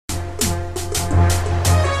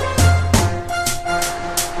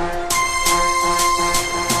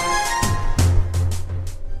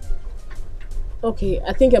Okay,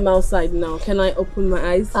 I think I'm outside now. Can I open my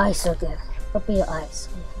eyes? Eyes, okay. Open your eyes.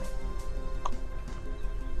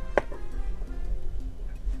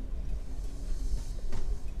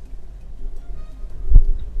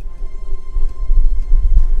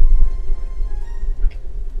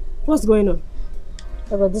 What's going on?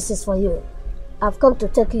 Oh, but this is for you. I've come to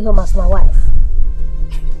take you home as my wife.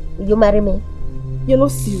 Will you marry me? You're not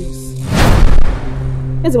serious.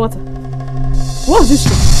 Here's the water. What's this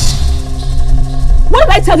for? What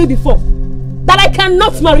did I tell you before? That I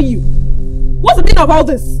cannot marry you. What's the meaning of all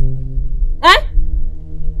this? Eh? I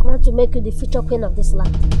want to make you the future queen of this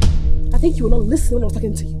land. I think you were not listening when I was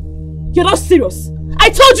talking to you. You're not serious. I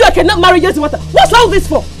told you I cannot marry you, Water. What's all this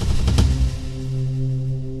for?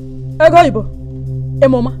 Ibo. Hey,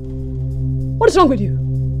 Mama. What is wrong with you?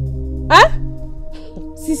 Eh?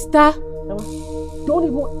 Sister, don't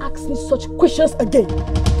even ask me such questions again.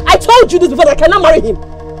 I told you this before that I cannot marry him.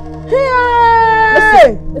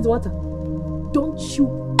 Hey! Listen, Water. Don't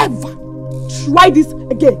you ever try this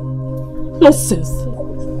again. Nonsense.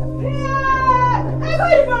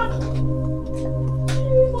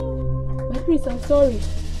 My prince, I'm sorry.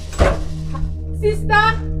 Sister!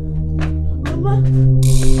 Mama!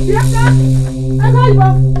 Sister!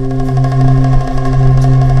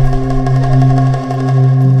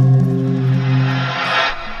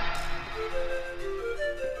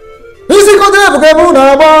 Isi kote bukebu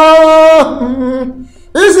na ba.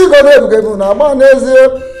 Isi kote bukebu na ba nezie.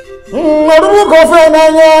 Orumu kofe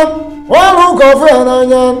ananya. Orumu kofe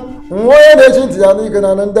ananya. Nwoye na-echinti ya n'ike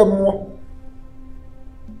na ndị mmụọ.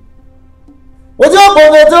 Oji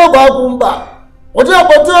akpọnete ọgba akwụ mba. Oji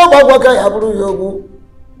akpọnete ọgba agwa ka ya bụrụ ya ogwu.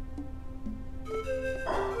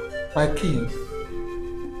 My king,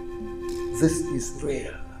 this is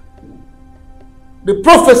real. The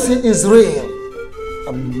prophecy is real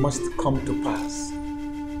and must come to pass.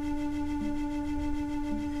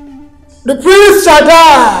 The prince shall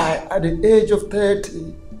die at the age of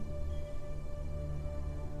 30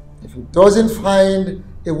 if he doesn't find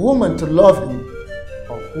a woman to love him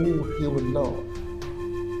or who he will love.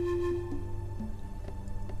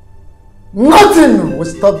 Nothing will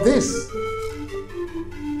stop this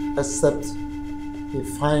except he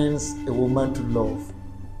finds a woman to love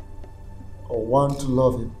or one to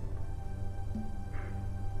love him.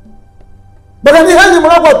 But I heard him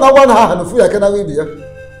about now one hand if we can have it.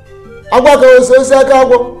 I walk also say I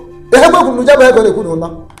go. The have to jab have a good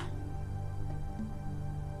one.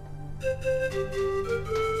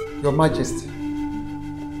 Your Majesty.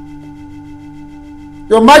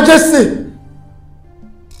 Your Majesty.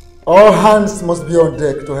 All hands must be on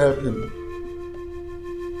deck to help him.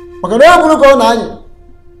 Makana bulu ko nani.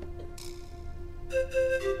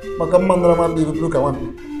 Makam mandra man bi bulu kawan.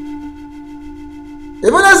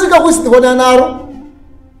 Even as you wish to go down narrow.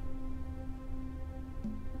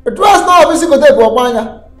 It was not a physical day for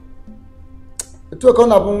Banya. It took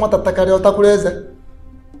on a woman to take out Takureze.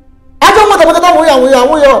 I don't want to get away and we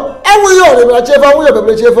are, and we are the chef, and we are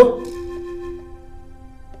the chef.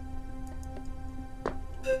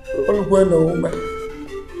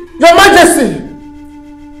 Your Majesty,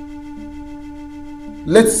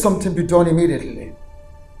 let something be done immediately.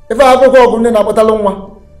 If I have to go, I'm going to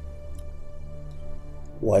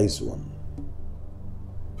Wise one,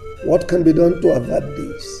 what can be done to avert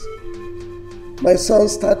this? My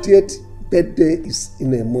son's 30th birthday is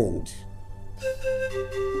in a month.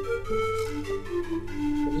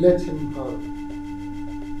 Let him hurry.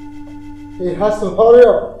 He has to hurry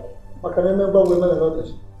up. I can remember women a lot.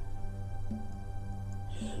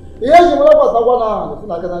 Yes, you know what I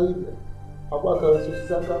want to leave.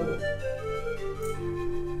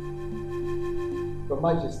 Your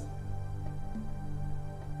Majesty,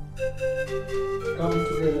 come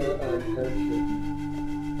together and help him.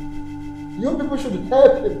 You people should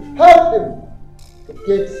help him to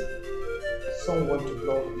get someone to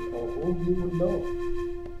love him or whom he will love.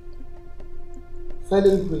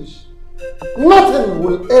 Failing which, nothing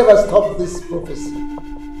will ever stop this prophecy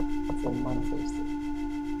from manifesting.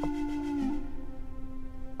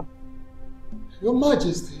 Your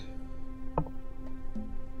Majesty,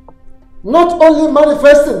 not only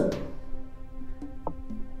manifesting,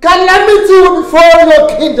 calamity will befall your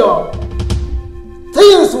kingdom.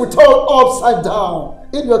 Things will turn upside down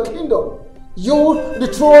in your kingdom. You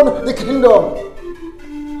dethrone the kingdom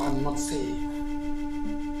and not save.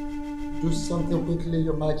 Do something quickly,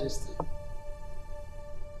 Your Majesty.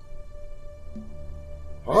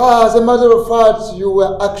 As a matter of fact, you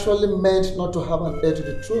were actually meant not to have an heir to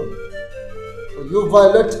the throne. You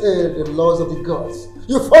violated the laws of the gods.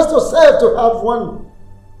 You forced yourself to have one.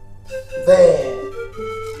 There,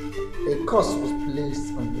 a curse was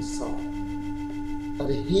placed on your son.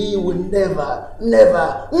 that he will never,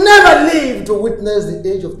 never, never live to witness the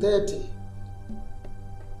age of 30.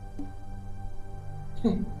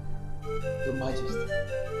 Your Majesty,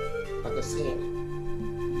 like I said,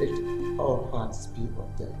 let all hearts be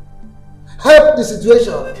of them. Help the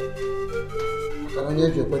situation. I can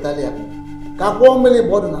only do a better layer. Can't one million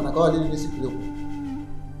body and I can't live in this situation.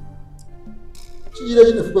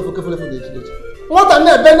 What a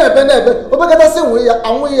never, Obagata say we are,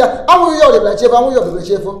 and we are the black chef, and we are the black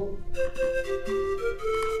chef.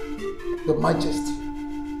 Your Majesty,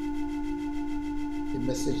 the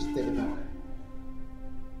message is delivered.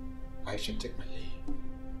 I should take my leave.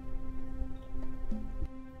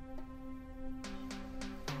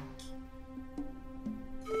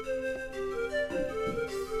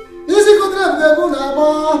 Nisi kotrep gebu na ma,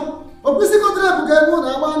 opisi kotrep gebu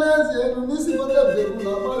na ma n'ezienu, nisi kotrep gebu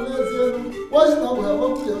na ma n'ezienu, washi na we have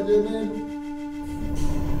up to your name.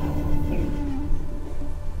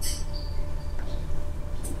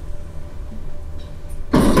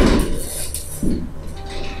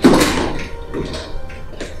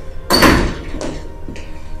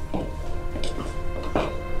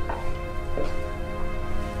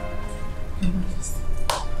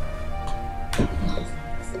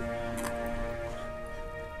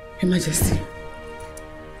 Your Majesty,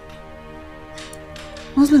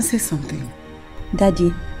 my husband says something.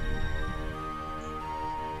 Daddy.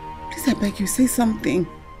 Please, I beg you, say something.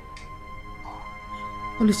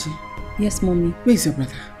 Oluchi. Yes, Mommy. Where is your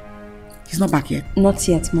brother? He's not back yet. Not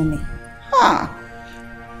yet, Mommy.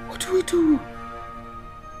 What do we do?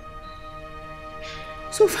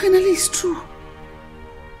 So finally it's true.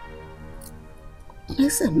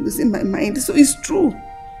 Yes, I'm losing my mind. So it's true.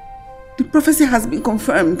 The prophecy has been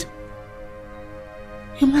confirmed.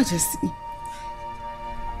 Your Majesty.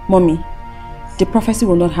 Mommy, the prophecy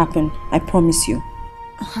will not happen. I promise you.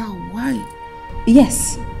 How? Why?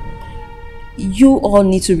 Yes. You all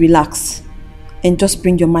need to relax and just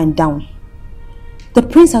bring your mind down. The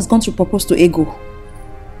prince has gone to propose to Ego.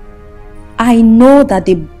 I know that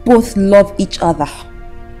they both love each other.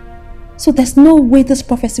 So there's no way this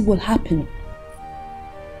prophecy will happen.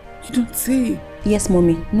 You don't say. Yes,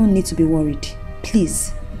 Mommy. No need to be worried.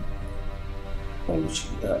 Please. Are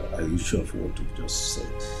you sure of what you've just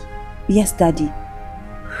said? Yes, Daddy.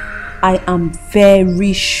 I am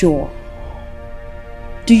very sure.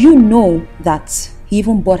 Do you know that he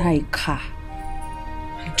even bought her a car?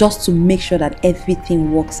 Just to make sure that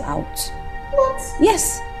everything works out. What?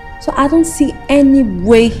 Yes. So I don't see any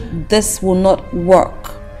way this will not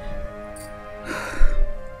work.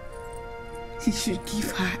 He should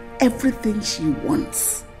give her everything she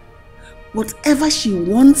wants. Whatever she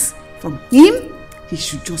wants from him, he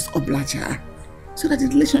should just oblige her so that the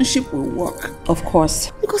relationship will work. Of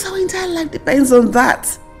course. Because our entire life depends on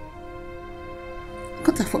that. I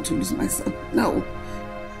can't afford to lose my son. No.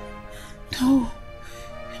 No.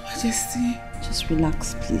 Your Majesty. Just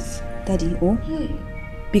relax, please. Daddy,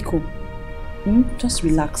 Biko. Just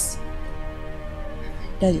relax.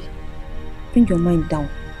 Daddy, bring your mind down.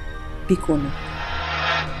 Biko, no.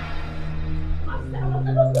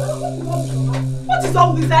 What is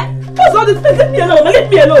all this, eh? What's all this? Leave me alone, leave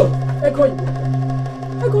me alone.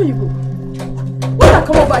 Ego, you go. What did I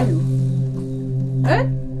come over you? Eh?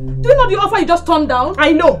 Do you know the offer you just turned down?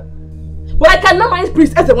 I know. But I cannot marry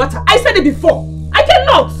Prince Ezewata. I said it before. I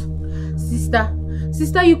cannot.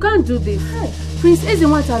 Sister, you can't do this. Hey. Prince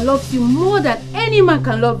Ezewata loves you more than any man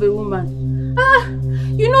can love a woman.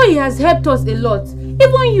 You know he has helped us a lot.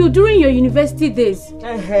 Even you during your university days.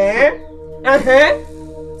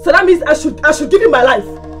 So that means I should give him my life.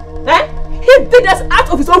 Eh? He did this out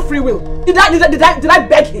of his own free will. Did I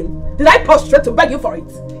beg him? Did I prostrate to beg him for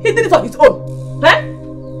it? He did it on his own. Eh?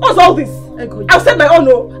 What's all this? I've said my own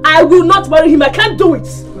no. I will not marry him. I can't do it.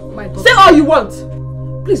 Say all you want.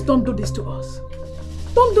 Please don't do this to us.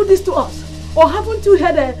 Don't do this to us. Or haven't you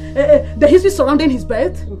heard the history surrounding his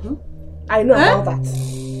birth? I know about that.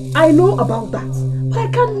 I know about that. But I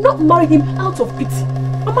cannot marry him out of pity.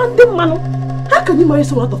 Amanda Mano, how can you marry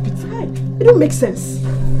someone out of pity? It don't make sense.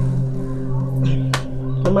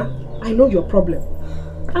 Mama, I know your problem.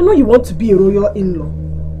 I know you want to be a royal in-law.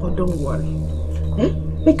 But don't worry.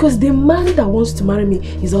 Because the man that wants to marry me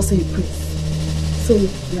is also a prince. So you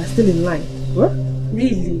are still in line. What?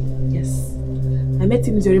 Really? Yes. I met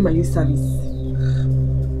him during my youth service.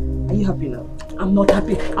 Are you happy now? I'm not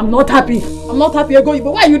happy. I'm not happy. I'm not happy, Ego.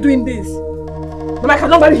 But why are you doing this? Mama, I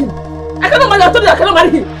cannot marry him. I cannot marry him. I told you I cannot marry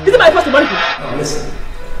him. Is it my first to marry him? Now listen.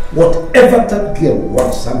 Whatever that girl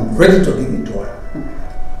wants, I'm ready to give it to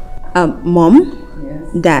her. Mom?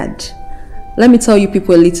 Yes. Dad, let me tell you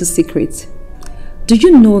people a little secret. Do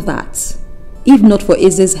you know that if not for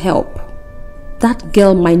Eze's help, that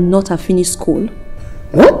girl might not have finished school.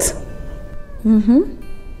 What?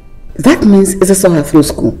 That means Eze saw her through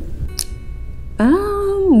school.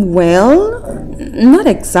 Well, not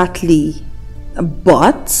exactly.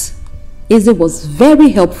 But Eze was very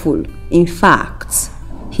helpful. In fact,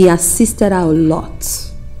 he assisted her a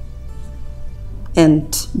lot.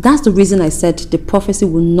 And that's the reason I said the prophecy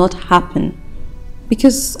will not happen.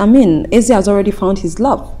 Because, I mean, Eze has already found his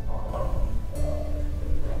love.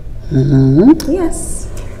 Yes.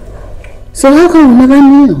 So how come we never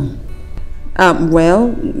knew?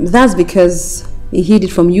 Well, that's because he hid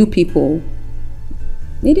it from you people.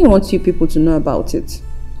 He didn't want you people to know about it.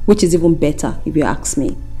 Which is even better, if you ask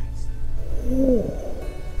me.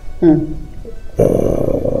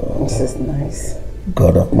 This is nice.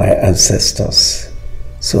 God of my ancestors.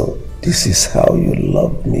 So this is how you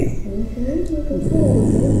love me.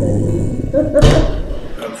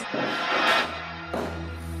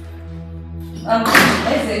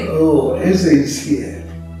 Eze. Oh, Eze is here.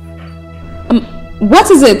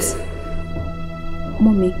 What is it?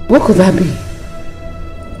 Mommy. What could that be?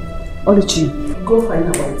 Oluchi, go find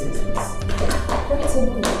out what it is, please.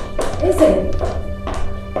 Eze.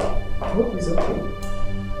 I hope he's okay.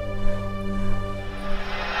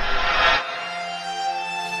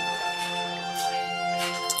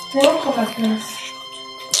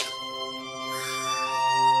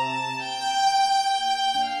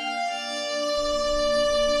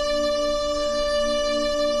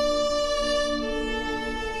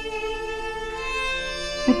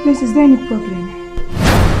 Please, is there any problem?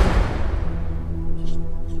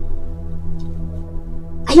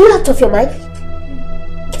 Are you out of your mind?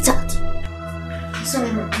 Get out.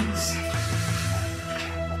 Sorry, ma, please.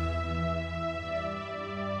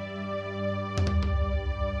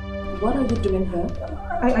 What are you doing here?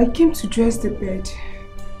 I came to dress the bed.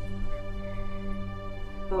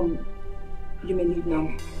 You may leave now.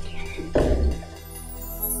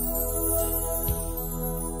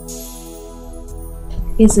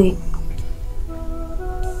 Eze,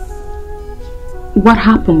 what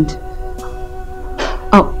happened?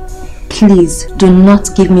 Oh, please do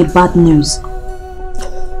not give me bad news.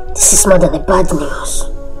 This is more than a bad news.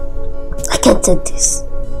 I can't take this.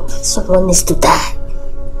 Someone needs to die.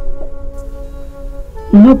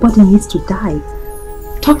 Nobody needs to die.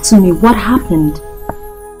 Talk to me. What happened?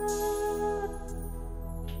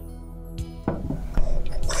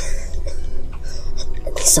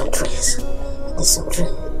 There's some trees. There's some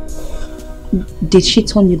trees. Did she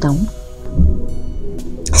turn you down?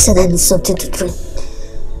 I said I need something to drink.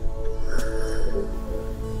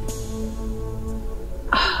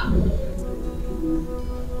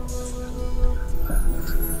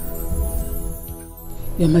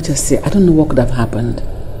 Your Majesty, I don't know what could have happened.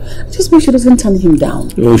 I just wish she doesn't turn him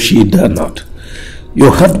down. Oh, she dare not.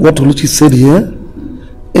 You heard what Oluchi said here?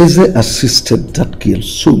 Eze assisted that girl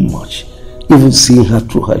so much, even seeing her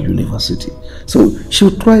through her university. So she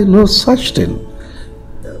will try no such thing.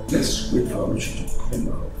 Let's wait for Oluchi to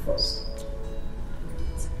come out first.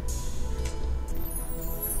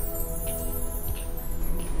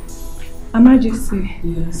 Her Majesty,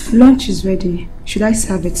 yes. Lunch is ready. Should I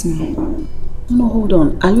serve it now? No, hold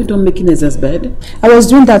on. Are you done making Eze's bed? I was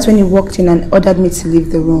doing that when he walked in and ordered me to leave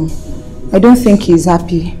the room. I don't think he's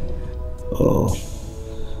happy. Oh,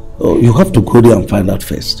 you have to go there and find out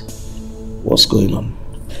first. What's going on?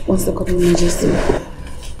 What's the copy, Majesty?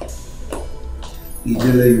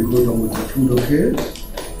 Ijele, you hold on with the food, okay?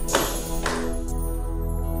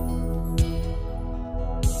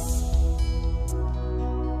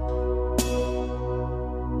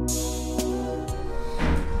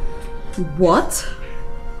 What?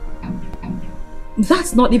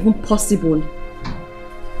 That's not even possible.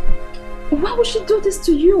 Why would she do this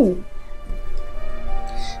to you?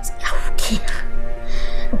 I will kill her.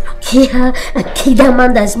 I will kill her and kill that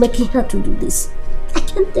man that is making her to do this. I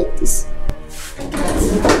can't take this.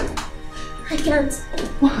 I can't.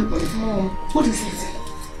 What happened? Mom, what is it?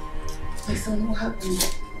 My son, what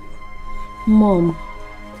happened? Mom,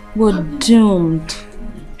 we're doomed.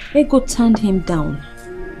 Ego turned him down.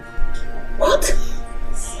 What?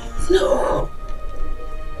 No.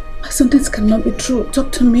 My son, this cannot be true.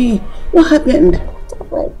 Talk to me. What happened?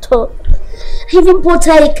 I thought. I even bought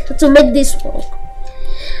her a car to make this work.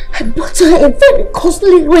 I bought her a very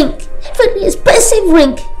costly ring. A very expensive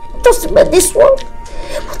ring. Just to make this work.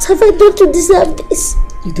 What have I done to deserve this?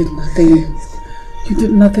 You did nothing. You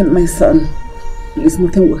did nothing, my son. Please,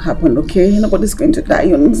 nothing will happen, okay? Nobody's going to die.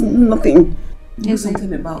 Nothing. Do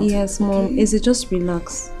something about it. Yes, Mom. Okay? Is it just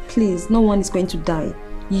relax? Please, no one is going to die.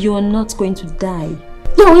 You're not going to die.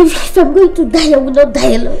 No, if I'm going to die, I will not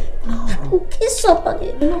die alone. No. I will kiss somebody.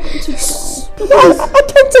 You're not going to die. I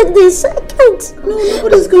can't take this. I can't. No,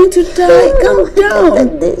 nobody's going to die. Calm down. I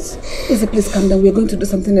can't take this. Izzy, please calm down. We're going to do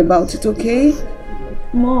something about it, okay?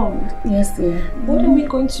 Mom. Yes, dear. What are we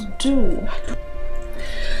going to do?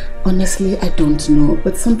 Honestly, I don't know,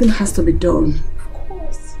 but something has to be done. Of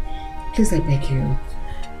course. Please, I beg you.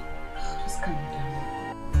 Just calm down.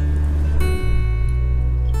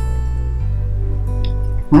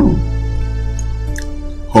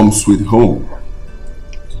 Home sweet home.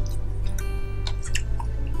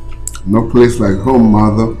 No place like home,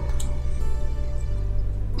 mother.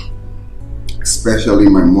 Especially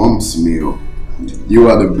my mom's meal. You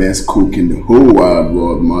are the best cook in the whole wide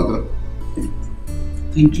world, mother.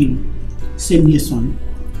 Thank you. Same here, son.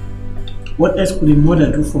 What else could a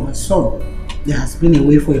mother do for her son that has been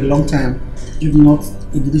away for a long time, if not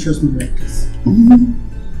a delicious meal like this?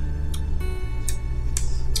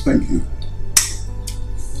 Thank you.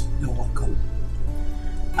 You're welcome.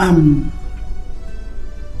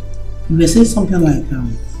 You were saying something like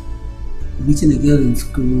meeting a girl in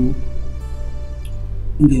school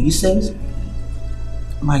in the youth service.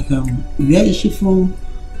 Like where is she from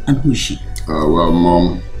and who is she? Well,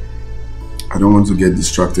 Mom, I don't want to get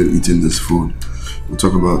distracted eating this food. We'll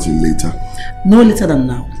talk about it later. No later than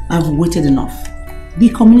now. I've waited enough. The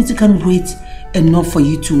community can't wait enough for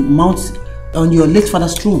you to mount on your late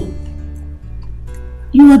father's throne.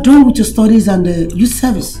 You are done with your studies and the youth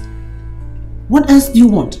service. What else do you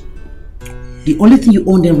want? The only thing you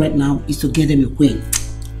own them right now is to get them a queen.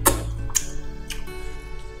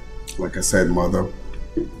 Like I said, Mother,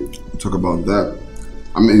 we'll talk about that.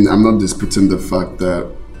 I mean, I'm not disputing the fact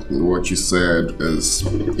that what you said is,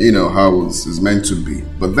 you know, how it's meant to be.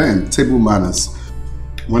 But then, table manners.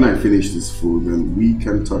 When I finish this food, then we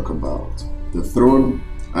can talk about the throne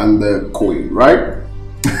and the queen, right?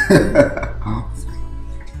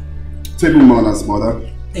 Table manners, Mother.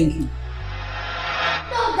 Thank you.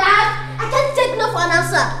 No, Dad, I can't take no for an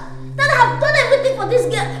answer. Dad, I have done everything for this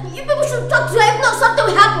girl. You people should talk to her. If not, something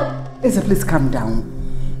will happen. Izzy, please calm down.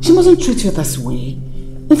 She mustn't treat you this way.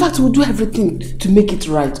 In fact, we'll do everything to make it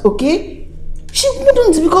right, okay? She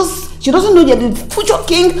wouldn't, because she doesn't know you're the future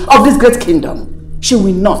king of this great kingdom. She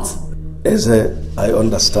will not. Izzy, I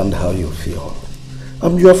understand how you feel.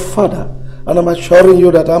 I'm your father, and I'm assuring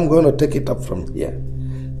you that I'm going to take it up from here.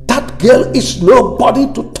 That girl is nobody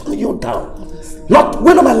to turn you down. Not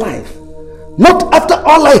when I'm alive. Not after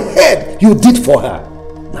all I heard you did for her.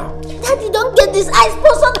 Now. Dad, you don't get this. I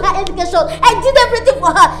sponsored her education. I did everything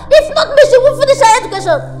for her. If not me, she won't finish her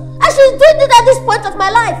education. And she's doing it at this point of my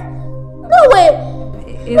life. No way.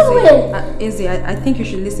 No way. Izzy, I think you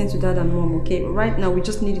should listen to Dad and Mom, okay? Right now, we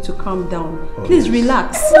just need you to calm down. Please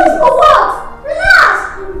relax. Relax for what?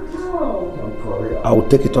 Relax! Don't worry. I will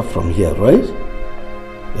take it up from here, right?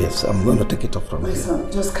 Yes, I'm going to take it up from here. Son,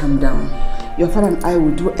 just calm down. Your father and I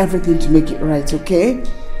will do everything to make it right, okay?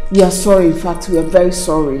 We are sorry, in fact, we are very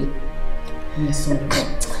sorry. We are sorry. Oh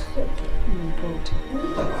my God.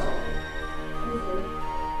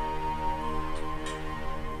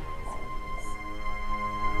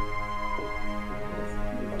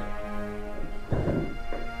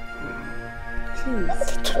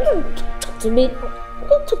 Please. Don't talk to me.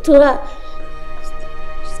 Don't talk to her.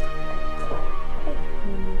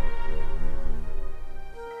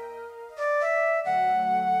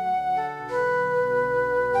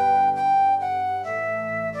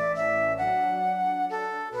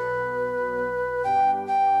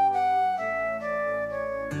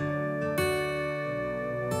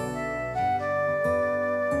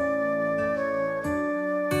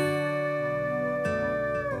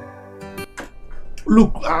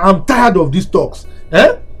 Look, I'm tired of these talks.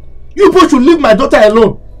 Eh? You people should leave my daughter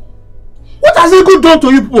alone. What has Ego done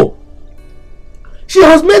to you people? She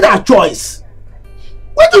has made her choice.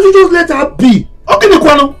 Why don't you just let her be? Okay,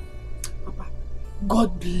 Nikwano. Papa,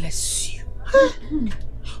 God bless you.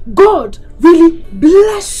 God really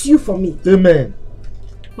bless you for me. Amen.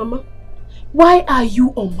 Mama, why are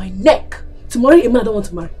you on my neck to marry a man I don't want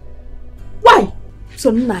to marry? Why?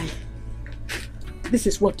 So now, this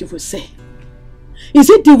is what you will say. Is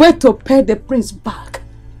it the way to pay the prince back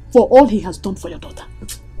for all he has done for your daughter?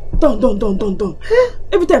 Done.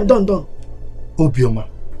 Every time, done. Obioma,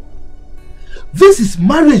 this is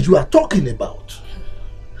marriage you are talking about.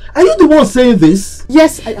 Are you the one saying this?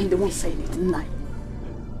 Yes, I am the one saying it. Now,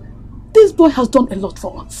 this boy has done a lot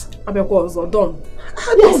for us. Done.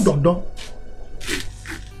 Yes. Done.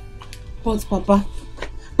 But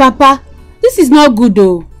Papa, this is not good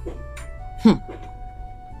though.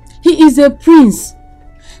 He is a prince.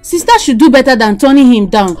 Sister should do better than turning him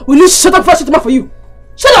down. Will you shut up before I shut him up for you?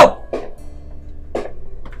 Shut up!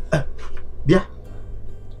 Bia,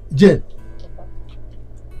 Jane,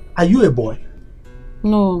 are you a boy?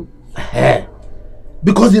 No.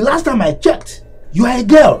 Because the last time I checked, you are a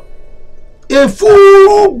girl. A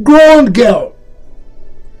full-grown girl.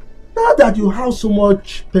 Now that you have so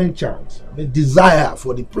much penchant, desire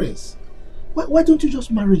for the prince, why don't you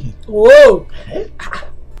just marry him? Whoa!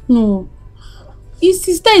 No. His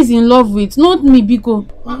sister is in love with, not me, Biko.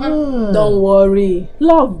 Don't worry.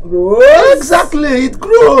 Love grows. Exactly, it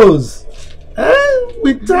grows.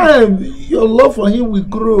 With time, your love for him will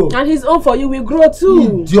grow. And his own for you will grow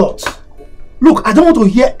too. Idiot. Look, I don't want to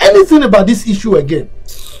hear anything about this issue again.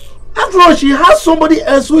 After all, she has somebody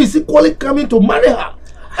else who is equally coming to marry her.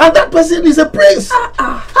 And that person is a prince.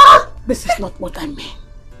 This is not what I mean.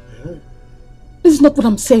 This is not what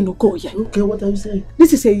I'm saying, Okoye. Okay, what are you saying?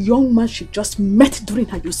 This is a young man she just met during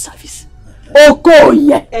her youth service.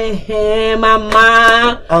 Okoye!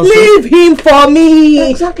 Mama. Leave him for me.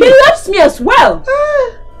 Exactly. He loves me as well.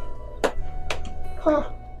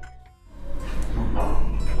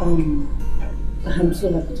 I'm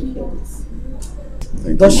so happy to hear this.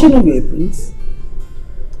 Does she know you're a prince?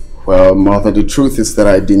 Well, Mother, the truth is that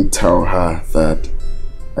I didn't tell her that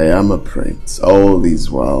I am a prince all this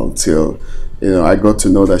while till, I got to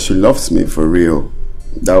know that she loves me for real.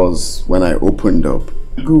 That was when I opened up.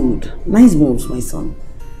 Good. Nice moves, my son.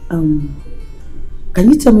 Can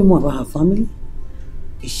you tell me more about her family?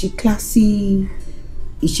 Is she classy?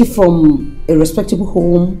 Is she from a respectable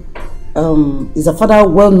home? Is her father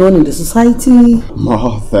well known in the society?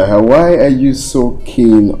 Mother, why are you so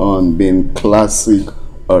keen on being classic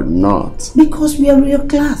or not? Because we are real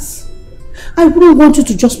class. I wouldn't want you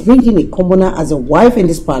to just bring in a commoner as a wife in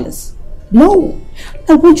this palace. No.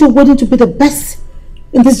 I want your wedding to be the best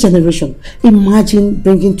in this generation. Imagine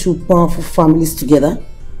bringing two powerful families together.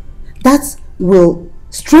 That will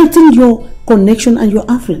strengthen your connection and your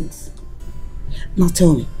affluence. Now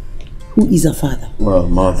tell me, who is her father? Well,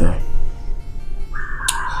 Mother,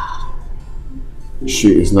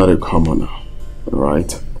 she is not a commoner,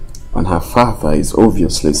 right? And her father is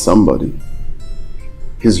obviously somebody.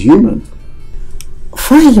 He's human.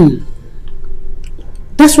 Fine.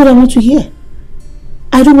 That's what I want to hear.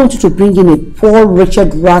 I don't want you to bring in a poor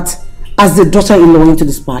wretched rat as the daughter-in-law into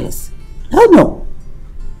this palace. Hell no.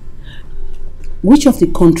 Which of the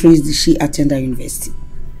countries did she attend her university?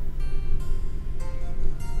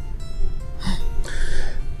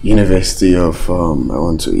 University of, I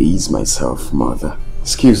want to ease myself, Mother.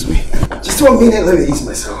 Excuse me. Just 1 minute, let me ease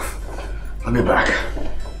myself. I'll be back.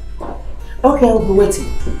 Okay, I'll be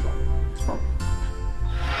waiting.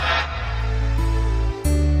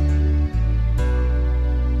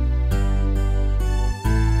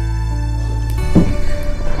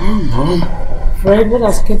 Mom. Fred, what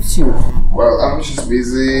has kept you? Well, I'm just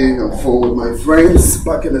busy. I'm full with my friends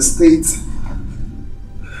back in the States.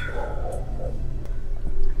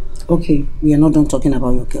 Okay, we are not done talking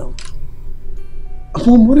about your girl.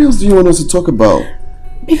 Mom, what else do you want us to talk about?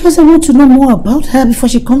 Because I want to know more about her before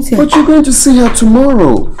she comes here. But you're going to see her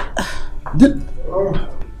tomorrow.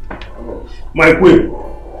 My queen.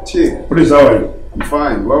 Chief. Please, how are you? I'm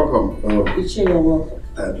fine. Welcome. You're welcome.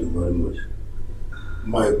 Thank you very much.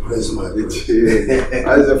 My praise, my good.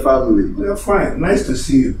 How's your family? They're fine. Nice to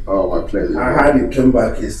see you. Oh, my pleasure. I heard you came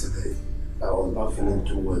back yesterday. I was not feeling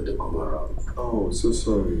too well to come around. Oh, so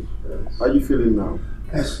sorry. Yes. How are you feeling now?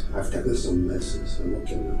 Yes, I've taken some medicines. I'm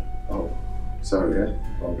okay now. Oh, sorry, eh?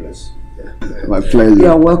 God bless. Yeah. My pleasure. You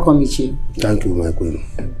are welcome, Ichi. Thank you, my queen.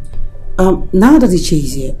 Now that Ichi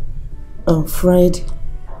is here, Fred,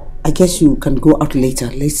 I guess you can go out later.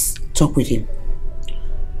 Let's talk with him.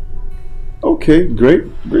 Okay, great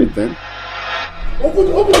then. Open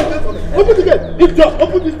the gate for me. Open the gate. Big job.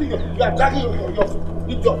 Open this thing. You are dragging your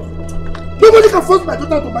big job. Nobody can force my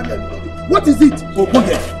daughter to marry anybody. What is it? Look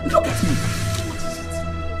at me.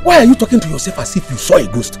 Why are you talking to yourself as if you saw a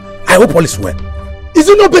ghost? I hope all is well. Is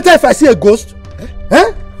it not better if I see a ghost?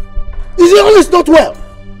 Is it all is not well?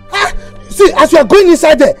 See, as you are going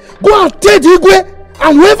inside there, go and tell the Igwe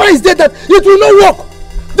and whoever is there that it will not work.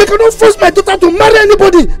 They cannot force my daughter to marry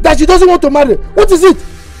anybody that she doesn't want to marry. What is it?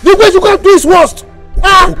 The way you can't do is worst.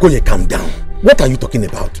 Okoye, calm down. What are you talking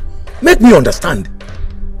about? Make me understand.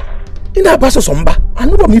 In that basso somba, I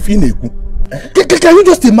know what if you can you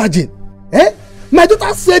just imagine? My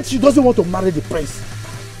daughter said she doesn't want to marry the prince.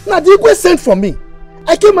 Now the Igwe sent for me.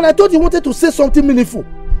 I came and I thought he wanted to say something meaningful.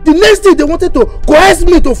 The next day they wanted to coerce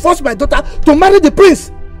me to force my daughter to marry the prince.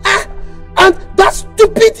 And that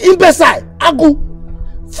stupid imbecile, Agu,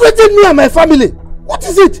 threatened me and my family. What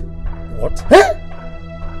is it? What?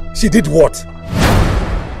 She did what?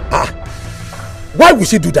 Why would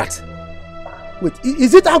she do that? Wait,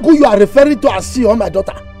 is it Agu you are referring to as she or my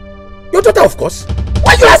daughter? Your daughter, of course.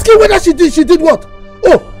 Why are you asking whether she did what?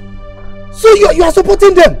 Oh, so you are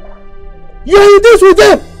supporting them. You are in this with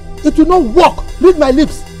them. It will not work. Read my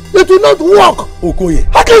lips. It will not work. Okoye.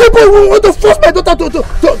 How can you want to force my daughter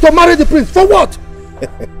to marry the prince? For what?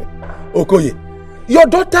 Okoye, your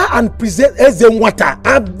daughter and Prince Ezenwata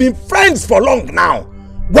have been friends for long now.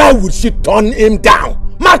 Why would she turn him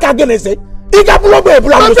down? Mark again and say, just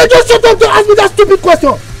shut up to ask me that stupid question.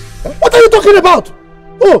 What are you talking about?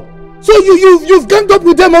 Oh, so you've ganged up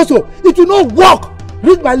with them also. It will not work.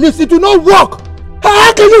 Read my lips. It will not work.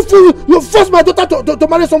 How can you force my daughter to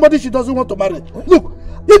marry somebody she doesn't want to marry? Look,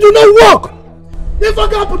 it will not work. It will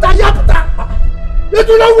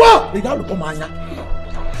not work.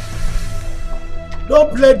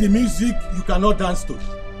 Don't play the music you cannot dance to.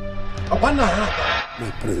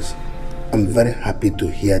 My prince, I'm very happy to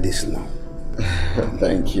hear this now.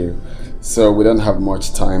 Thank you. So we don't have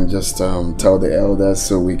much time. Just tell the elders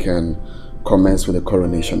so we can commence with the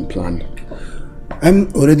coronation plan.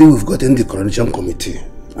 We've gotten the coronation committee.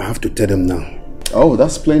 I have to tell them now. Oh,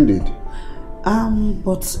 that's splendid.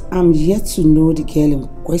 But I'm yet to know the girl in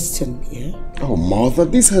question, yeah? Oh, mother,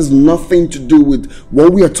 this has nothing to do with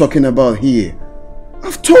what we are talking about here.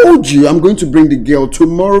 I've told you I'm going to bring the girl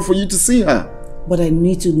tomorrow for you to see her. But I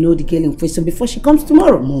need to know the girl in question before she comes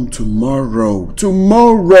tomorrow. Mom, tomorrow.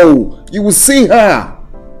 Tomorrow. You will see her.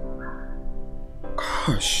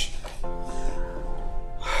 Gosh.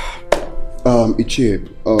 Ichie,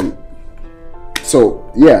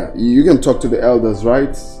 so yeah, you can talk to the elders,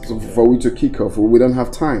 right? So for we to kick off, we don't have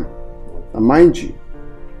time. And mind you,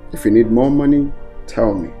 if you need more money,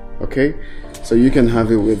 tell me, okay? So you can have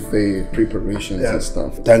it with the preparations and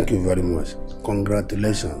stuff. Thank you very much.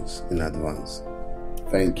 Congratulations in advance.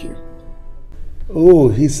 Thank you. Oh,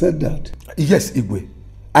 he said that. Yes, Igwe.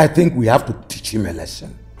 I think we have to teach him a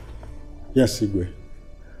lesson. Yes, Igwe.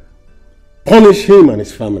 Punish him and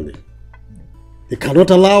his family. They cannot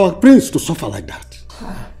allow a prince to suffer like that.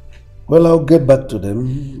 Well, I'll get back to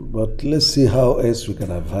them, but let's see how else we can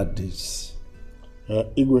have had this.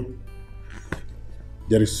 Igwe,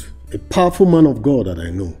 there is a powerful man of God that I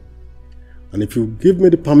know. And if you give me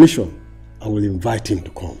the permission, I will invite him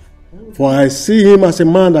to come. For I see him as a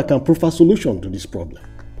man that can provide a solution to this problem.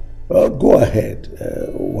 Go ahead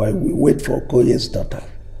while we wait for Okoye's daughter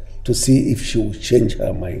to see if she will change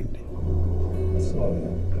her mind.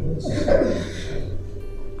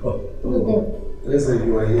 Listen,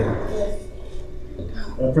 you are here.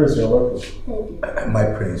 My prince, you're welcome. My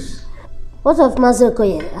prince. What of Master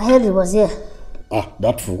Okoye? I heard he was here.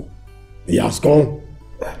 That fool. He has gone.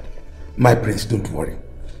 My prince, don't worry.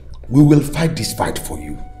 We will fight this fight for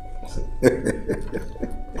you.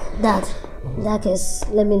 Dad, in that case,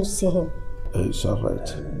 let me see him. It's all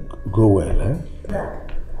right. Go well, eh?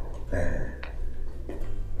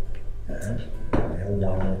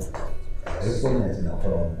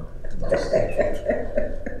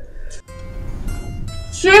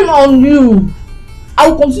 Shame on you! I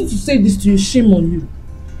will continue to say this to you. Shame on you.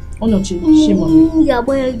 Onochi, shame on you.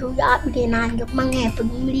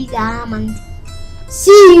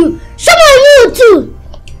 See you. Shame on you too!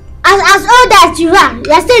 As old as you are,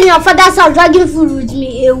 you are staying in your father's house dragging food with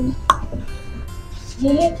me,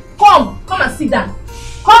 Mumu, come and sit down.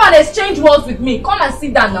 Come and exchange words with me. Come and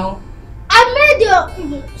sit down now. I made your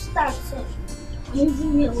start.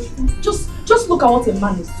 Just look at what a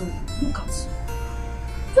man is doing. Look at you.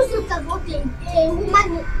 Just look at what a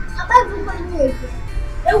woman is. Am I even calling you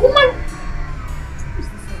a woman?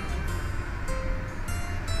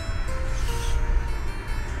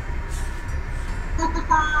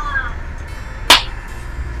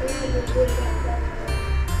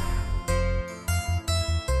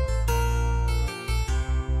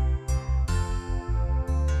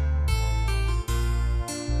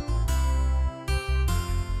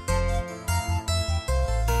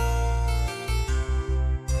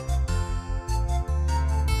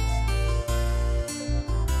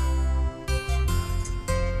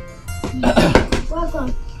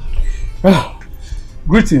 Welcome.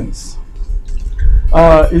 Greetings.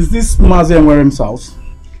 Is this Mazi Enwerem's house?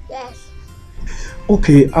 Yes.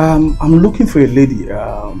 Okay, I'm looking for a lady,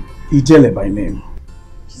 Ijele by name.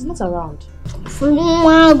 She's not around.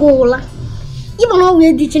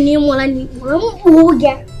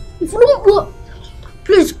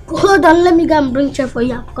 Please hold on, let me go and bring chair for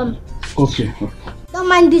you. Come. Okay. Don't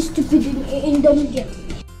mind this stupid Indomie.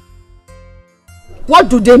 What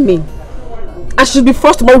do they mean? I should be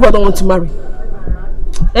forced to marry who I don't want to marry.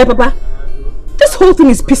 Hey, Papa, this whole thing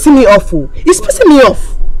is pissing me off. It's pissing me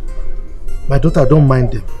off. My daughter, don't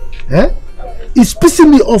mind them. Eh? is pissing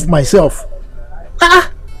me off myself.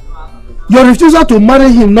 Your refusal to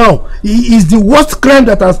marry him now is the worst crime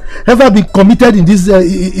that has ever been committed in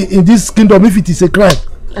this kingdom, if it is a crime.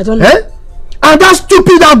 I don't know. And that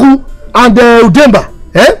stupid Agu and Udemba,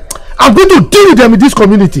 I'm going to deal with them in this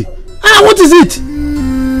community. What is it?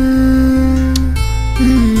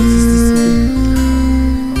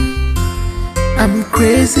 I'm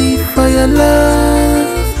crazy for your love.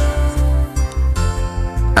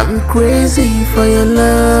 I'm crazy for your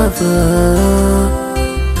love.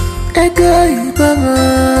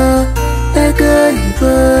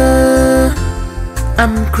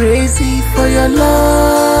 I'm crazy for your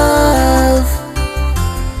love.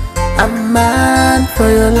 I'm mad for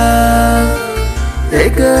your love.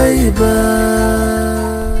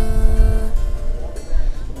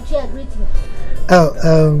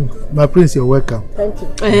 My prince, you're welcome. Thank you.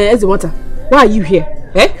 Ezewata, why are you here?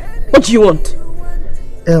 What do you want?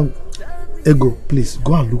 Ego, please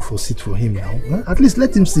go and look for a seat for him now. At least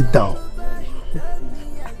let him sit down.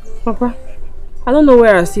 Papa, I don't know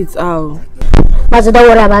where our seats are. But don't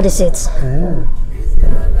worry about the seats.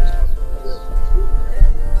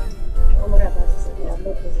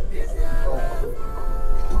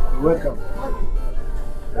 Welcome.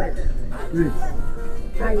 Please.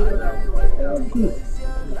 Good.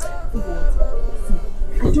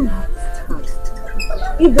 I don't have time.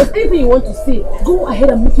 If there's anything you want to say, go ahead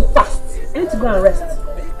and make it fast. I need to go and rest.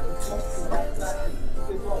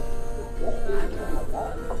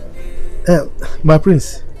 My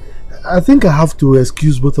prince, I think I have to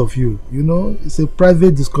excuse both of you. You know, it's a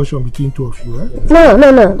private discussion between two of you. No,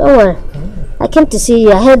 don't worry. I came to see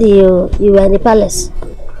you. I heard you were in the palace.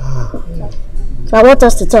 So I want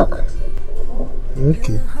us to talk.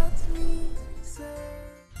 Okay.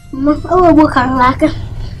 Bros,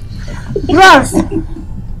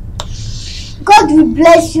 God will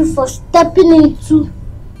bless you for stepping into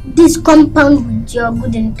this compound with your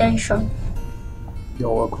good intention.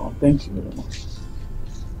 You're welcome. Thank you very much.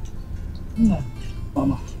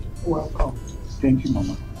 Mama, welcome. Thank you,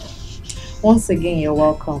 Mama. Once again, you're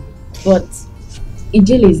welcome. But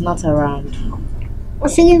Ijele is not around.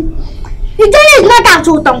 Ijele is not at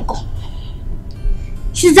Utonko.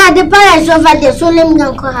 She's at the palace over there, so let me go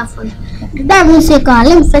and call her for you. That means say call,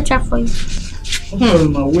 let me fetch her for you.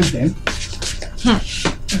 Wait then.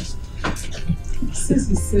 Since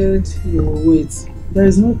you said you will wait, there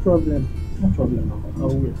is no problem. No problem, Mama.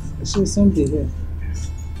 I'll wait. So something here.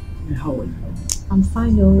 How are you? I'm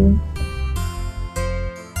fine, though.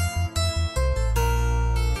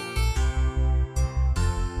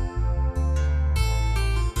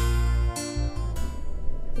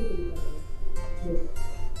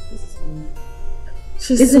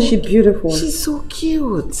 Isn't she beautiful? She's so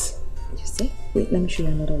cute. You see? Wait, let me show you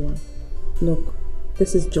another one. Look,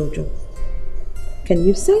 this is Jojo. Can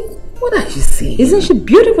you say? What are you saying? Isn't she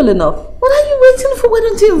beautiful enough? What are you waiting for? Why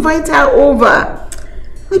don't you invite her over?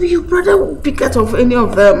 Maybe your brother will pick out of any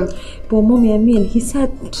of them. But Mommy, I mean, he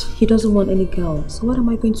said he doesn't want any girl. So what am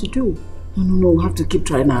I going to do? No, we'll have to keep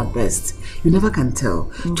trying our best. You never can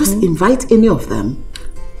tell. Just invite any of them.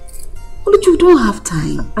 Only you don't have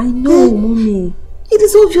time. I know, Mommy. It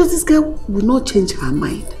is obvious this girl will not change her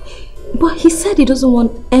mind. But he said he doesn't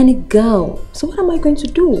want any girl. So what am I going to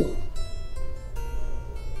do?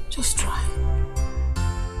 Just try.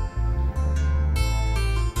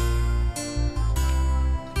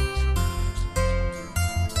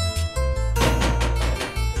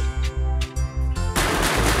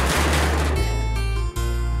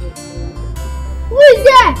 Who is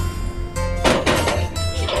there?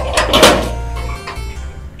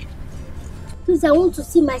 Please, I want to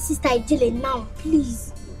see my sister Ijele now,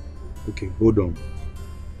 please. Okay, hold on.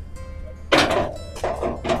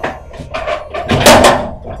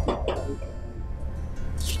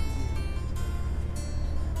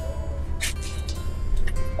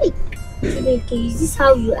 Okay, is this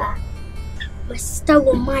how you are? My sister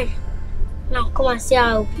will marry. Now come and see how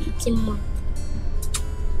I'll be eating more.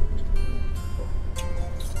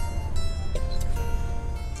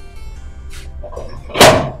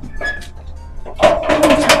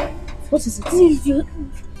 What is it? Please, there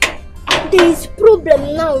is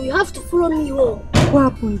problem now. You have to follow me home.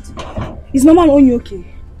 What happened? Is Mama and Onyi okay?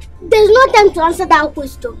 There's no time to answer that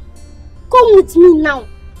question. Come with me now.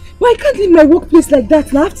 But I can't leave my workplace like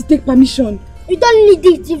that. I have to take permission. You don't need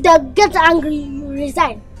it. If they get angry, you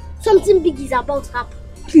resign. Something big is about to happen.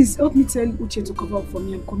 Please help me tell Uche to cover up for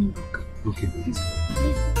me. I'm coming back. Okay. Please.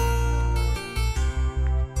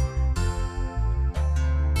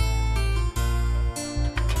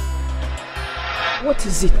 What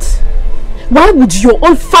is it? Why would your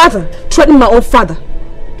own father threaten my own father?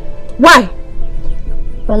 Why?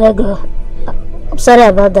 Well, Ego, I'm sorry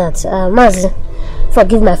about that. Mazi,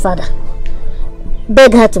 forgive my father.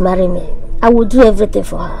 Beg her to marry me. I will do everything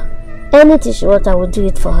for her. Anything she wants, I will do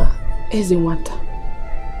it for her. Ezenwata,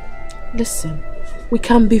 listen, we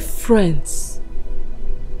can be friends.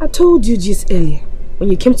 I told you just earlier, when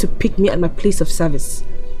you came to pick me at my place of service.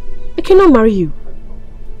 I cannot marry you.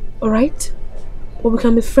 Alright? But we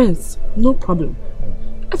can be friends, no problem.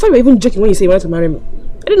 I thought you were even joking when you said you wanted to marry me.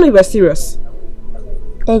 I didn't know you were serious.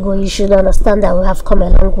 Ego, you should understand that we have come a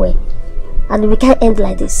long way. And we can't end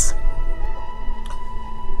like this.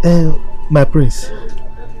 My prince,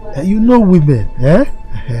 you know women, eh?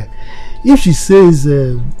 If she says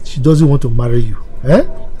she doesn't want to marry you,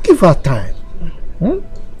 give her time.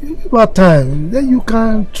 Give her time, then you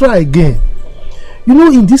can try again. You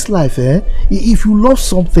know, in this life, if you love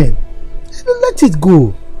something, let it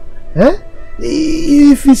go.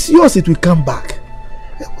 If it's yours, it will come back.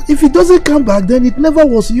 If it doesn't come back, then it never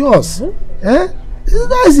was yours. That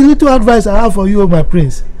is the little advice I have for you, my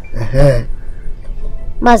prince.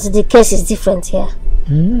 Mas, the case is different here.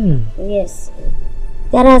 Yes.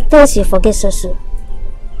 There are things you forget so soon.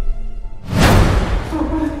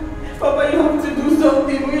 Papa, you have to do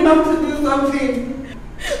something. You have to do something.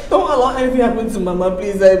 Don't allow anything happen to Mama,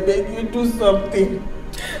 please. I beg you, do something.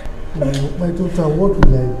 My daughter, what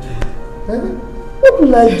will I do? What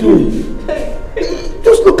will I do?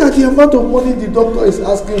 Just look at the amount of money the doctor is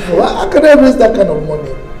asking for. How can I raise that kind of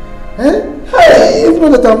money? If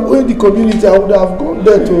not that I'm owing the community, I would have gone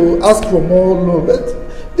there to ask for more loan. But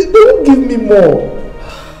they don't give me more.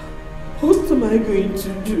 What am I going to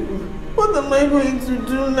do? What am I going to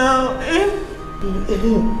do now?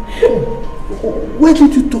 Why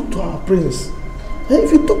don't you talk to our prince?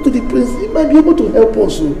 If you talk to the prince, he might be able to help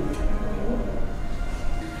us.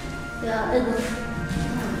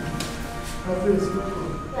 What is it?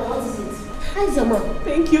 How is your mom?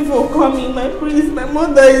 Thank you for coming, my prince. My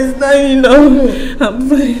mother is dying now. I'm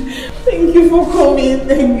fine. Thank you for coming.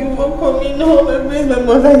 Thank you for coming. No, my prince, my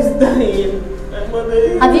mother is dying. My mother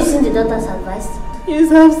is... Have you seen the doctor's advice?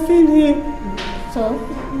 Yes, I've seen him. So?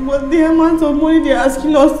 But the amount of money they're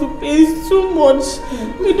asking us to pay is too much.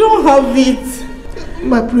 We don't have it.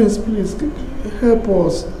 My prince, please, help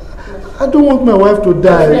us. I don't want my wife to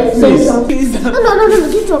die. Please. No,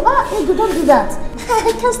 Ego, don't do that.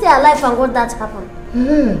 I can't stay alive and want that to happen.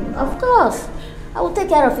 Of course. I will take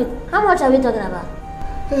care of it. How much are we talking about?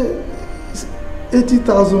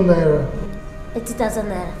 80,000 naira. 80,000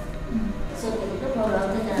 naira. It's okay, no problem.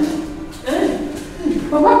 I'll take care of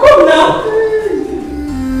it. Papa, come now.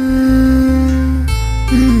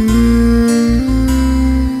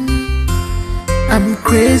 I'm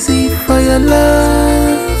crazy for your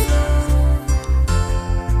love.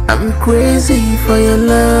 I'm crazy for your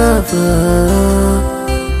love.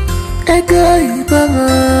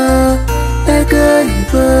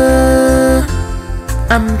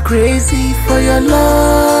 I'm crazy for your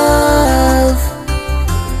love.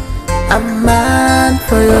 I'm mad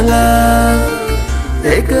for your love.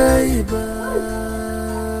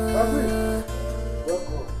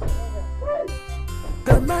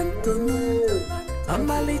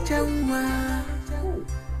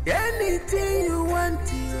 Anything you want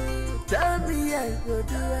to tell me, I go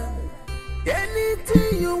do it.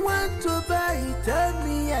 Anything you want to buy, tell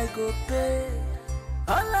me, I go pay.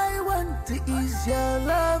 All I want is your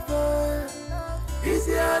lover. Is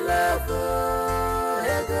your lover.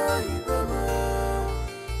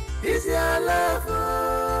 Is your lover.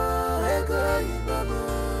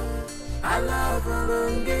 I love her.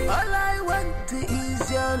 All I want is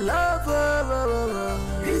your lover.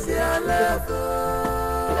 Is your lover.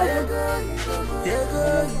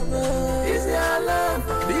 Is your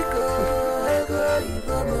lover. Because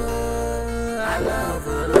I love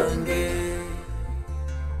her.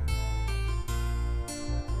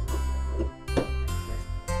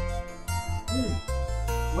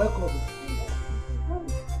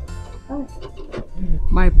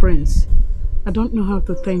 My prince, I don't know how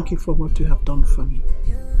to thank you for what you have done for me.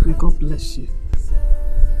 May God bless you.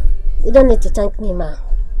 You don't need to thank me, ma.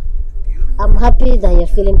 I'm happy that you're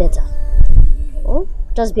feeling better. Oh,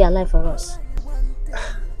 just be alive for us.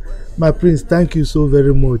 My prince, thank you so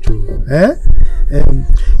very much.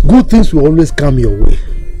 Good things will always come your way.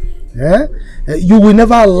 You will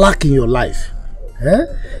never lack in your life.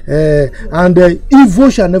 And evil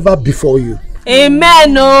shall never befall you.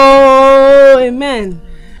 Amen. Oh, amen.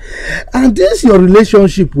 And this your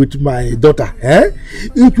relationship with my daughter,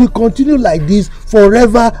 it will continue like this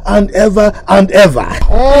forever and ever and ever.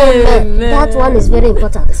 Amen. That one is very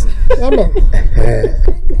important. Amen.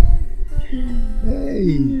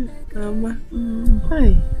 Hey. Mama,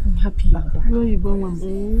 hi. happy you are back. Where you born one?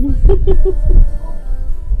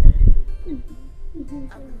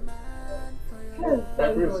 My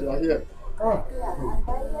prince, you are here.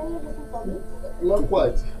 Not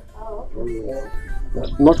quite.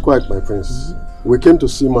 Not quite, my prince. We came to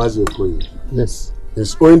see Mazi Okoye. Yes.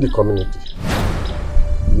 He's owing the community.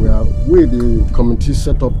 We the community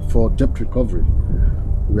set up for debt recovery.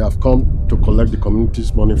 We have come to collect the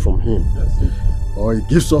community's money from him. Yes. Or he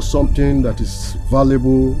gives us something that is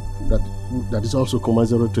valuable, that is also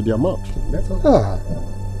commensurate to the amount. That's all.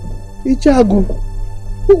 Ichagu,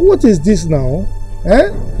 what is this now? Eh?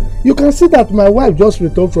 You can see that my wife just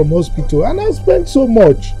returned from hospital and I spent so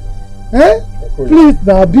much. Eh? Please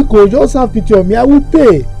now, Biko, just have pity on me. I will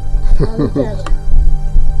pay.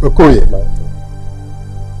 Okoye,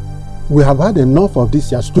 we have had enough of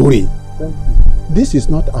this your story. This is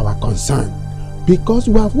not our concern because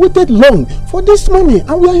we have waited long for this money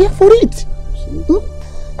and we are here for it.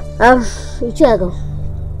 Ichago,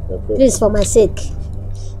 please, for my sake,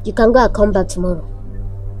 you can go and come back tomorrow.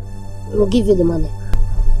 We'll give you the money.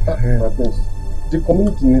 My prince, the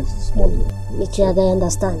community needs this money. Ichago, I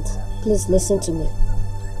understand. Please listen to me.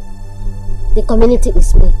 The community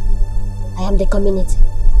is me. I am the community.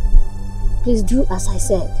 Please do as I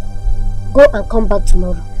said. Go and come back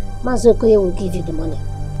tomorrow. Mazokoye will give you the money.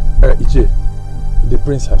 Iche, the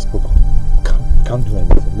prince has spoken. Can't do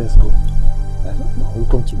anything. Let's go. We'll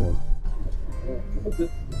come tomorrow.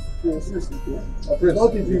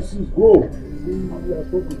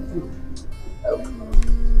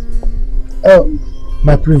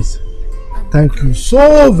 My prince, thank you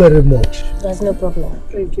so very much. There's no problem.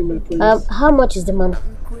 Thank you, my prince. How much is the money?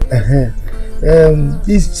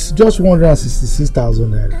 It's just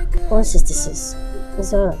 166,000 naira. 166.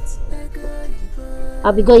 It's alright.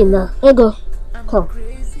 I'll be going now. Hey, go. Come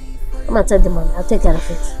and take the money. I'll take care of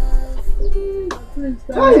it.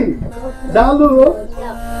 Hey! Dalu!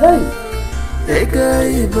 Hey!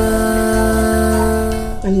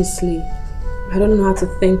 Honestly, I don't know how to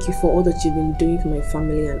thank you for all that you've been doing for my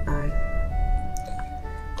family and I.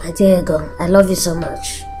 My dear Ego, I love you so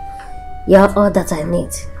much. You're all that I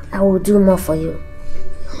need. I will do more for you.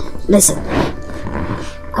 Listen,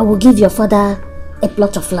 I will give your father a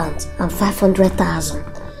plot of land and 500,000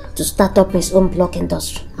 to start up his own block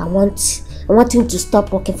industry. I want him to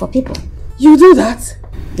stop working for people. You do that?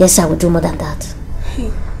 Yes, I will do more than that.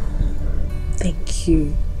 Thank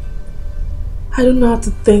you. I don't know how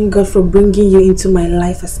to thank God for bringing you into my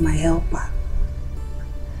life as my helper.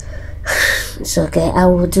 It's okay, I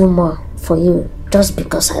will do more for you just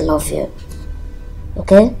because I love you.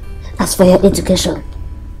 Okay? As for your education,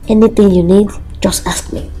 anything you need, just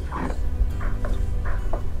ask me.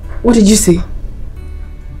 What did you say?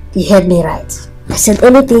 You heard me right. I said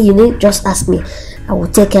anything you need, just ask me. I will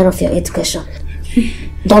take care of your education.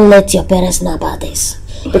 Don't let your parents know about this.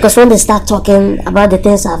 Because when they start talking about the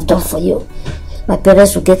things I've done for you, my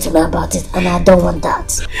parents will get to know about it, and I don't want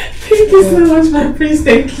that. Thank you so much, my prince.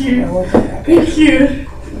 Thank you. Thank you.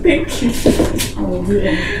 Thank you.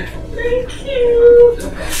 Thank you.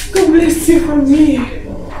 God bless you for me.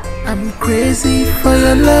 I'm crazy for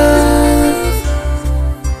your love.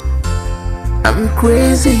 I'm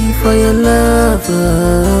crazy for your love.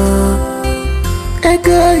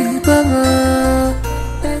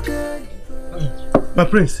 My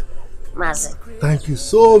prince, Mazi, thank you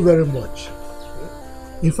so very much.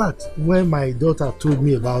 In fact, when my daughter told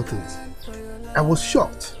me about it, I was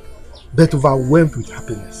shocked, but overwhelmed with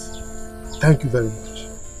happiness. Thank you very much.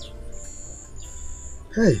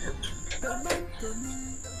 Hey.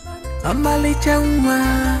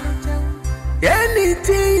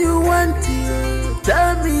 Anything you want to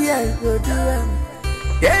tell me, I go do it.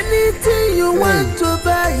 Anything you want to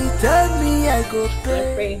buy, tell me, I go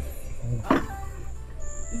pay.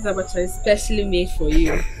 This is about especially made for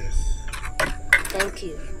you. Thank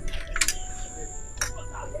you.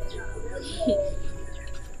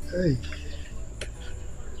 Hey.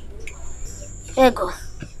 Ego,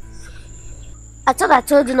 I thought I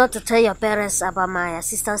told you not to tell your parents about my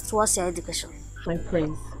assistance towards your education. My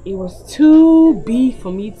prince, it was too big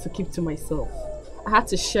for me to keep to myself. I had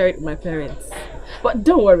to share it with my parents. But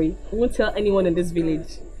don't worry, I won't tell anyone in this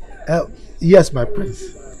village. Yes, my prince.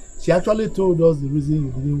 She actually told us the reason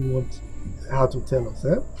you didn't want her to tell us,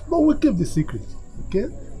 eh? But we'll keep the secret, okay?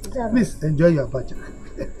 Please enjoy your abacha.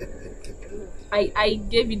 I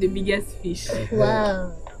gave you the biggest fish.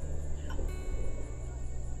 Wow.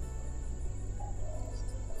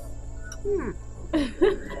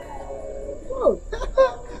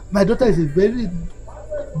 My daughter is a very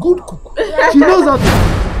good cook. She knows how to.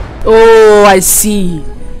 Oh, I see.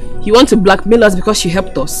 You want to blackmail us because you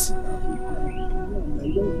helped us.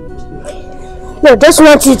 No, just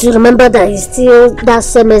want you to remember that he's still that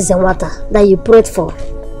same Ezenwata that you prayed for.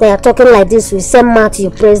 They are talking like this with same mouth you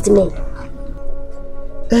praised me.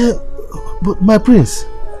 But my prince,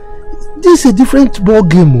 this is a different ball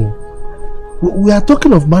game. We are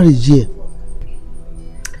talking of marriage here.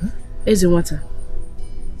 Ezenwata,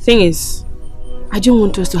 thing is, I don't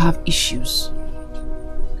want us to have issues.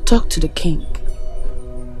 Talk to the king.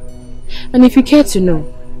 And if you care to know,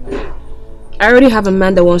 I already have a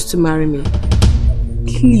man that wants to marry me.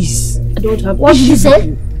 Please, I don't have. What did you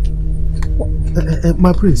say?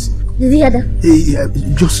 My prince. Did you hear that?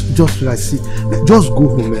 Just like see, just go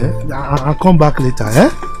home, I'll come back later, Huh?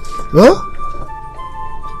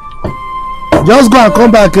 Just go and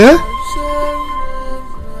come back,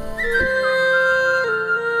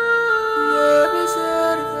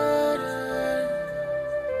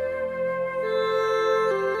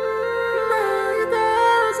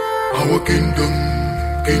 Our kingdom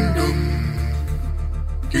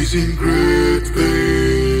is in great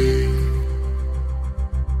pain.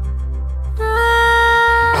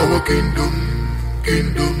 Our kingdom.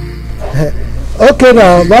 Okay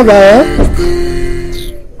now, bye-bye.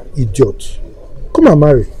 Idiot. Come and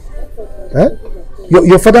marry.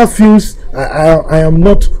 Your father feels I am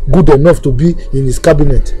not good enough to be in his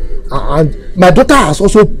cabinet. And my daughter has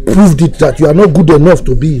also proved it that you are not good enough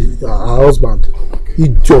to be her husband.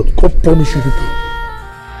 Idiot. Come punish you people.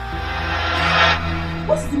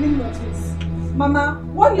 What's the meaning of this? Mama,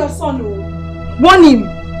 warn your son. Warn him.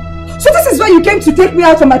 So this is why you came to take me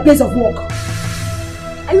out from my place of work.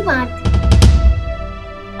 Are you mad?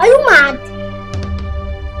 Are you mad?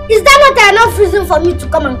 Is that not enough reason for me to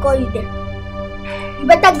come and call you there? You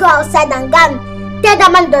better go outside and go and tell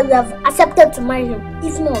that man that you have accepted to marry him.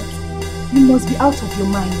 If not, you must be out of your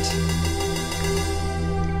mind.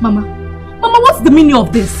 Mama, what's the meaning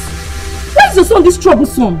of this? Why is your son this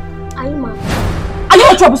troublesome? Are you mad? Are you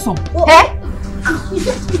not troublesome? Oh.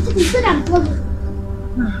 You said I'm troublesome.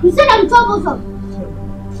 You said I'm troublesome.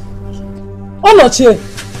 Oh, Noche.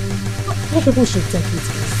 You people should take it.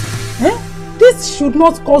 This should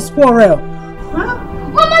not cause quarrel. Huh?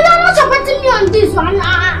 Mama, you're not supporting me on this one.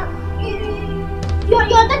 Your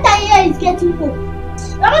daughter here is getting old.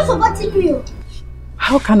 You're not supporting me.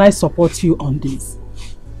 How can I support you on this?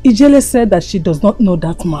 Ijele said that she does not know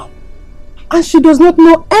that man. And she does not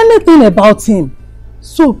know anything about him.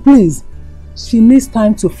 So please, she needs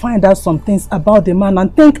time to find out some things about the man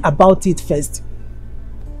and think about it first.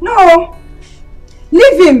 No!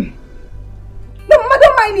 Leave him! No, Mama,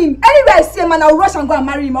 don't mind him. Anywhere I see a man, I'll rush and go and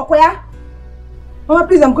marry him, okay? Mama,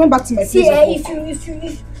 please, I'm going back to my place. If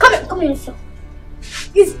you come here, sir.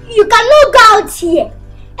 You cannot go out here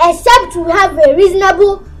except to have a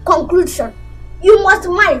reasonable conclusion. You must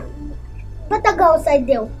marry. Better go outside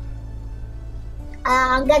there.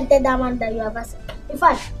 And get the man that you have asked. In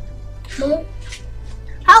fact, Mama,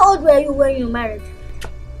 how old were you when you married?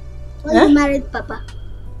 When you married Papa?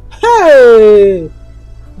 Hey!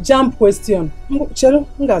 Jump question. Chelo,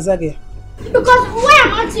 ngazage. Because why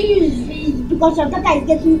I'm asking you is because your daughter is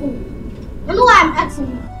getting old. I know why I'm asking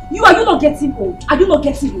you. Are you not getting old? Are you not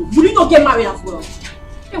getting old? Will you not get married as well?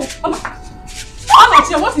 Hey,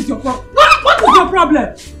 what is your problem? What is your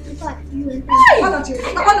problem? In fact, you will hey!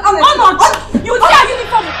 You see our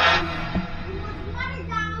uniform!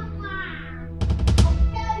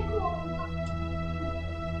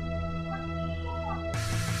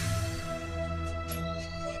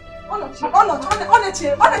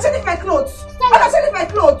 Leave my clothes. Leave my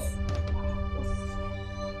clothes.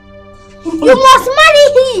 You must marry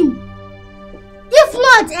him. If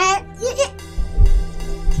not,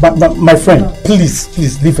 But my friend, please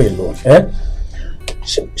leave her alone.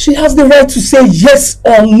 She has the right to say yes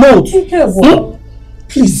or no.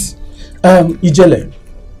 Please, Ijele,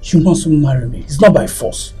 you must marry me. It's not by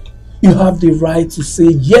force. You have the right to say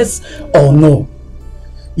yes or no.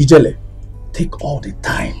 Ijele, take all the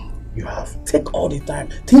time you have. Take all the time.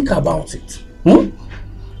 Think about it.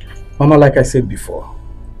 Mama, like I said before,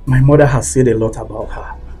 my mother has said a lot about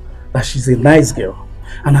her. That she's a nice girl.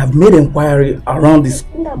 And I've made inquiry around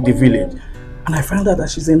the village. And I found out that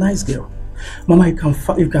she's a nice girl. Mama, you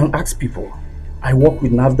can ask people. I work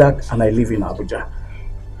with NAFDAC and I live in Abuja.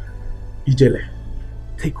 Ijele,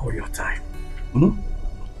 take all your time.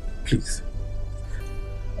 Please.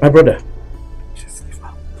 My brother, just leave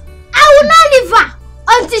her. I will not leave her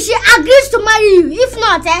until she agrees to marry you. If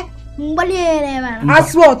not,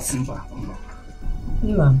 As what?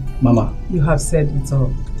 Mama, you have said it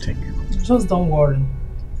all. Thank you. Just don't worry.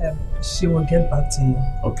 She will get back to you.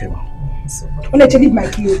 Okay, Mama. Oneche, leave my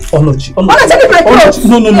clothes. Oneche, leave my clothes.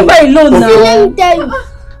 No. Leave her alone now. Let me tell you.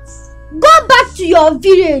 Go back to your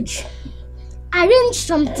village. arrange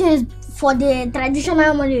some things for the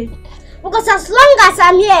traditional marriage. Because as long as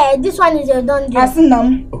I'm here, this one is a done deal.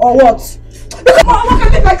 Asinam, or what? Because Mama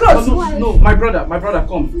can leave my clothes. No, my brother,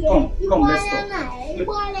 come, let's talk.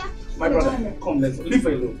 My brother, come, let's leave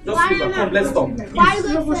her alone. Just leave her, come, let's talk. Just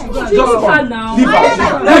come,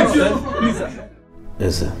 leave her.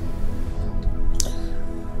 Listen,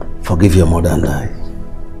 forgive your mother and I.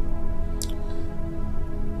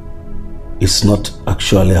 It's not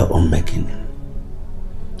actually our own making,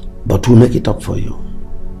 but we'll make it up for you.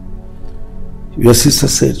 Your sister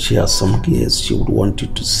said she has some gears she would want you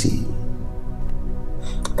to see.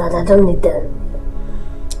 Dad, I don't need them.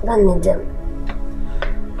 I don't need them.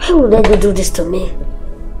 Why would they do this to me?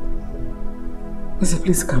 Lisa,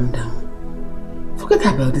 please calm down. Forget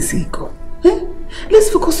about this ego. Eh? Let's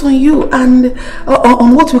focus on you and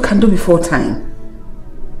on what we can do before time.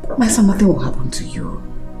 My son, nothing will happen to you.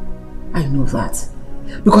 I know that.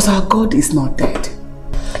 Because our God is not dead.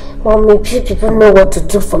 Mommy, people know what to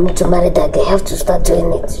do for me to marry that. They have to start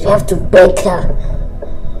doing it. You have to beg her.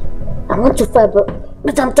 I want to fight,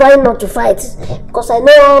 but I'm trying not to fight. Because I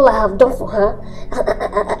know all I have done for her.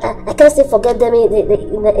 I can't still forget them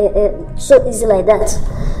so easy like that.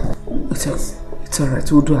 It's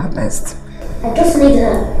alright, we'll do our best. I just need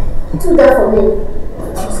her. Do that for me.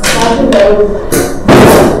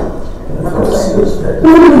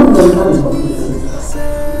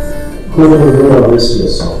 You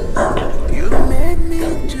made me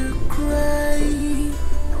to cry.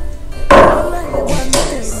 All I wanted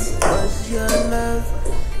was your love.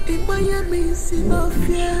 In Miami,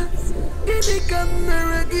 Sinofia, in the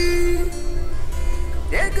camera,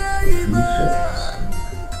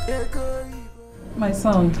 My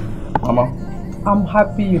son, Mama, I'm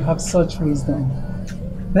happy you have such wisdom.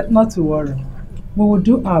 But not to worry. We will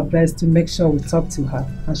do our best to make sure we talk to her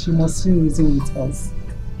and she must still reason with us.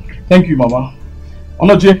 Thank you, Mama.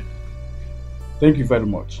 Onoje, thank you very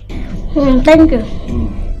much. Thank you.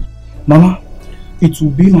 Mama, it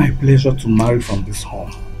will be my pleasure to marry from this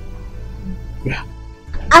home. Yeah.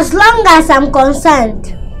 As long as I'm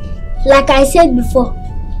concerned, like I said before,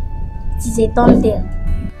 it is a done deal.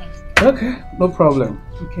 Okay, no problem.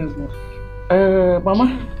 Okay, go.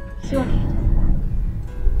 Mama? Sure.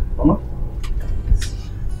 Mama?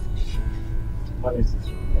 Manage this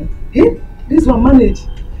one, eh? This one manage.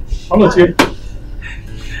 How much here?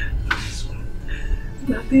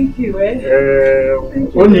 Thank you, eh?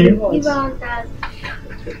 Thank you Only. very much.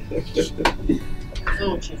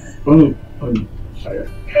 Only.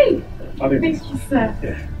 Hey! Thank you, sir.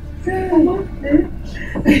 Yeah.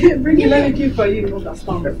 Bring it, let me keep for you. That's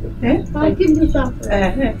fine. I'll give you some.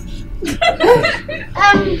 The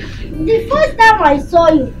first time I saw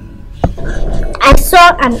you, I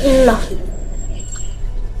saw an in-law.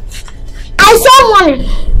 I saw money,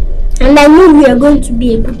 and I knew you were going to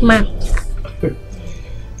be a good man.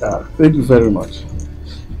 Thank you very much.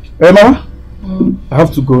 Hey, Mama? I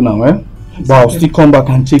have to go now, eh? But I'll still come back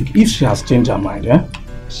and check if she has changed her mind, eh?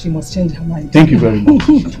 She must change her mind. Thank you very much.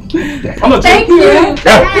 Thank you. Yeah.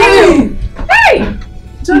 Hey! Hey!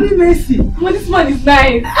 Johnny Macy. Well, this man is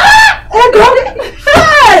nice. Ego!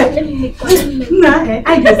 Hey! Nah,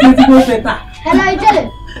 I just need to go better. Hello, Johnny.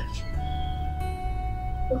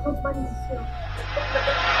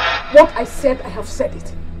 What I said, I have said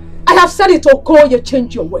it. I have said it, Okoye,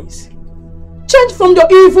 change your ways. Change from your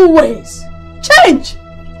evil ways. Change!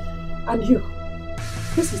 And you,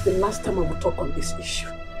 this is the last time I will talk on this issue.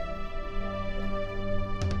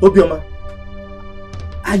 Obioma,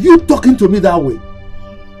 are you talking to me that way?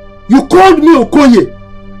 You called me Okoye.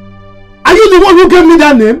 Are you the one who gave me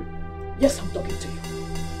that name? Yes, I'm talking to you.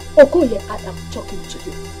 Okoye, I am talking to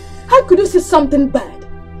you. How could you see something bad,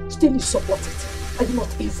 still you support it? Are you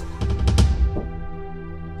not evil?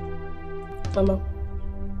 Mama,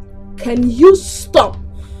 can you stop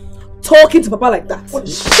talking to Papa like that?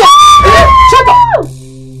 Shut up!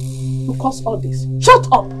 You cause all this. Shut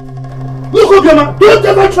up! Look, Obioma, don't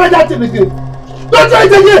ever try that thing again. Don't try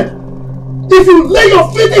it again. If you lay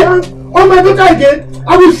your filthy hands on my daughter again,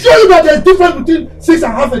 I will show you that there's difference between 6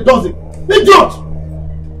 and half a dozen. Idiot!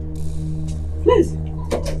 Please.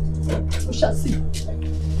 We shall see.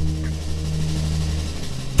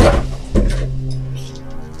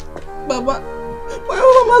 Baba, my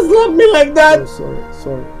mama slapped me like that. Oh,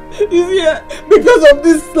 sorry. You see, because of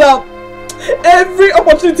this slap, every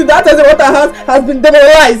opportunity that Water has been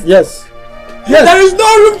demoralized. Yes. There is no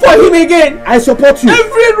room for him again. I support you.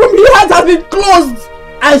 Every room he has been closed.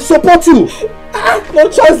 I support you. No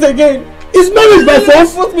chance again. Is marriage by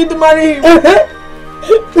force? Force me to marry him.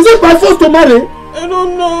 Is it by force to marry? I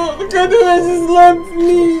don't know. Look at the way she slapped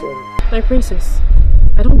me. My princess,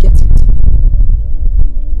 I don't get it.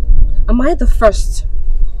 Am I the first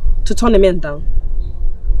to turn a man down?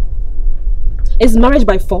 Is marriage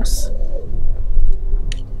by force?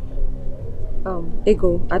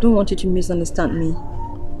 Ego, I don't want you to misunderstand me.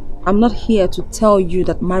 I'm not here to tell you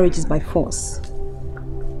that marriage is by force.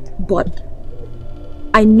 But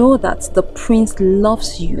I know that the prince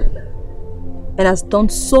loves you and has done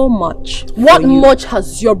so much. What much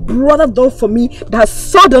has your brother done for me that has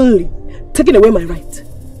suddenly taken away my right?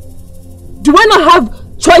 Do I not have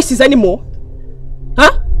choices anymore?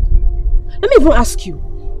 Huh? Let me even ask you.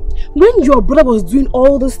 When your brother was doing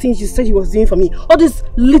all those things you said he was doing for me, all these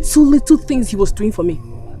little things he was doing for me,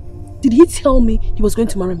 did he tell me he was going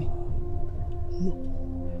to marry me? No.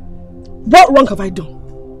 What wrong have I done?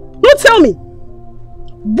 No, tell me.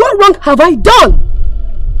 What wrong have I done?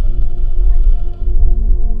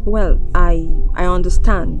 Well, I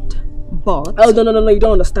understand, but... Oh, no, you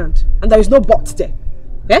don't understand. And there is no but there.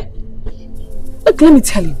 Eh? Look, let me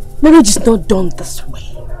tell you, marriage is not done this way.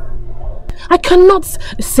 I cannot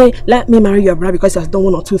say, let me marry your brother because he has done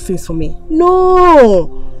one or two things for me.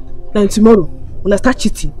 No. Then tomorrow, when I start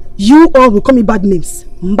cheating, you all will call me bad names.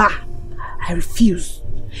 Mba. I refuse.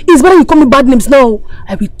 It's better you call me bad names now.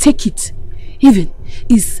 I will take it. Even,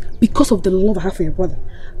 it's because of the love I have for your brother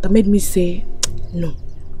that made me say, no.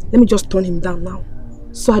 Let me just turn him down now,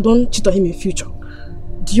 so I don't cheat on him in future.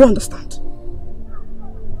 Do you understand?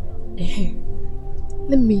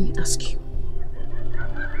 Let me ask you.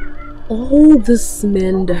 All this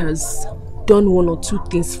man that has done one or two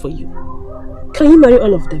things for you, can you marry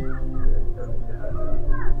all of them?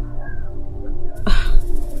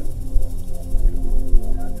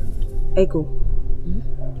 Ego.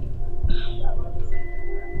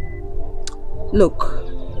 Look,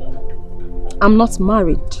 I'm not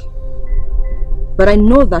married, but I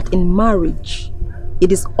know that in marriage,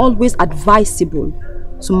 it is always advisable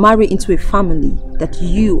to marry into a family that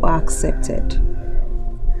you are accepted.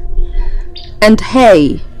 And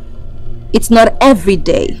hey, it's not every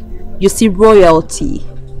day you see royalty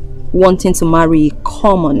wanting to marry a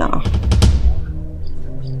commoner.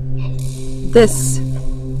 This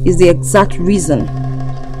is the exact reason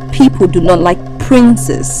people do not like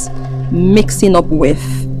princes mixing up with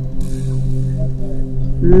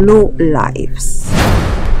low lives.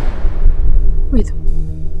 Wait,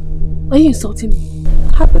 are you insulting me?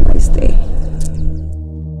 Have a nice day.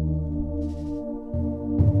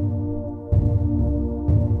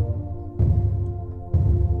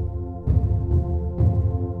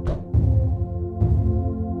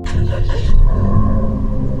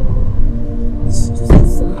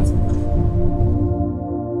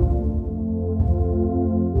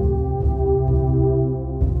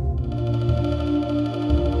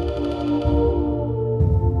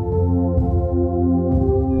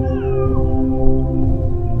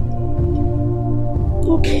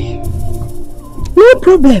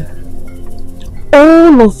 Problem.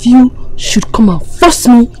 All of you should come and force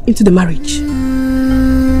me into the marriage.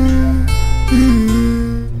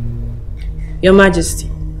 Your Majesty,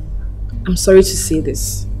 I'm sorry to say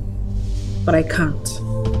this, but I can't.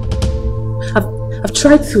 I've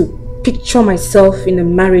tried to picture myself in a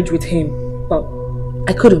marriage with him, but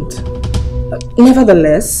I couldn't.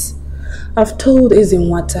 Nevertheless, I've told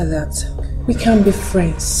Ezenwata that we can be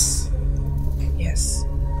friends. Yes.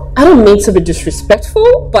 I don't mean to be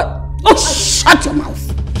disrespectful, but... Oh, shut your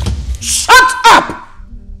mouth! Shut up!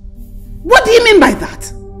 What do you mean by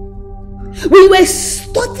that? We were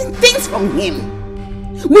studying things from him.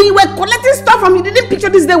 We were collecting stuff from him. You didn't picture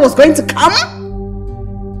this day was going to come?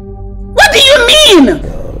 What do you mean?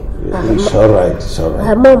 It's alright, it's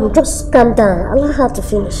alright. Mom, just calm down. Allow her to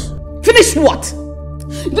finish. Finish what?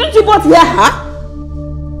 Don't you both hear her?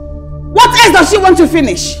 What else does she want to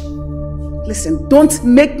finish? Listen, don't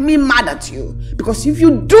make me mad at you. Because if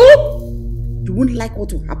you do, you won't like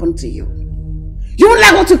what will happen to you. You won't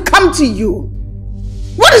like what will come to you.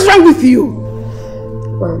 What is wrong with you?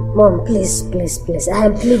 Mom, please. I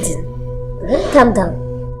am pleading. Calm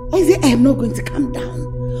down. I say I am not going to calm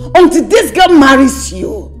down until this girl marries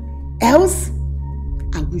you. Else,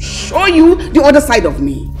 I will show you the other side of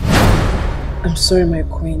me. I'm sorry, my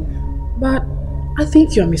queen, but I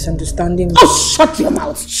think you're misunderstanding me. Oh, shut your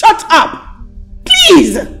mouth. Shut up.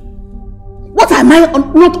 Please! What am I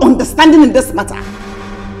not understanding in this matter?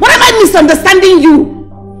 What am I misunderstanding you?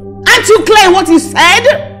 Aren't you clear in what you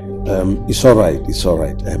said? It's alright.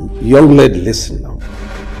 Young lady, listen now.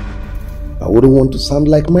 I wouldn't want to sound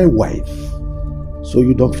like my wife, so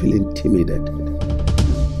you don't feel intimidated.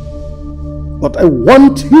 But I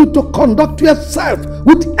want you to conduct yourself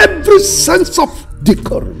with every sense of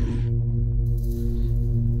decorum.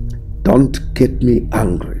 Don't get me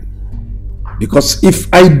angry. Because if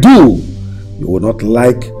I do, You will not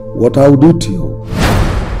like what I will do to you.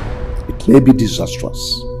 It may be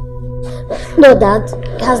disastrous. No, Dad.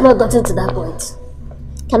 It has not gotten to that point.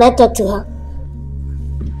 Can I talk to her?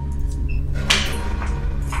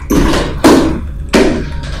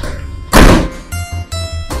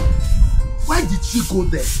 Why did she go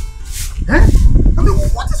there? Eh? I mean,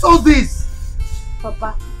 what is all this?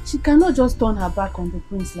 Papa, she cannot just turn her back on the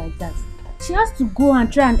prince like that. She has to go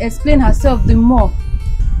and try and explain herself the more.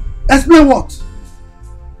 Explain what?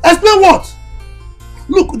 Explain what?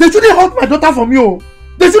 Look, they shouldn't hurt my daughter from you.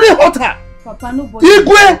 They shouldn't hurt her. Papa, nobody.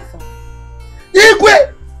 Igwe!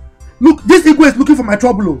 Igwe! Look, this Igwe is looking for my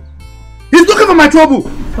trouble. He's looking for my trouble.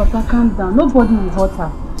 Papa, calm down. Nobody will hurt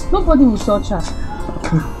her. Nobody will touch her.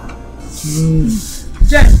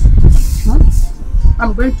 Jen,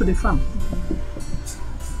 I'm going to the farm.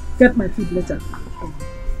 Get my food later.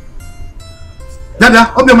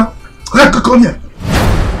 Dada, Obioma, come here.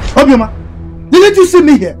 Obioma, didn't you see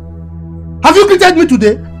me here? Have you greeted me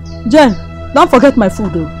today? Jen, don't forget my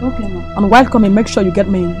food though. Okay, ma. And while coming, make sure you get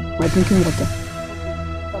me my drinking water.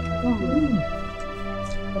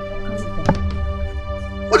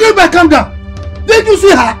 What do you mean by calm down? Didn't you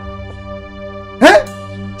see her? Eh?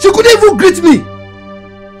 She couldn't even greet me.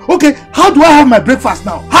 Okay, how do I have my breakfast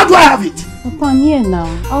now? How do I have it? Papa, I'm here now.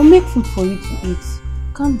 I'll make food for you to eat.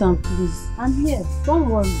 Calm down, please. I'm here. Don't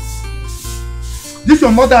worry. This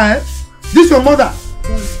your mother, eh? This your mother?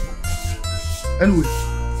 Yes. Anyway,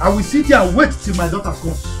 I will sit here and wait till my daughter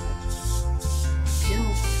comes.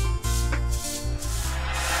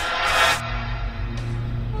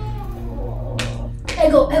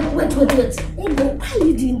 Ego, wait. Ego, why are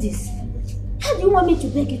you doing this? How do you want me to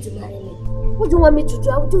beg you to marry me? What do you want me to do?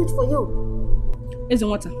 I will do it for you.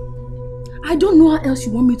 Ezenwata, I don't know how else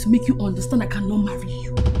you want me to make you understand I cannot marry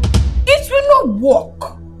you. It will not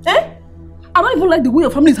work. Eh? I don't even like the way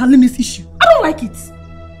your family is handling this issue. I don't like it.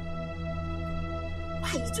 Why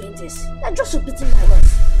are you doing this? You're just repeating my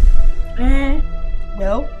words.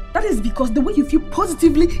 Well, that is because the way you feel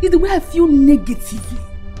positively is the way I feel negatively.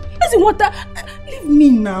 Ezenwata, leave me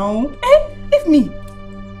now. Leave me.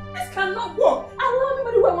 This cannot work. Allow me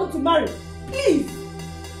marry who I want to marry. Please.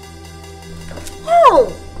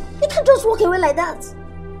 Oh, you can't just walk away like that.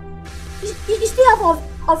 You still have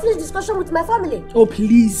unfinished discussion with my family. Oh,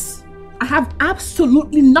 please. I have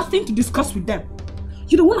absolutely nothing to discuss with them.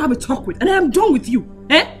 You don't want to have a talk with, and I am done with you.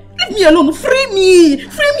 Leave me alone. Free me.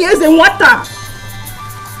 Free me, Ezenwata.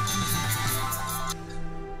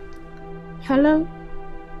 Hello?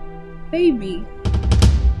 Baby.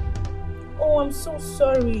 Oh, I'm so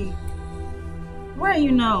sorry. Where are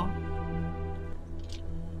you now?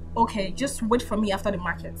 Okay, just wait for me after the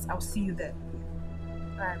market. I'll see you there.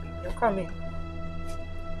 Alright, baby, you're coming.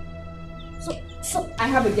 So I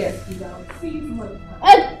have a guest. I'll see you tomorrow.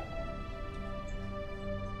 Hey!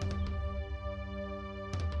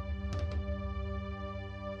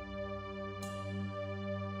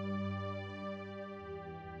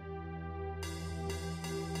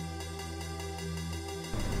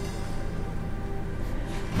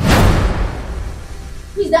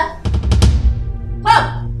 Who is that? Come!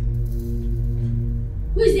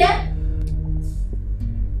 Who is there?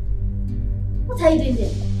 What are you doing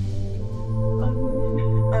there?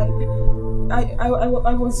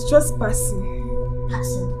 I was just passing.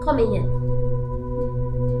 Passing? Come in here.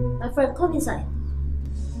 My friend, come inside.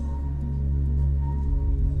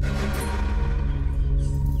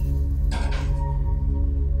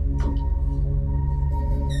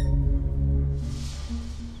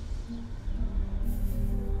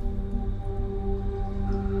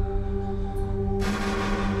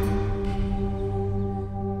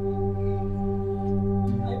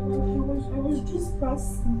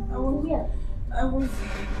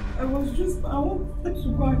 I wanted to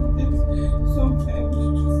go and get something.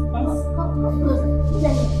 I was just passing. Come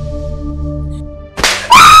closer.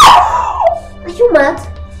 Are you mad?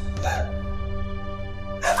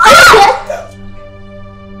 Are you dead?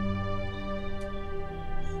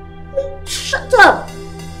 Shut up!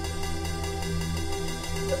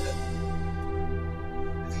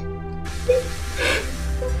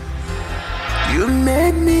 You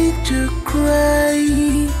made me to cry.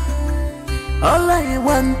 All I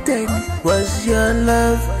wanted was your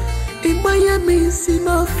love. In Miami, see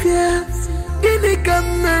no fear. In the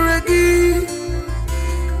camera,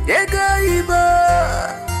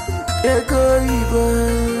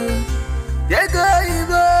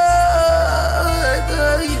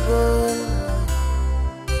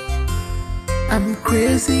 I'm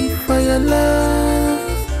crazy for your love.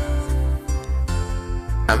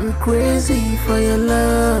 I'm crazy for your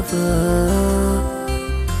love.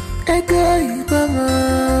 Ego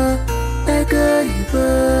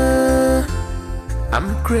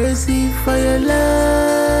I'm crazy for your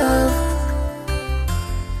love.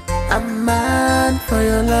 I'm mad for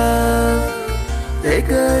your love.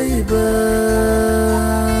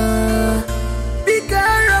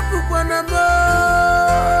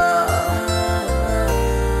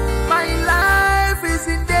 My life is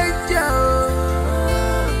in danger.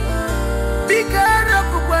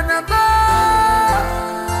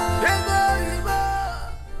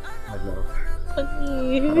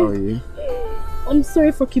 How are you? I'm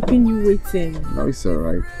sorry for keeping you waiting. No, it's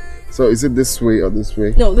alright. So is it this way or this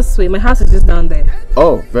way? No, this way. My house is just down there.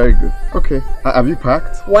 Oh, very good. Okay. Have you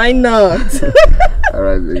packed? Why not?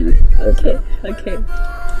 Alright, baby. Okay, okay.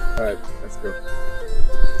 Alright, let's go.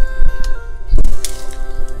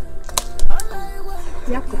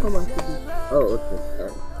 You have to come back to me. Oh, okay.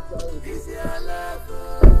 Alright.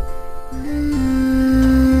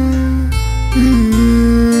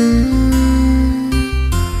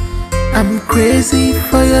 I'm crazy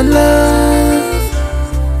for your love.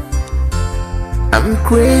 I'm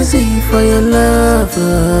crazy for your love.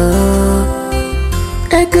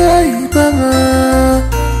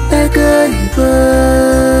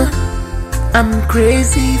 I'm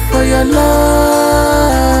crazy for your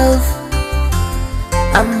love.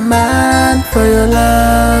 I'm mad for your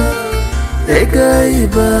love.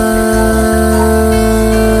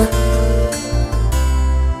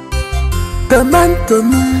 The man to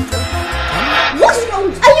me. What's wrong?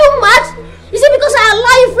 Are you mad? Is it because I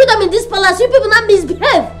allow you freedom in this palace, you people not misbehave?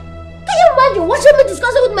 Can you imagine watching me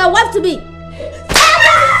discussing with my wife to be?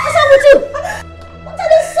 What's wrong with you? What are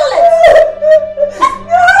these solids?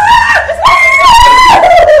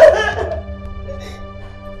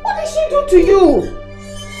 What did she do to you?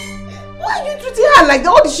 Why are you treating her like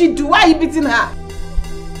that? What did she do? Why are you beating her?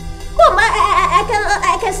 Come,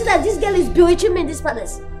 I can see that this girl is bewitching me in this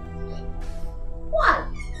palace. Why?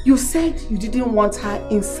 You said you didn't want her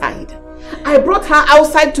inside. I brought her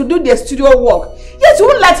outside to do the studio work. Yet you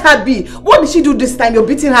won't let her be. What did she do this time? You're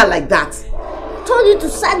beating her like that. I told you to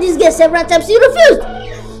sack this girl several times. You refused.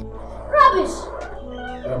 Rubbish.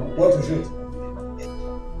 What is it?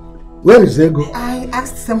 Where is Ego? I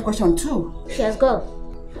asked the same question too. She has gone.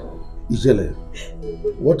 Ijele,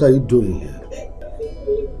 what are you doing here?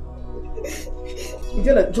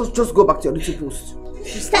 Ijele, just go back to your duty post.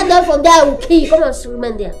 Stand up from there, I will kill you. Come on,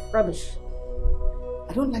 remain there. Rubbish.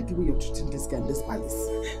 I don't like the way you're treating this girl in this palace.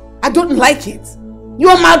 I don't like it.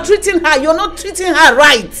 You're maltreating her. You're not treating her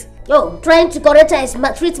right. Yo, trying to correct her is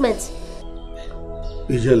maltreatment.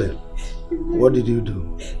 Ijele, what did you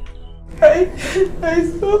do? I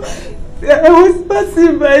was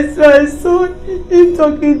passing by, so I saw him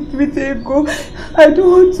talking with Ego. I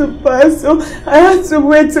don't want to pass, so I had to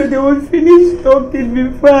wait till they would finish talking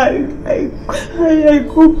before I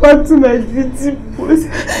go back to my duty post.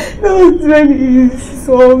 That was when he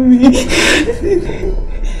saw me.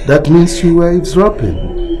 That means you were eavesdropping.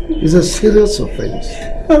 It's a serious offense.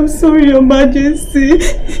 I'm sorry, Your Majesty.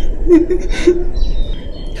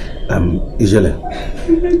 Ijele,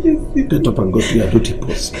 get up and go to your duty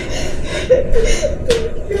post.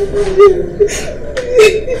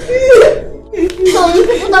 So you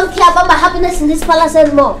people don't care about my happiness in this palace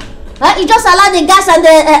anymore? Huh? You just allow the guys and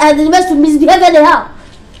the rest to misbehave anyhow.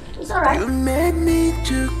 It's alright. You made me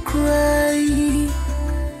to cry.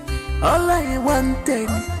 All I wanted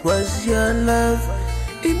was your love.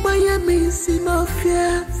 In Miami, in no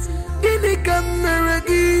fear. In the camera,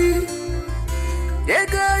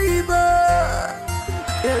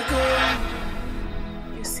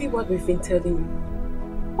 You see what we've been telling you?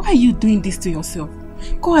 Why are you doing this to yourself?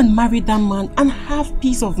 Go and marry that man and have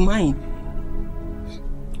peace of mind.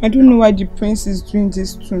 I don't know why the prince is doing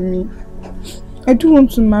this to me. I don't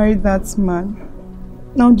want to marry that man.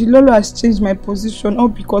 Now the Lolo has changed my position all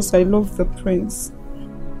because I love the prince.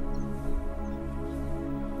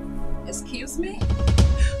 Excuse me?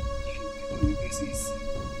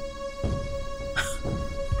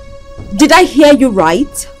 Did I hear you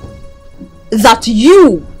right? That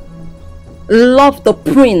you love the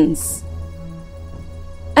prince?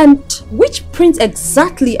 And which prince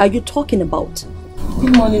exactly are you talking about?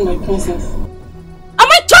 Good morning, my princess. Am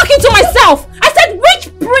I talking to myself? I said,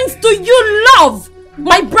 which prince do you love?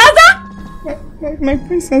 My brother? My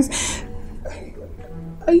princess.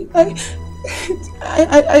 I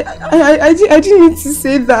didn't mean to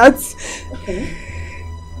say that. Okay.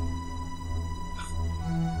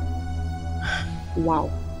 Wow.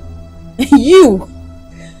 You!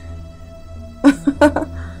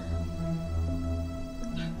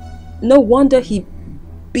 No wonder he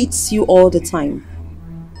beats you all the time.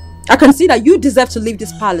 I can see that you deserve to leave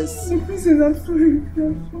this palace. Princess, I'm sorry.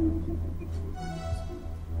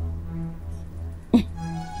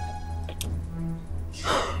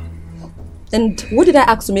 And what did I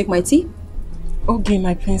ask to make my tea? Okay,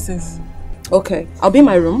 my princess. Okay, I'll be in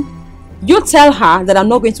my room. You tell her that I'm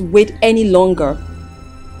not going to wait any longer.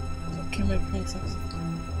 Okay, my princess.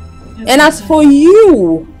 And as for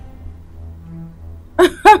you,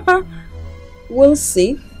 we'll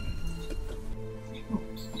see.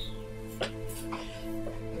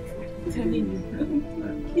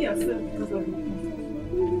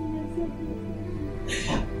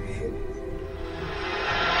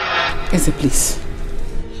 Eze, please.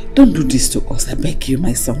 Don't do this to us. I beg you,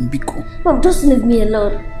 my son, Biko. Mom, just leave me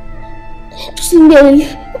alone. Just leave me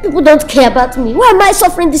alone. People don't care about me. Why am I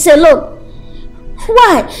suffering this alone?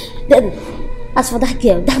 Why? Then, as for that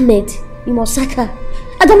girl, that maid, you must sack her.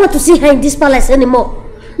 I don't want to see her in this palace anymore.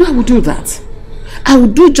 No, I will do that. I will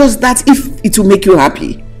do just that if it will make you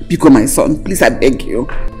happy. Biko, my son, please, I beg you.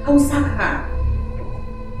 I will sack her.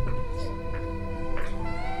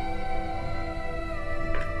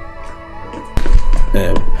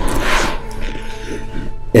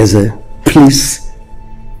 Eze, please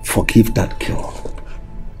forgive that girl.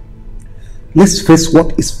 Let's face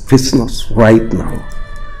what is facing us right now.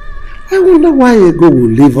 I wonder why Ego will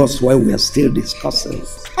leave us while we are still discussing.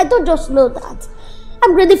 I don't just know that.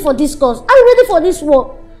 I'm ready for this cause. I'm ready for this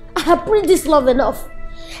war. I have prayed this love enough.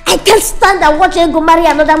 I can't stand and watch Ego marry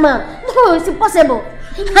another man. No, it's impossible.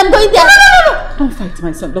 I'm going there. No. Don't fight,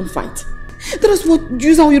 my son. Don't fight. That is what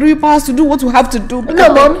use our Yoruba powers to do what we have to do.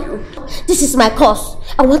 No, Mom. This is my cause.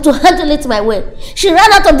 I want to handle it my way. She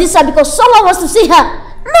ran out of this side because someone wants to see her.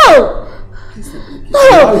 No!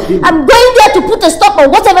 I'm going there to put a stop on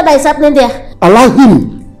whatever that is happening there. Allow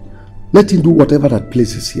him. Let him do whatever that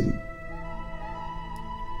pleases him.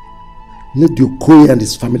 Let the Okoye and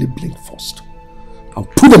his family blink first. I'll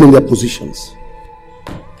put them in their positions.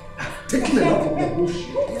 Taking a lot of that bullshit.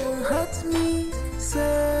 You hurt me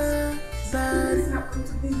so bad.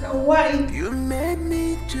 Why? You made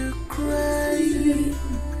me to cry.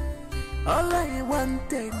 All I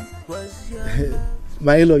wanted was your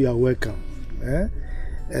My in-law, you are welcome.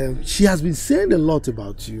 She has been saying a lot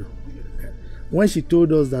about you. When she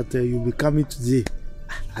told us that you'll be coming today,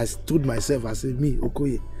 I stood myself. I said, me,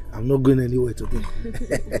 Okoye, I'm not going anywhere today.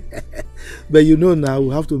 But you know now,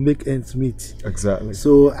 we have to make ends meet. Exactly.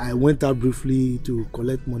 So I went out briefly to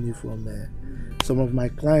collect money from some of my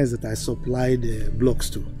clients that I supplied blocks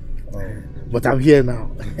to. But I'm here now.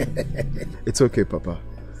 It's okay, Papa.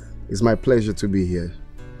 It's my pleasure to be here.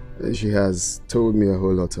 She has told me a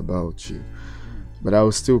whole lot about you. But I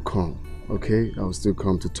will still come, okay? I will still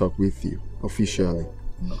come to talk with you, officially.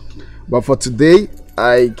 But for today,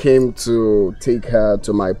 I came to take her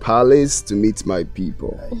to my palace to meet my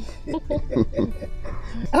people.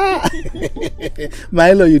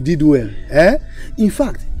 My in-law, you did well. In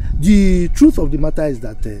fact, the truth of the matter is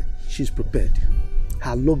that she's prepared.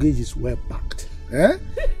 Her luggage is well packed.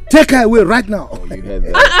 Take her away right now. Oh, you heard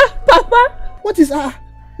that? Papa! What is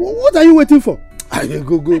what are you waiting for?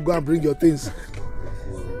 Go and bring your things.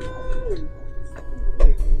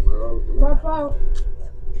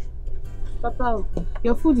 Papa,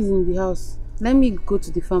 your food is in the house. Let me go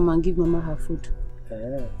to the farm and give Mama her food.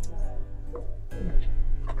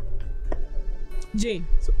 Jane,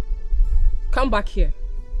 come back here.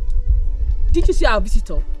 Did you see our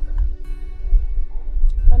visitor?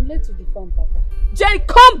 I'm late to the farm, Papa. Jane,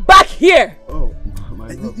 come back here! Oh,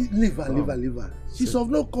 my God. Leave her. She's of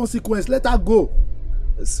no consequence. Let her go.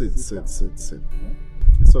 Sit. It's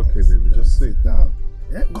okay, baby. Just sit down.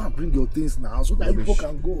 Go and bring your things now so that people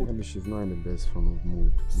can go. Maybe she's not in the best form of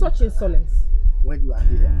mood. Such insolence. When you are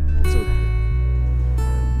here, it's okay.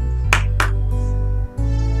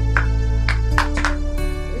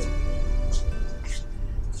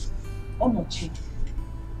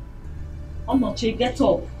 Onoche, get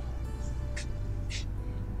up.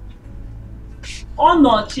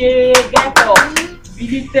 Onoche, get up.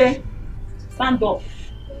 Bilite, stand up.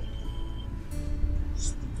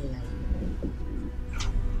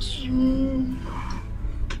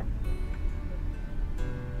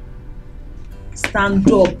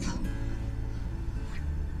 Stand up.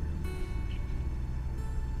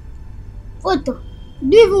 Otto,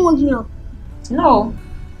 do you even wake me up? No,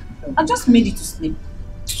 I just made you to sleep.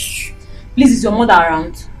 Please, is your mother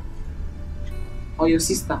around? Or your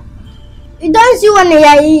sister? You don't see when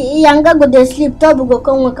a younger go to sleep, Toby go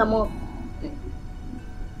come wake him up.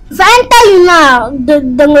 If I enter you now, the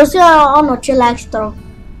go say Onoche like strong.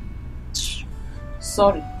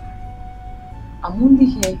 Sorry. I'm only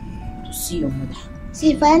here to see your mother.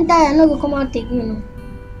 See, if I enter, I no go come out take you now.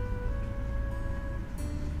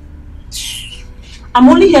 I'm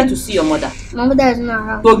only here to see your mother. My mother is not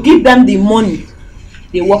around. To give them the money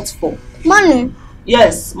they worked for. Money?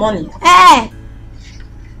 Yes, money. Hey!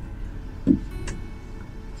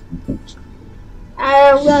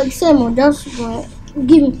 Well, same, just give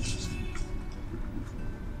me.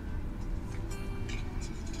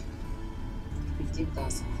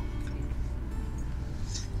 $15,000.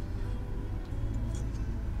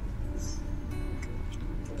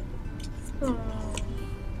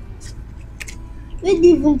 Where do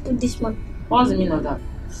you even put this one? What's the meaning of that?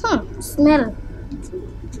 Smell.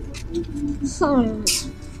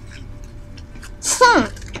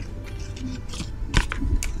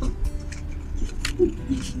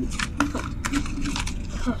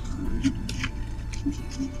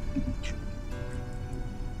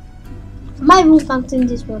 Am I even counting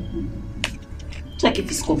this one? Check if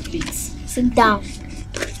it's complete. Sit down.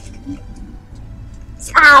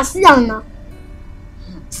 Sit down now.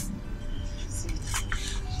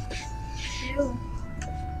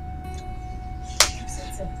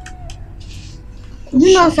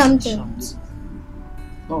 You know something?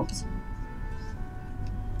 What?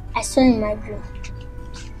 I saw in my dream.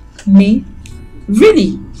 Me?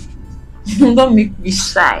 Really? Don't make me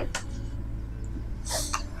shy.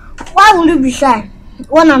 Why will you be shy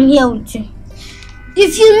when I'm here with you?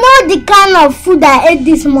 If you know the kind of food I ate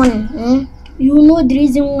this morning, you know the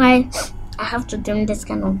reason why I have to dream this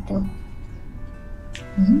kind of thing.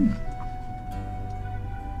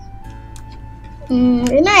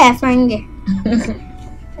 You know I find it.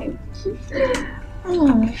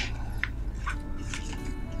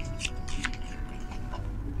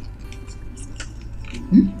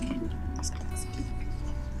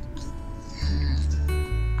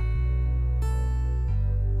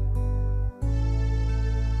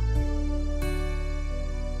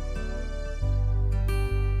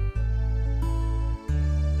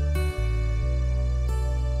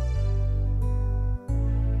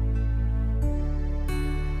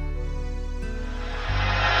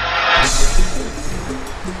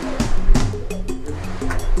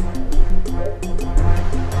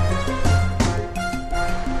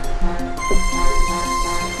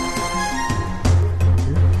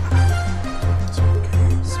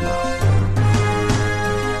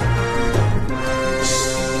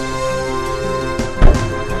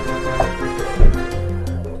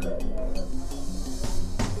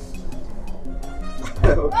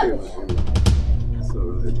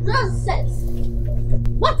 Nonsense!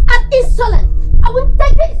 What an insolence! I will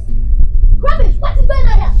take this! Rubbish! What is going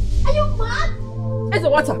on here? Are you mad? Is it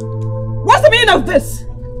water? What's the meaning of this?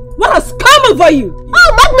 What has come over you?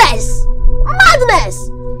 Oh, madness! Madness!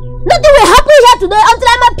 Nothing will happen here today until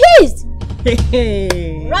I'm appeased!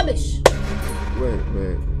 Rubbish! Wait.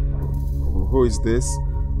 Who is this?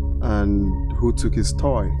 And who took his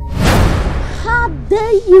toy? How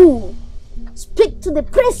dare you speak to the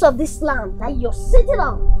prince of this land that you're sitting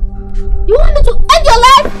on? You want me to end your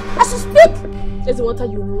life as you speak? Ezewanta,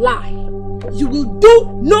 you lie. You will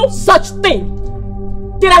do no such thing.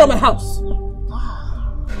 Get out of my house.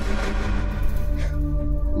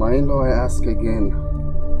 My in-law, I ask again.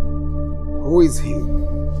 Who is he?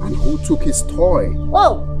 And who took his toy?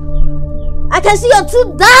 Oh, I can see you're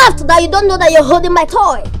too daft that you don't know that you're holding my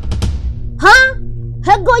toy. Huh?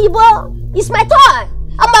 Hego Ibo is my toy.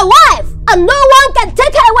 I'm my wife. And no one can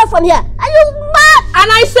take her away from here. Are you mad?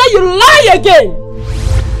 And I say you lie again.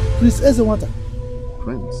 Prince Ezewanta.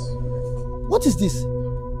 Prince? What is this?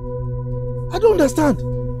 I don't understand.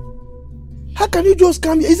 How can you just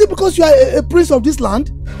come here? Is it because you are a prince of this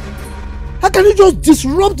land? How can you just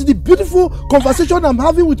disrupt the beautiful conversation I'm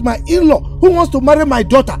having with my in-law who wants to marry my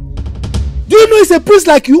daughter? Do you know he's a prince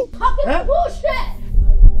like you? Talking bullshit!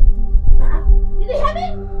 Did you hear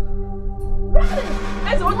me?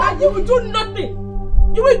 Ezewanta, you will do nothing.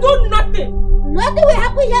 You will do nothing. Nothing will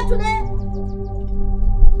happen here today.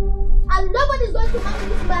 And nobody's going to marry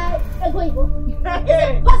this my Ego Ibo.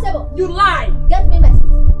 It's impossible. You lie. Get me message.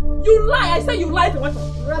 You lie. I say you lie,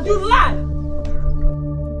 Ezewanta. You lie.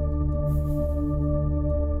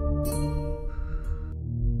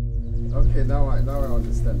 Okay, now I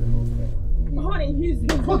understand the whole thing. Honey, he's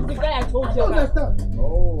the guy I told you about.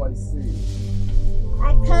 Oh, I see.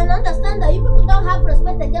 I can understand that you people don't have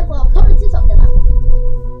respect again for authorities of the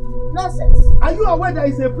land. Nonsense. Are you aware that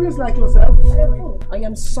he's a prince like yourself? I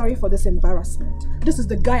am sorry for this embarrassment. This is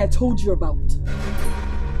the guy I told you about.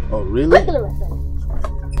 Oh, really?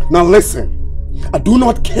 Now listen, I do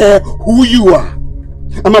not care who you are.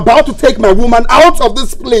 I'm about to take my woman out of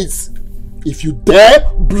this place. If you dare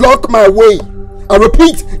block my way, I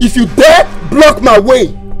repeat, if you dare block my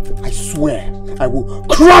way, I swear I will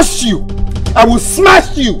crush you. I will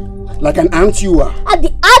smash you. like an ant you are. And the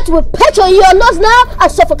ant will perch on your nose now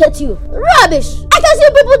and suffocate you. Rubbish! I can see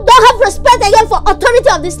people don't have respect again for authority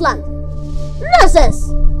of this land. Nonsense!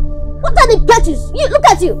 What are the petties? You look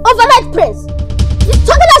at you, overnight prince. You're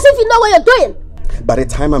talking as if you know what you're doing. By the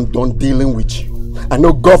time I'm done dealing with you, I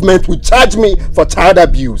know government will charge me for child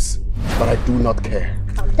abuse, but I do not care.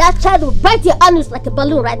 That child will bite your anus like a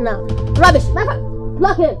balloon right now. Rubbish!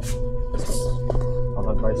 Lock him!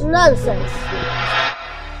 Nonsense!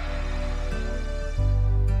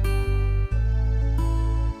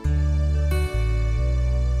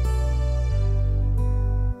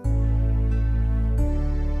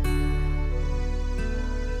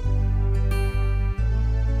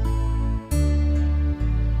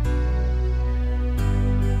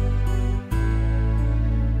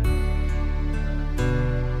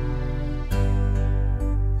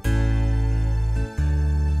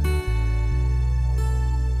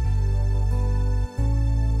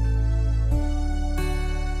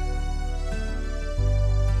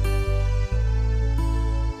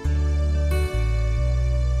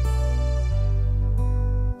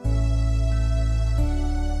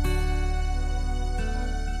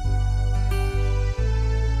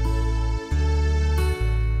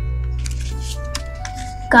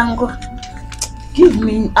 Kango, give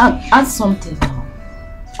me, add something now.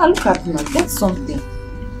 Look at me, get something.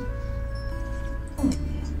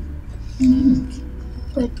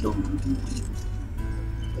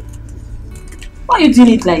 Why are you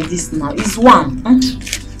doing it like this now? It's one.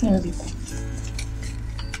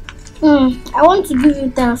 I want to give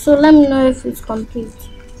you time, so let me know if it's complete.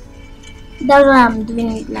 That's why I'm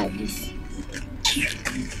doing it like this.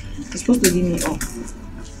 You're supposed to give me up.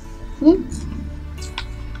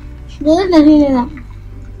 We'll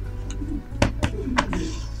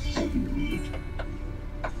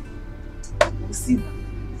see.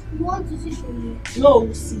 You want to see for me? No,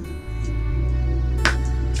 we'll see.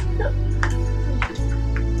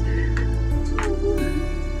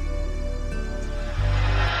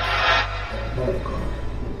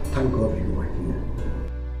 Thank God you are here.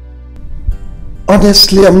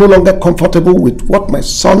 Honestly, I'm no longer comfortable with what my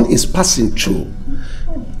son is passing through.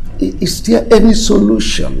 Is there any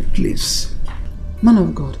solution, please? Man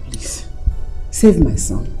of God, please. Save my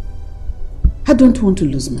son. I don't want to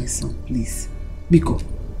lose my son, please. Biko.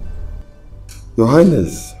 Your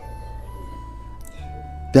Highness,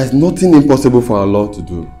 there's nothing impossible for our Lord to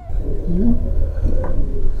do.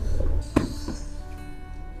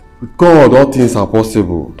 With God, all things are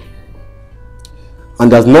possible.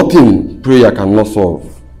 And there's nothing prayer cannot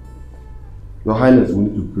solve. Your Highness, we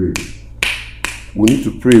need to pray. We need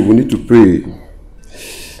to pray, we need to pray.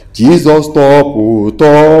 Jesus top,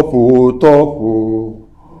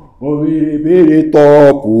 Obiri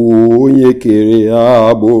top, Onyekere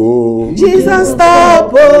abo. Jesus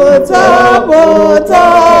top,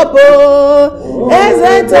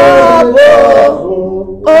 Eze top,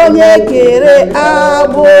 Onyekere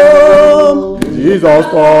abo. Jesus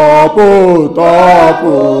top,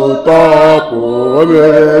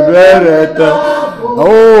 Obiri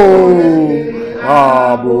oh.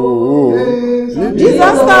 Abo.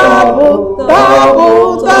 Jesus tapo,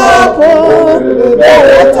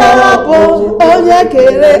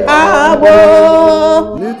 Onyekere abo.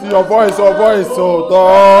 Lift your voice, so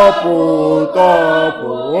tapo,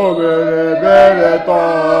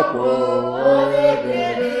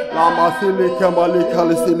 Lama sili kamali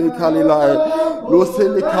kali sili kali lai. Lo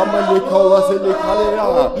sili kamali kawa sili kali ya.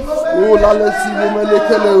 O la le sili mele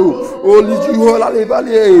kele. O li juho la le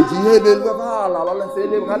vali. Jihe bel vavala la le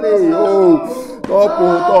sili kali. O tapo.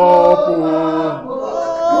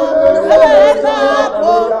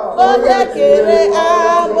 Onyekere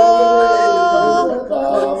abo.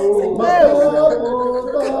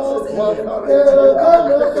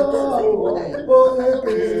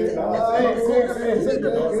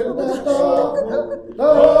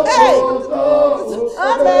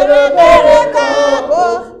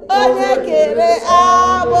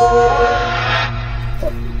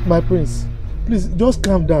 My prince, please just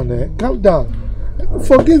calm down, calm down.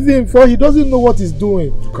 Forgive him, for he doesn't know what he's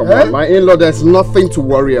doing. Come on, my in-law, there's nothing to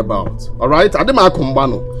worry about. Alright?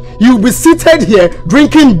 You'll be seated here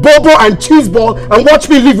drinking bobo and cheese ball and watch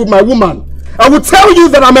me live with my woman. I will tell you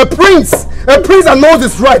that I'm a prince that knows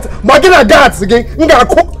it's right. But I guards again, and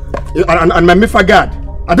my mifa guard.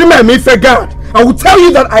 I did my mifa guard. I will tell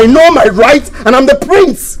you that I know my rights and I'm the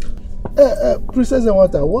prince. Princess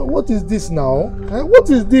Enwata, what is this now? What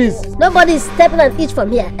is this? Nobody's stepping on it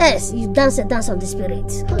from here. Yes, you dance a dance of the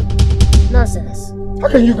spirit. Nonsense. How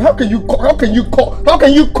can you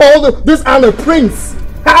call this man a prince?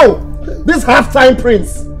 How? This half-time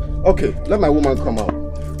prince. Okay, let my woman come out.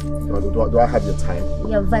 Do I have your time?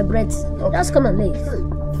 You're vibrating. Okay. Just come and leave.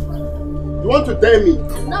 You want to dare me?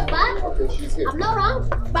 I'm not bad. Okay, she's here. I'm not wrong.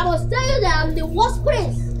 But I must tell you that I'm the worst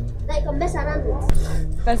prince that you can mess around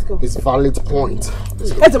with. Let's go. It's valid point.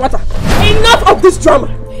 What's the matter? Enough of this drama!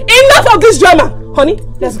 Enough of this drama! Honey,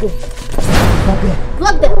 let's go.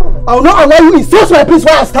 Block them. I will not allow you insult my prince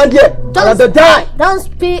while I stand here. Don't die. Don't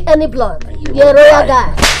spill any blood. You're a royal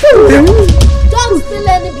guy. Don't spill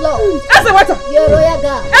any blood. What's the matter? You're a royal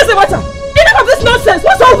guy. What's the matter? Enough of this nonsense!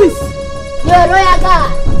 What's all this? You're a royal guy.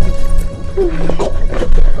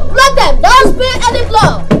 Block them. Don't spill any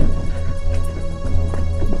blood.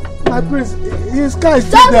 My prince, his guy is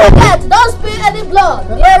Don't forget. Don't spill any blood.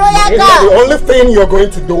 You're a royal guy. The only thing you're going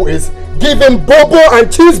to do is give him bobo and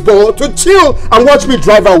cheese ball to chill and watch me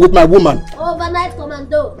drive out with my woman. Overnight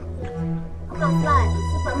commando. I can fly.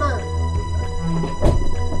 Superman.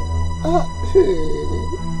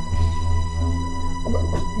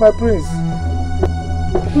 My prince,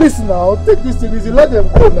 please now, take this thing easy. Let them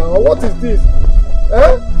go now. What is this?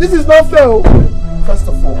 This is not fair. First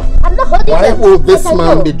of all, I'm not holding why will this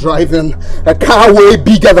man be driving a car way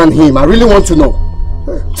bigger than him? I really want to know.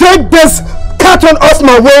 Take this carton off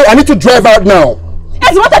my way. I need to drive out now.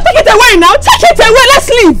 Yes, you want to take it away now? Take it away. Let's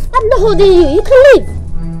leave. I'm not holding you. You can leave.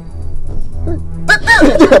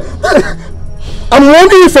 I'm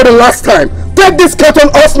warning you for the last time. Take this carton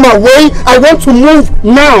off my way. I want to move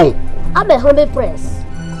now. I'm a humble prince.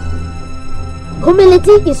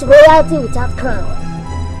 Humility is royalty without crown.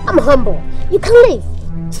 I'm humble. You can leave.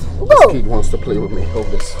 Go. This kid wants to play with me. Hold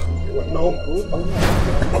this. No.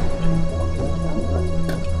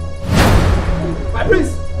 My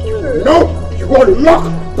prince. No. You want to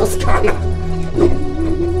lock this car now.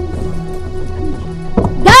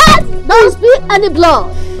 Dad, don't spill any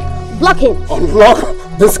blood. Block him.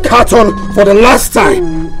 Unlock this carton for the last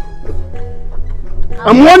time.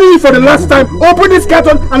 I'm warning you for the last time. Open this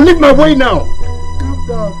carton and leave my way now. Calm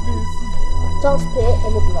down, please. Don't spill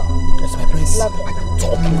any blood. Yes, my prince. Block him. I'm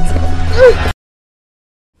talking to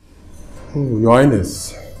you. Oh, Your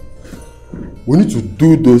Highness, we need to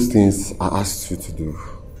do those things I asked you to do,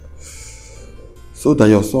 so that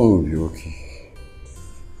your son will be okay.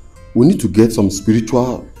 We need to get some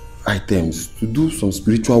spiritual items to do some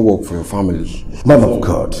spiritual work for your family. Man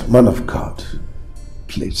of God,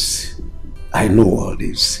 please. I know all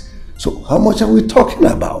this. So how much are we talking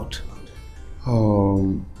about?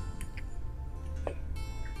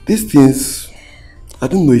 These things, I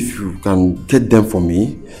don't know if you can get them for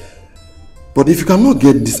me, but if you cannot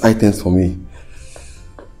get these items for me,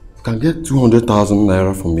 you can get 200,000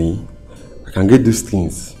 naira for me. I can get these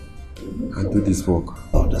things and do this work.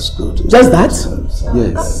 Oh, that's good. Just that?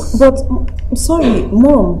 Yes. But, I'm sorry,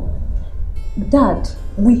 Mom, Dad,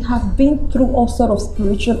 we have been through all sorts of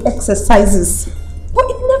spiritual exercises, but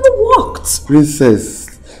it never worked. Princess,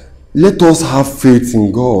 let us have faith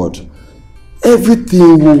in God.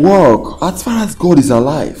 Everything will work as far as God is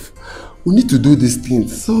alive. We need to do these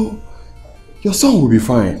things, so your son will be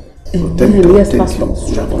fine. Oh, thank you. Yes, Pastor.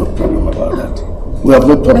 We have no problem about that. We have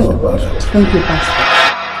no problem about that. Thank you, Pastor.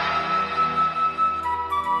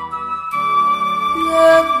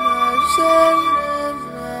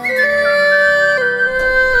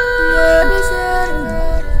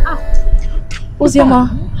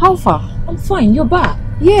 Ozioma, how far? I'm fine, you're back.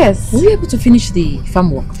 Yes. Were you able to finish the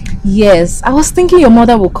farm work? Yes, I was thinking your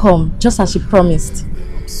mother would come, just as she promised.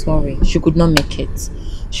 I'm sorry, she could not make it.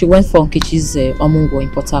 She went for Nkechi's Omungo in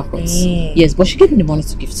Port Harcourt. Yes, but she gave me the money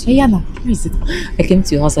to give to you. Hey, Yana, where is it? I came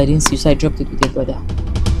to your house, I didn't see you, so I dropped it with your brother.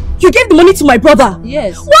 You gave the money to my brother?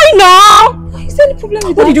 Yes. Why now? Is there any problem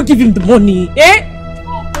with that? Why did you give him the money? Eh?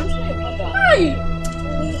 Oh, I'm sure your brother. Hi.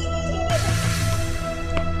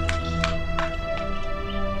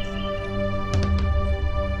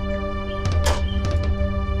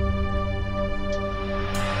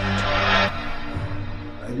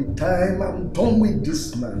 By the time I'm done with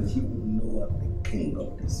this man, he will know I'm the king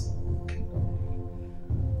of this.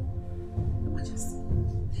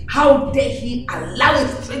 How dare he allow a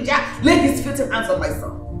stranger lay his filthy hands on my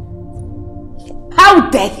son? How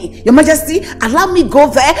dare he? Your Majesty, allow me go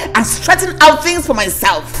there and straighten out things for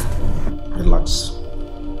myself. Relax.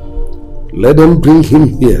 Let them bring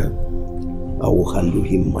him here. I will handle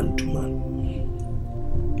him man to man.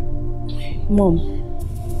 Mom,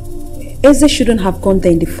 Eze shouldn't have gone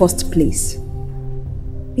there in the first place.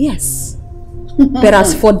 Yes. But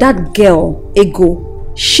as for that girl,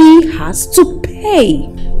 Ego, she has to pay.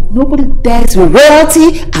 Nobody dares with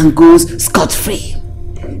royalty and goes scot-free.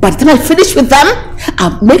 By the time I finish with them,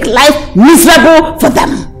 I'll make life miserable for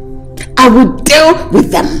them. I will deal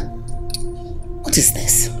with them. What is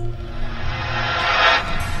this?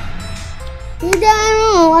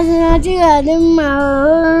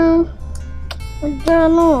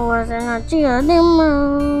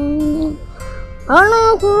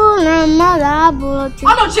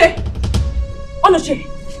 Onoche,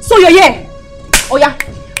 so you're here. Oh yeah,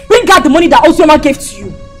 bring out the money that Ozioma gave to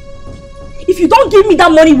you. If you don't give me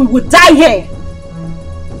that money, we will die here.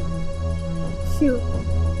 Phew,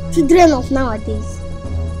 children of nowadays.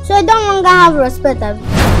 So I don't longer have respect.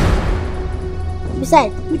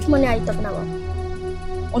 Besides, which money are you talking about?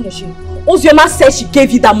 Onoche, Ozioma said she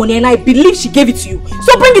gave you that money and I believe she gave it to you.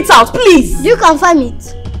 So bring it out, please. You confirm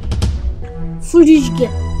it. Foolish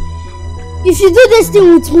girl. If you do this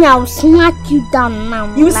thing with me, I will smack you down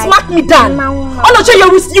now. You will smack me down? Onoche,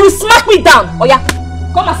 you will smack me down. Oh yeah,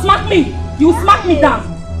 come and smack me. You will smack me down.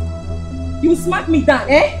 You will smack me down,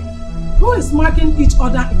 eh? Who is smacking each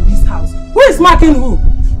other in this house? Who is smacking who?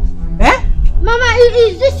 Eh? Mama,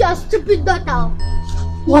 is this your stupid daughter?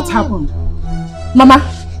 What happened? Mama,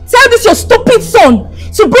 tell this your stupid son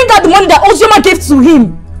to bring out the money that Ozioma gave to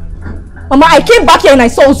him. Mama, I came back here and I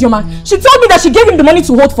saw Ozioma. She told me that she gave him the money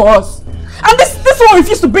to hold for us. And this one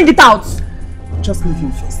refused to bring it out. Just leave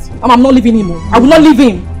him first. Mama, I'm not leaving him. I will not leave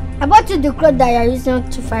him. I bought you the clothes that you are using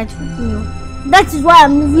to fight with me. That is why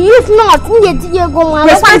I'm leaving. If not,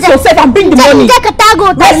 respect yourself and bring the money.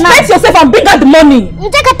 Respect yourself and bring out the money.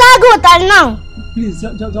 Please,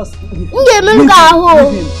 just leave him.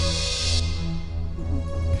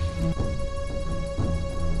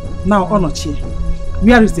 Now, Onoche,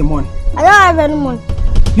 where is the money? I don't have any money.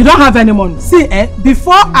 You don't have any money? See,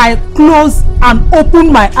 before I close and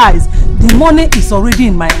open my eyes, the money is already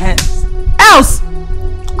in my hands. Else,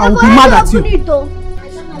 I will be mad at you.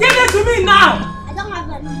 Give it to me now! I don't have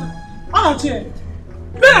any money. Onoche,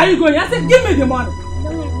 where are you going? I said, give me the money.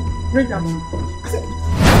 Bring that money. Onoche!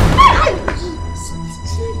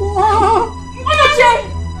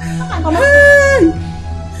 Hey!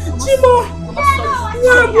 Chimo!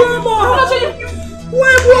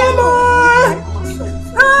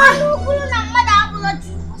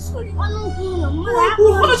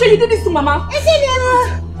 Onoche, you did this to Mama.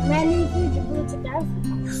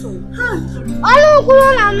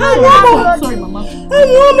 Sorry, Mama.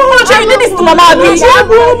 Onoche, you did this to Mama.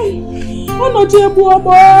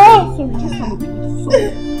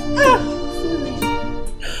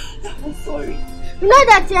 I'm sorry. You know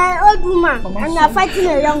that you're an old woman and you're fighting a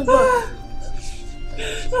young girl.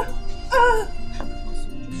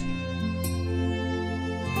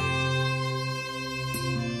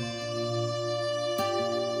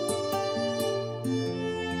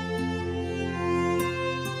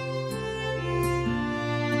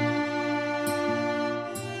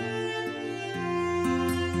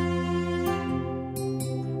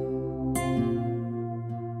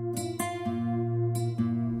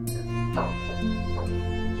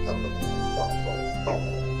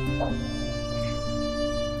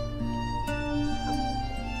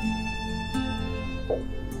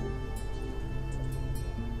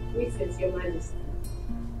 Greetings, Your Majesty.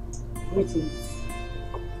 Greetings.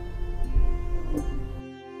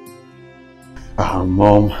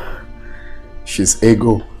 Mom, she's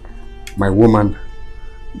Ego, my woman,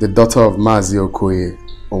 the daughter of Mazi Okoye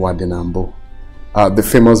Owadenambo, the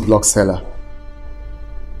famous block seller.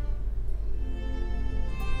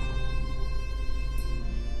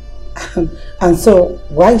 And so,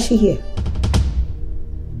 why is she here?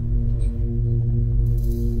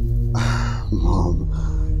 Mom,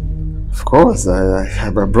 of course, I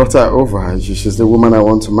brought her over. She's the woman I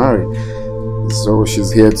want to marry. So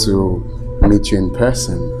she's here to meet you in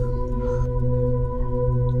person.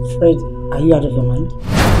 Fred, are you out of your mind?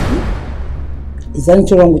 Is there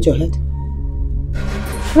anything wrong with your head?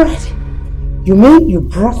 Fred, you mean you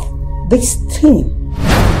brought this thing,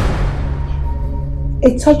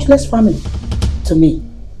 a touchless family, to me?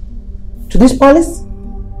 To this palace?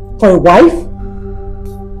 For a wife?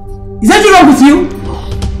 Is anything wrong with you?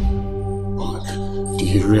 Do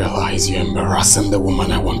you realize you're embarrassing the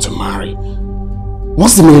woman I want to marry?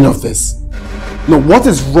 What's the meaning of this? No, what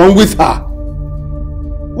is wrong with her?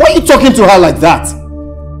 Why are you talking to her like that?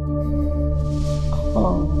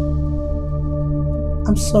 Oh,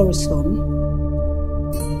 I'm sorry, son.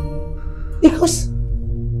 Because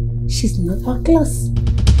she's not our class.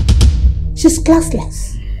 She's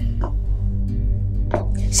classless.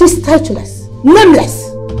 She's tituless, nameless.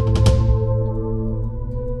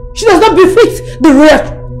 She does not befit the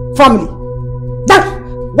royal family.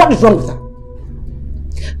 What is wrong with her?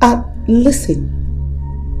 Listen,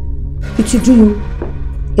 it should do you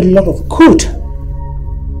a lot of good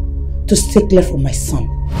to stay clear from my son,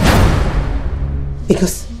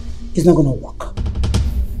 because it's not going to work.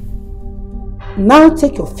 Now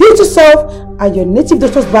take your future self and your native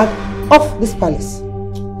daughter's bag off this palace.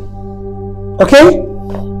 Okay?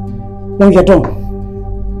 When you're done,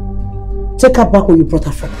 take her back where you brought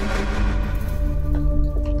her from.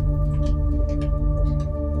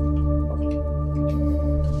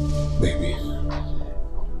 Baby,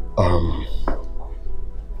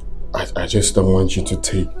 I just don't want you to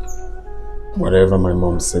take whatever my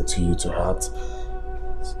mom said to you to heart.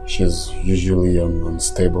 She's usually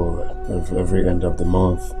unstable every end of the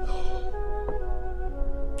month.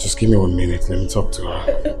 Just give me 1 minute, let me talk to her.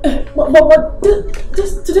 But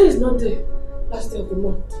today is not the last day of the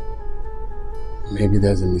month. Maybe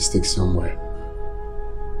there's a mistake somewhere.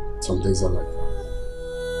 Some days are like that.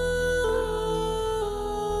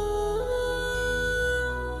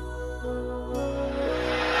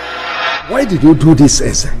 Why did you do this,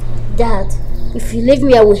 Eze? Dad, if you leave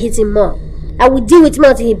me, I will hit him more. I will deal with him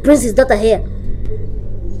until he brings his daughter here.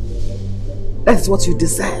 That is what you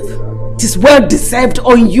deserve. It is well deserved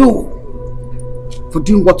on you for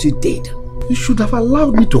doing what you did. You should have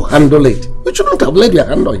allowed me to handle it. You shouldn't have laid your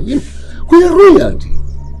hand on him. We are royalty.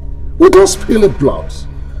 We don't spill blood.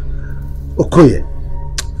 Okoye,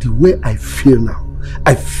 the way I feel now,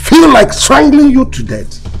 I feel like strangling you to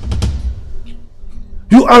death.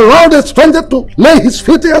 You allowed a stranger to lay his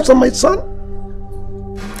feet hands on my son?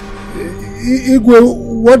 Igwe,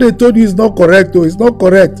 what they told you is not correct, though. It's not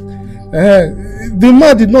correct. The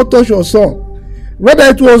man did not touch your son. Whether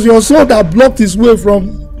it was your son that blocked his way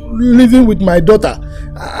from living with my daughter,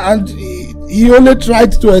 and he only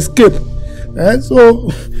tried to escape. So,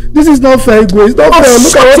 this is not fair, Igwe. It's not fair.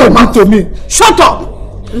 Look at what you did to me. Shut up!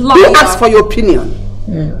 You ask for your opinion.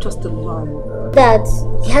 Just a lie. Dad,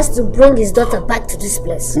 he has to bring his daughter back to this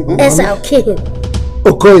place. Else I'll kill him.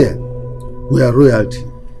 Okoye, we are royalty.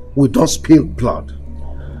 We don't spill blood.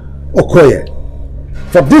 Okoye,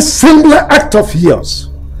 for this singular act of yours,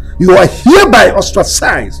 you are hereby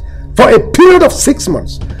ostracized for a period of 6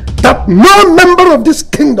 months, that no member of this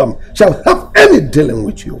kingdom shall have any dealing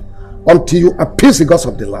with you until you appease the gods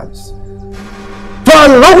of the lands. For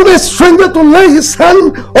allowing a stranger to lay his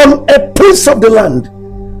hand on a prince of the land,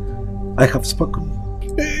 I have spoken.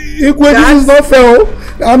 Igwe, this is not fair.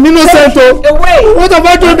 I'm innocent. Away. What have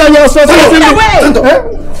I done that you are suspecting me?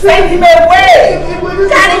 Send him away!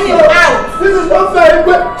 Carry him out! This is not fair,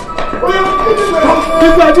 Igwe.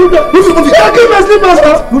 Give my slippers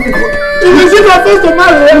now. If you see my face to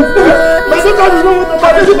marry him, my sister does not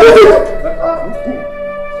want to marry him.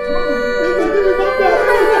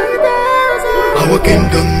 Our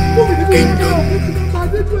kingdom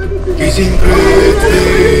is in great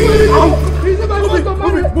pain.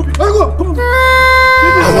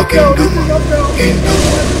 Our kingdom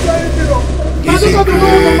is in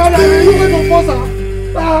great pain.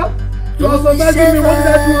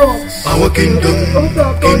 Our kingdom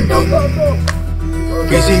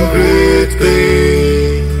is in great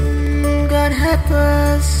pain. God help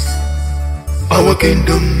us. Our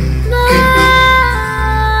kingdom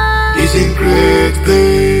is in great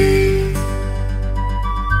pain.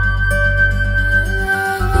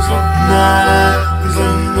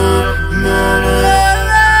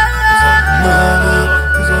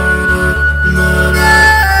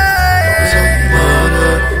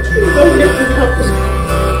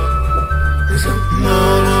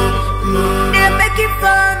 They're making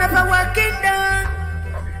fun of our kingdom.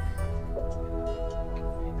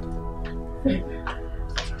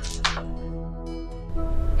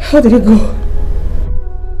 How did it go?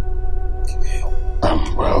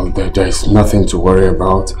 Well, there is nothing to worry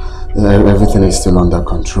about. Everything is still under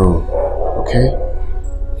control. Okay?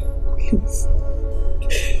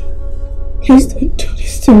 Please don't do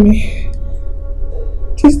this to me.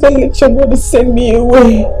 Please don't let your mother send me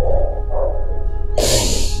away.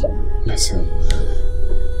 Listen,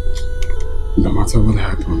 no matter what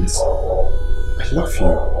happens, I love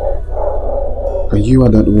you. And you are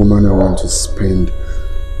that woman I want to spend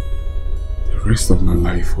the rest of my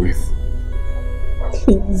life with.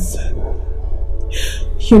 Please.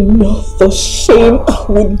 You know the shame I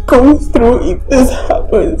would go through if this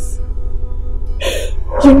happens.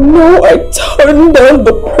 You know I turned down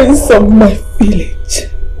the prince of my village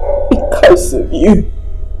because of you.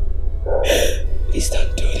 Please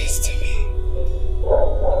don't do this to me.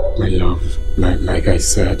 My love, like I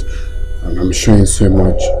said, I'm showing so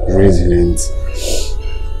much resilience,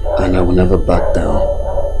 and I will never back down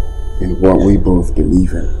in what we both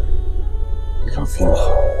believe in. I love you.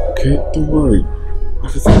 Okay? Don't worry.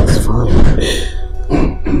 Everything is fine.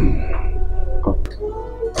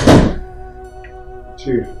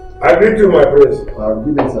 Chief. I greet you, my prince.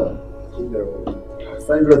 Good day, sir.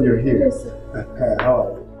 Thank God you're here. Yes, sir. How are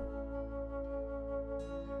you?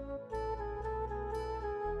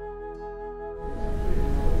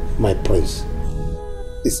 My prince,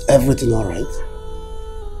 is everything alright?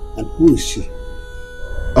 And who is she?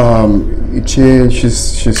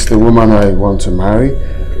 She's the woman I want to marry.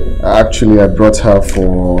 Actually, I brought her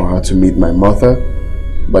for her to meet my mother,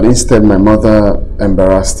 but instead my mother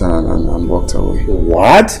embarrassed her and walked away.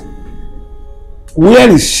 What?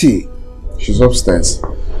 Where is she? She's upstairs.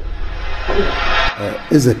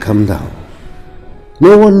 Eze, calm down.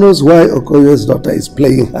 No one knows why Okoye's daughter is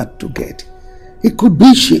playing hard to get. It could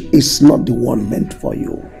be she is not the one meant for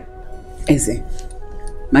you. Eze,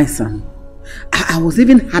 my son, I was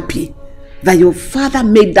even happy that your father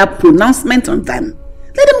made that pronouncement on them.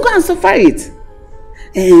 Let them go and suffer it.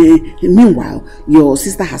 Meanwhile, your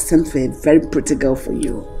sister has sent for a very pretty girl for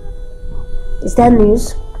you. Is that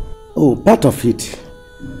news? Oh, part of it.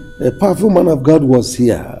 A powerful man of God was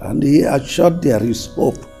here and he assured there is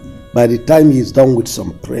hope by the time he is done with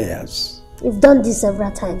some prayers. You've done this several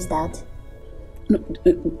times, Dad. No,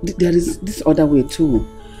 there is this other way too.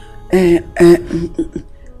 I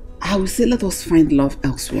will say let us find love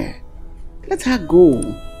elsewhere. Let her go.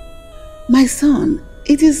 My son,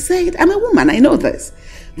 it is said, I'm a woman, I know this,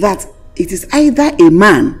 that it is either a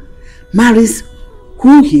man marries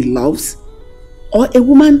who he loves or a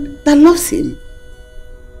woman that loves him.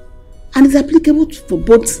 And it's applicable for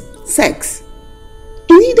both sex.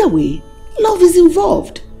 In either way, love is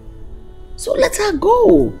involved. So let her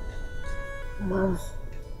go. Mom,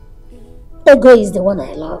 Ego is the one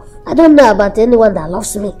I love. I don't know about anyone that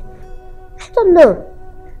loves me. I don't know.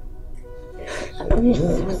 I'll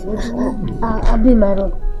be in my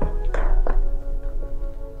room.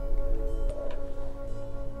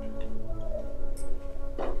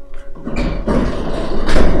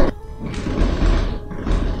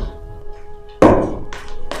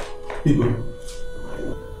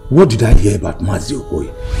 What did I hear about Mazi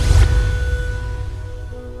Okoye?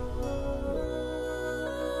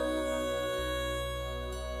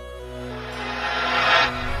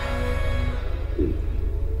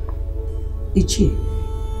 Ichi,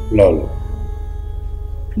 Lolo,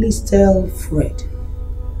 please tell Fred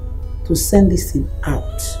to send this thing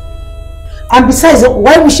out. And besides,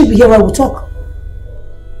 why would she be here while we talk?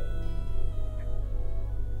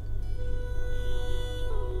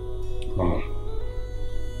 Mom,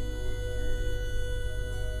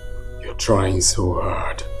 you're trying so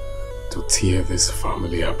hard to tear this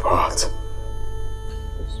family apart.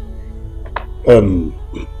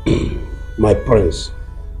 My prince,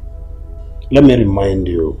 let me remind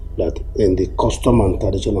you that in the custom and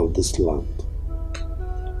tradition of this land,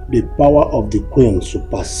 the power of the queen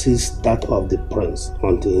supersedes that of the prince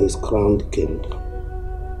until he is crowned king.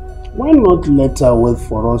 Why not let her wait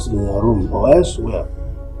for us in her room or elsewhere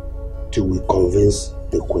till we convince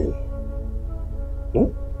the queen?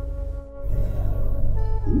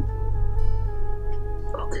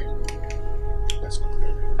 Okay, let's go.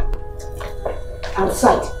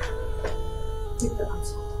 Outside. Take them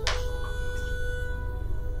outside.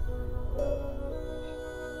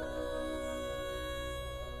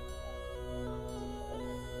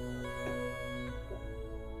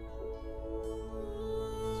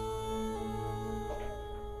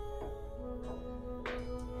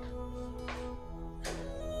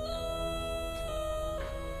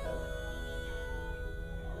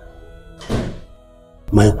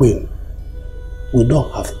 My queen, we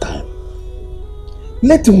don't have time.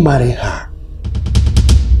 Let him marry her.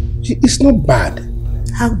 She is not bad.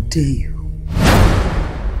 How dare you?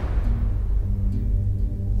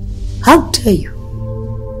 How dare you?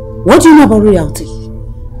 What do you know about royalty?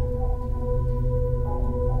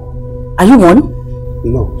 Are you one?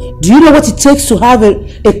 No. Do you know what it takes to have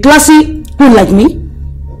a classy queen like me?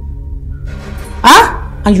 Huh?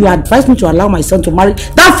 And you advise me to allow my son to marry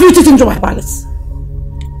that filthy thing to my palace.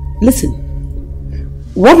 Listen,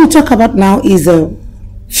 what we talk about now is a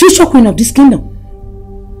future queen of this kingdom.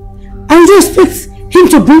 And you expect him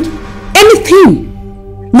to bring anything,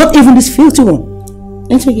 not even this filthy one,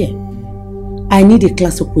 into here. I need a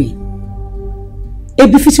classy queen, a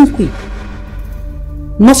befitting queen,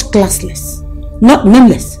 not classless, not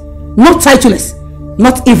nameless, not titleless,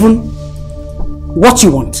 not even what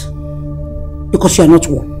you want, because you are not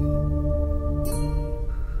one.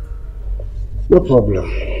 No problem.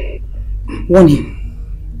 Warn him.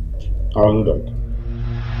 I'll do that.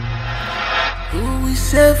 Who will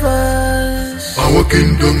save us? Our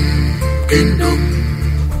kingdom.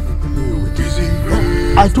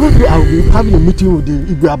 I told you I will be having a meeting with the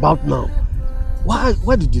Igwe about now. Why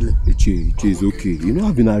the delay? Ichi is okay. You know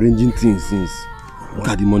I've been arranging things since. Look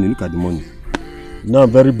at the money. Now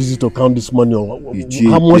I'm very busy to count this money. Ichi,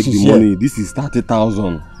 how much take is the here? money. This is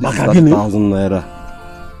 30,000. This is Makagini? 30,000 naira.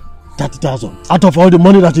 30,000 out of all the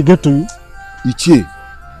money that he gave to you? Ichie,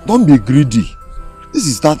 don't be greedy. This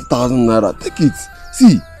is 30,000 naira. Take it.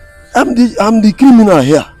 See, I'm the criminal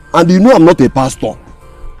here, and you know I'm not a pastor.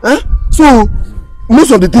 So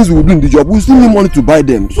most of the things we will do in the job, we still need money to buy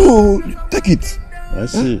them. So take it. I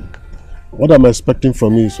see. What I'm expecting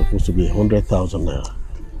from you is supposed to be 100,000 naira.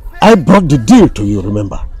 I brought the deal to you,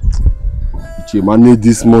 remember? Ichie, manage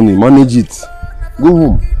this money. Manage it. Go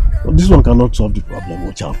home. But this one cannot solve the problem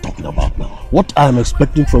which I'm talking about now. What I'm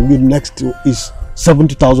expecting from you next is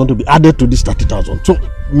 70,000 to be added to this 30,000. So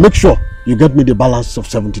make sure you get me the balance of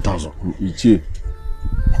 70,000. Ichie,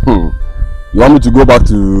 you want me to go back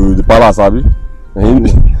to the palace, Abi?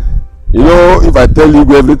 You know, if I tell you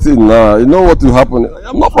everything now, you know what will happen.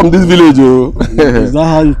 I'm not from this village, oh. Is that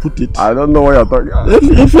how you put it? I don't know what you're talking about.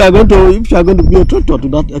 If you are going to be a traitor to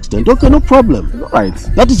that extent, okay, no problem. Right.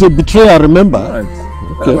 That is a betrayal, remember? Right.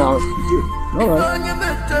 Okay. All right.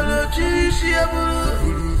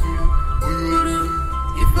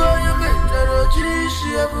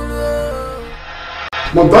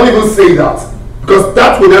 Mom, don't even say that, because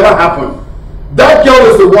that will never happen. That girl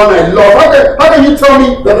is the one I love. How can you tell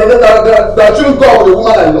me that I shouldn't go out with the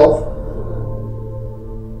woman I love?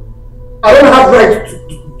 I don't have right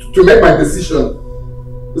to make my decision.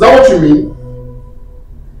 Is that what you mean?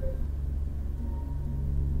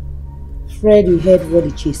 Fred, you heard what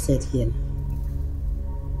the chief said here.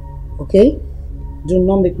 Okay? Do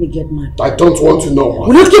not make me get mad. I don't want to know.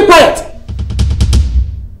 Will you keep quiet?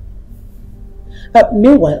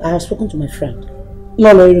 Meanwhile, I have spoken to my friend,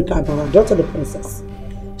 NOLLYWOOD, about our daughter, the princess.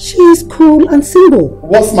 She is cool and single.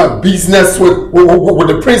 What's my business with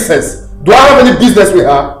the princess? Do I have any business with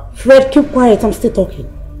her? Fred, keep quiet. I'm still talking.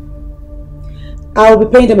 I'll be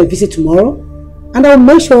paying them a visit tomorrow, and I'll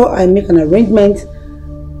make sure I make an arrangement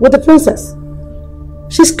with the princess.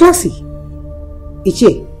 She's classy.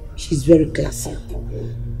 Ichie, she's very classy.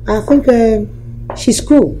 I think she's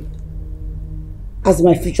cool as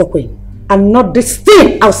my future queen. I'm not this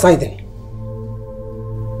thing outside there.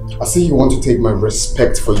 I see you want to take my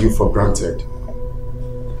respect for you for granted.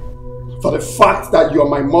 For the fact that you're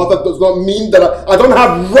my mother does not mean that I don't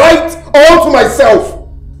have right all to myself.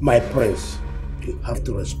 My prince, you have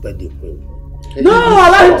to respect the queen. No,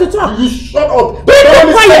 allow him to talk. You shut up.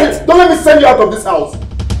 Don't let me send you out of this house.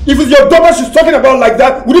 If it's your daughter she's talking about like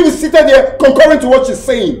that, would you be seated there concurring to what she's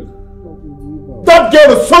saying? That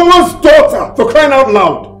girl is someone's daughter, for crying out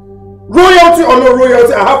loud. Royalty or no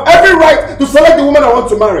royalty, I have every right to select the woman I want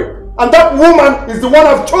to marry. And that woman is the one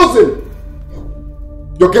I've chosen.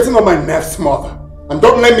 You're getting on my nerves, mother. And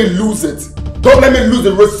don't let me lose it. Don't let me lose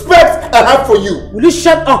the respect I have for you. Will you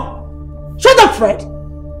shut up? Shut up, Fred.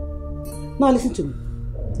 Now listen to me.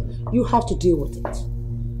 You have to deal with it.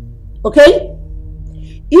 Okay?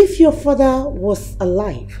 If your father was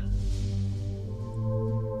alive,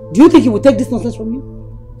 do you think he would take this nonsense from you?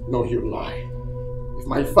 No, you lie. If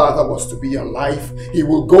my father was to be alive, he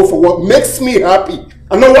will go for what makes me happy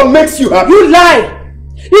and not what makes you happy. You lie!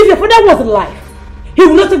 If your father was alive, he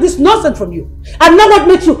will not take this nonsense from you. And not what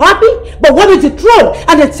makes you happy, but what makes the throne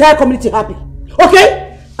and the entire community happy.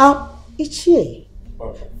 Okay? Ichie.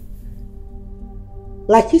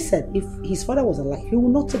 Like he said, if his father was alive, he will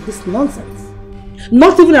not take this nonsense.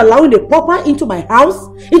 Not even allowing the pauper into my house,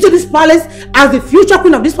 into this palace, as the future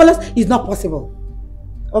queen of this palace is not possible.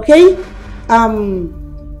 Okay?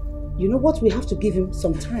 You know what? We have to give him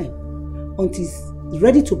some time until he's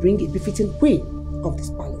ready to bring a befitting queen of this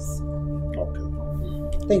palace.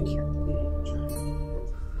 Okay. Thank you.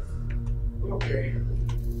 Okay.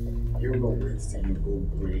 You go wait till you go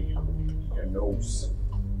bring your nose.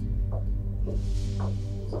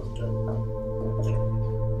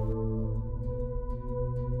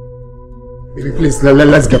 Baby, please,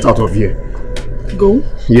 let's get out of here. Go?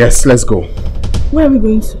 Yes, let's go. Where are we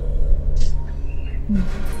going to? No.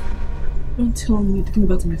 Don't tell me to come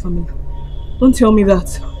back to my family. Don't tell me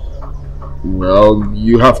that. Well,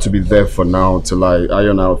 you have to be there for now till I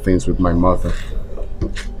iron out things with my mother.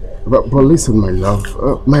 But listen, my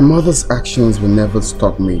love, my mother's actions will never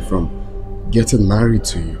stop me from getting married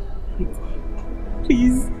to you.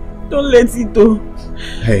 Please, don't let it go.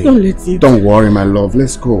 Hey, don't let it. Don't worry, my love.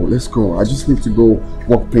 Let's go. Let's go. I just need to go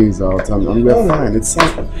work things out, and we're fine. It's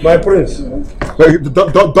my prince.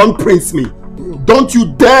 Don't prince me. Don't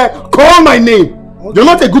you dare call my name. Okay. You're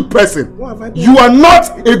not a good person. You are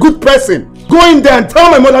not a good person. Go in there and tell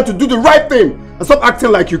my mother to do the right thing and stop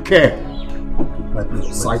acting like you care. My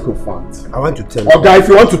prince. Psychophant. I want to tell you. Okay, if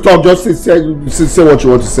you want to talk, just say what you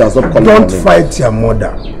want to say. I'll stop calling Don't fight your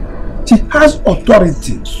mother. She has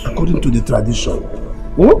authority according to the tradition.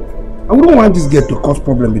 Oh? I wouldn't want this girl to cause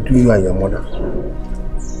problem between you and your mother.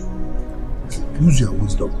 use your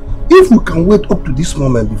wisdom. If we can wait up to this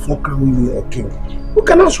moment before crowning you a king, we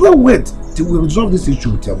can as well wait till we resolve this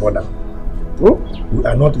issue with your mother. Oh? We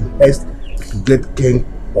are not in haste to get king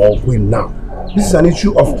or queen now. This is an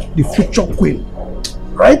issue of the future queen.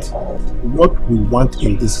 Right? What we want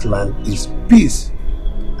in this land is peace,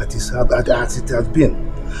 as it has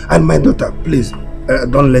been. And my daughter, please,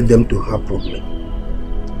 don't let them to have problem.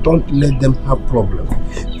 Don't let them have problem.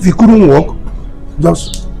 If it couldn't work,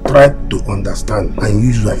 just try to understand and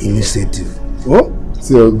use your initiative. Oh?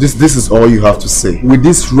 So this is all you have to say. With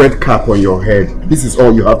this red cap on your head, this is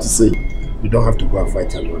all you have to say. You don't have to go and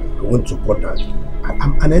fight alone. I won't support that.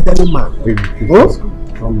 I'm an elderly man. Oh?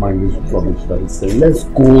 Don't mind this rubbish that he's saying. Let's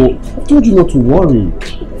go. I told you not to worry.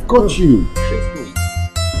 I've got you.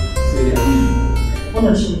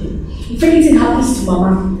 If anything happens to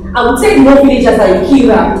Mama, I will take more villagers and kill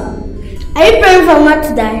her. Are you praying for Mama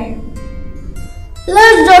to die?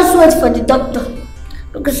 Let's just wait for the doctor.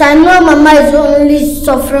 Because I know Mama is only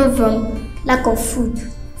suffering from lack of food.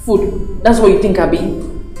 Food? That's what you think, Abi?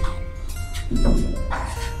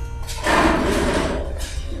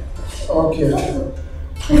 Okay.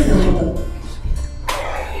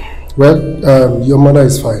 Well, your mother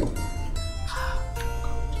is fine.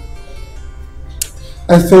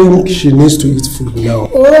 I think she needs to eat food now.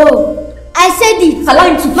 Oh, I said it. Allow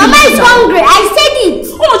him to finish. Mama is hungry. I said it.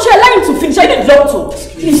 Oh, she allow him to finish. I need the doctor.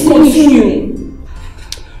 Please continue.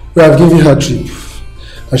 We have given her drip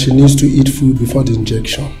and she needs to eat food before the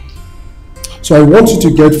injection. So I want you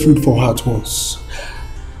to get food for her at once.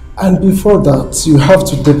 And before that, you have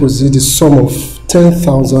to deposit the sum of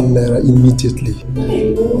 10,000 naira immediately.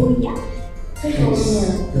 Oh, yeah.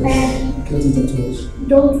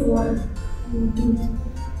 Don't worry.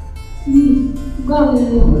 Go on.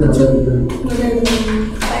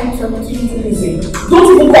 Find something to listen. Don't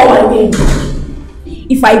even call my name.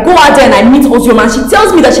 If I go out there and I meet Ozioma, she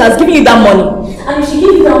tells me that she has given you that money. And if she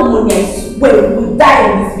gives you that money, I swear we will die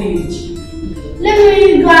in this village. Let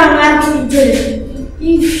me go and ask Ijele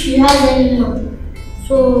if she has any money.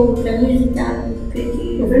 So we can use it and pay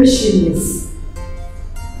you. You're very shameless.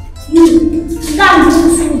 You can't do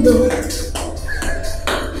food though.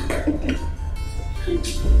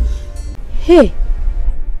 Hey,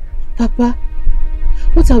 Papa,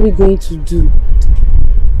 what are we going to do?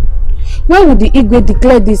 Why would the Igwe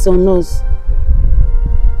declare this on us?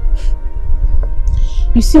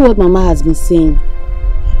 You see what Mama has been saying.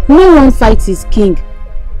 No one fights his king.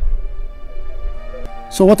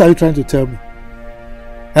 So what are you trying to tell me?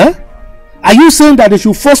 Eh? Are you saying that they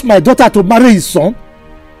should force my daughter to marry his son?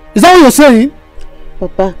 Is that what you're saying?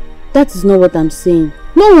 Papa, that is not what I'm saying.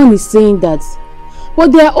 No one is saying that.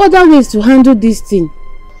 But there are other ways to handle this thing.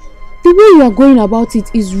 The way you are going about it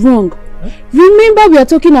is wrong. Remember, we are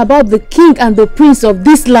talking about the king and the prince of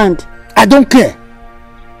this land. I don't care.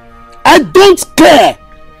 I don't care.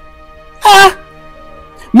 Ah!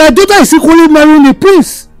 My daughter is equally marrying a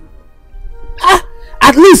prince. Ah!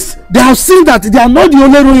 At least they have seen that they are not the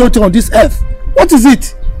only royalty on this earth. What is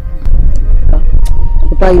it?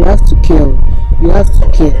 Papa, you have to care. You have to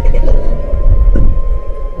care.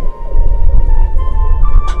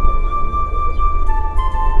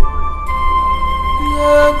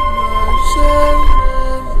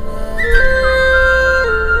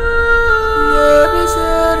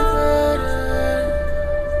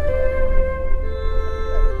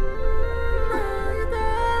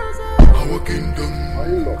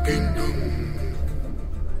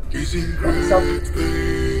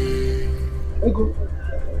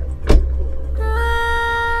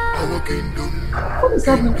 What is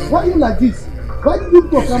happening? Why are you like this? Why did you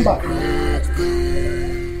come back?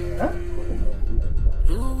 Huh?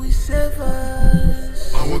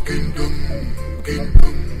 Our kingdom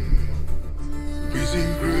is in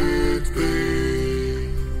great pain.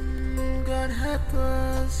 God help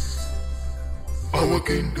us. Our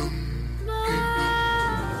kingdom.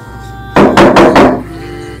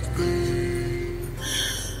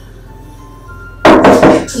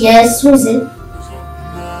 Yes, who is it?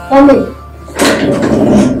 Come in.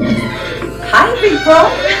 Hi, big bro.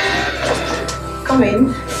 Come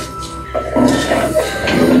in.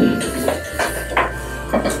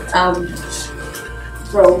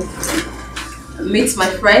 Bro, meet my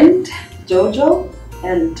friend Jojo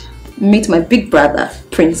and meet my big brother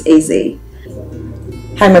Prince Eze.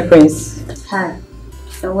 Hi, my prince. Hi,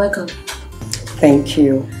 you're welcome. Thank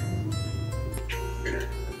you.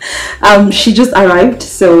 She just arrived,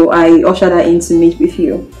 so I ushered her in to meet with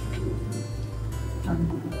you.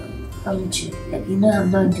 You know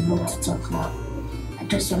I'm not in the mood to talk now. I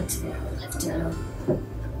just want to left you alone.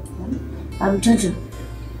 Jojo,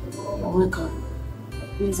 you're welcome.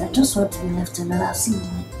 Please, I just want to be left alone. I'll see you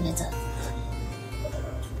later.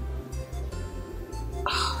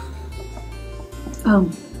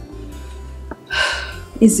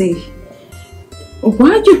 Izzy,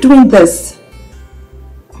 why are you doing this?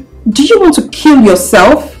 Do you want to kill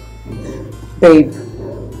yourself? Babe,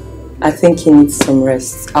 I think he needs some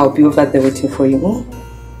rest. I'll be over there waiting for you. Alright,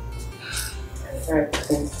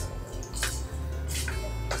 thanks.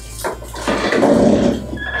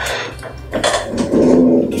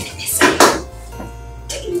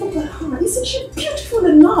 Take a look at her. Isn't she beautiful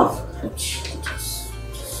enough?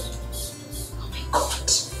 Oh my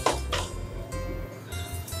God.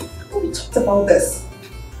 We talked about this.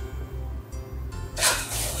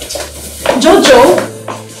 Jojo!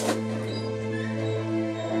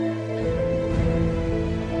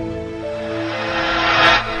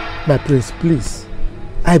 My prince, please,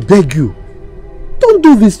 I beg you, don't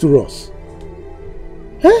do this to us.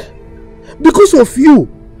 Eh? Because of you,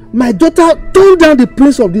 my daughter turned down the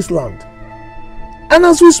prince of this land. And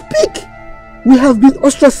as we speak, we have been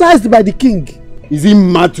ostracized by the king. Is he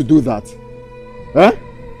mad to do that? Eh?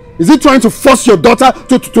 Is he trying to force your daughter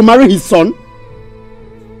to marry his son?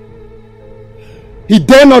 He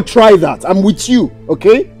dare not try that. I'm with you,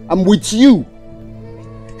 okay? I'm with you.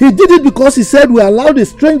 He did it because he said we allowed a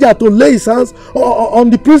stranger to lay his hands on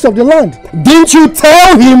the prince of the land. Didn't you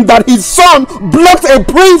tell him that his son blocked a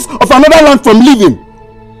prince of another land from leaving?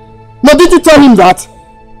 No, did you tell him that?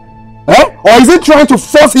 Eh? Or is he trying to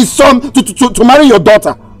force his son to marry your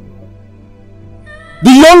daughter? The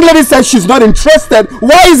young lady said she's not interested.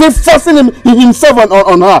 Why is he forcing himself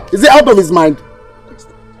on her? Is he out of his mind?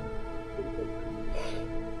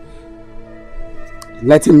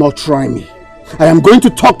 Let him not try me. I am going to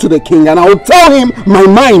talk to the king and I will tell him my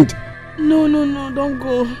mind. No, don't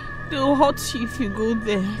go. They'll hurt you if you go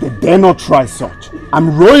there. They dare not try such.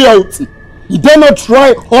 I'm royalty. He dare not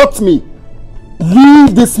try hurt me.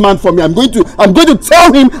 Leave this man for me. I'm going to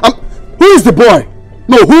tell him. Who is the boy?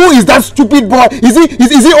 No, who is that stupid boy? Is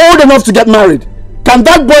he old enough to get married? Can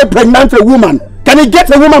that boy pregnant a woman? Can he get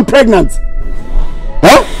a woman pregnant?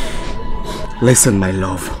 Huh? Listen, my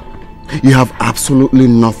love. You have absolutely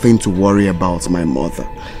nothing to worry about, my mother.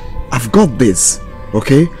 I've got this,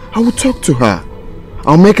 okay? I will talk to her.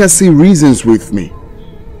 I'll make her see reasons with me.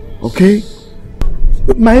 Okay?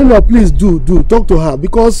 My in-law, please do talk to her,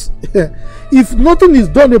 because if nothing is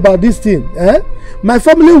done about this thing, my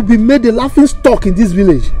family will be made a laughing stock in this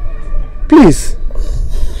village. Please.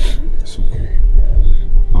 It's okay.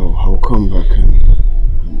 I'll come back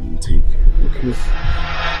and take you, okay?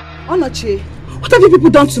 Onoche, what have you people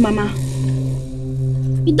done to Mama?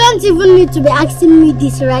 You don't even need to be asking me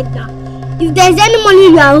this right now. If there's any money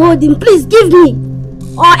you are holding, please give me.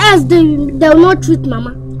 Or else they will not treat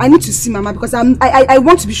Mama. I need to see Mama because I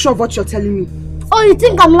want to be sure of what you're telling me. Oh, you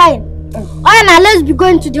think I'm lying? Alright, now let's be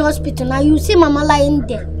going to the hospital. Now you see Mama lying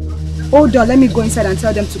there. Hold on, let me go inside and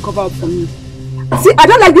tell them to cover up for me. See, I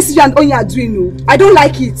don't like this you and Onya are doing, no. I don't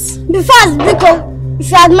like it. Be fast, because if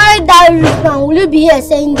you had married that rich man, will you be here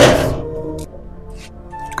saying this?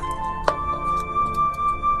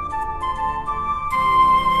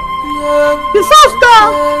 Be fast,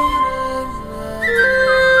 though!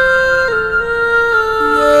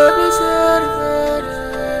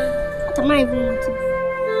 What am I even wanting?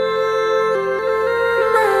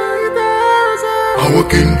 Our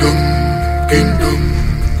kingdom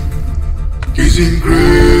is in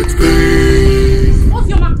great things. What's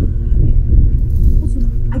your man?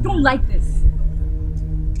 I don't like this.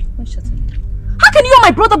 How can you and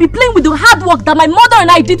my brother be playing with the hard work that my mother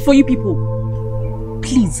and I did for you people?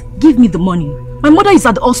 Please, give me the money. My mother is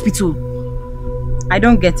at the hospital. I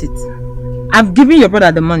don't get it. I've given your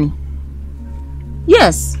brother the money.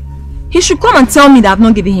 Yes. He should come and tell me that I've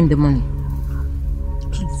not given him the money.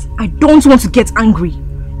 Please, I don't want to get angry.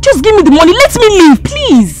 Just give me the money. Let me leave,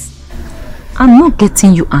 please. I'm not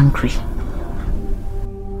getting you angry.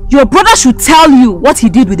 Your brother should tell you what he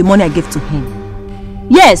did with the money I gave to him.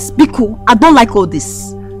 Yes, Biko, I don't like all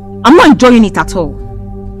this. I'm not enjoying it at all.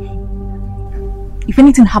 If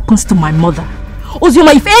anything happens to my mother,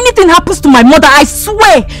 Ozioma, if anything happens to my mother, I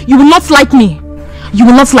swear you will not like me. You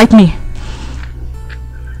will not like me.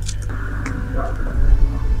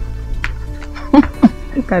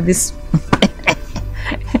 Look at this.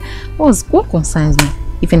 What concerns me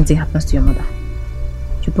if anything happens to your mother?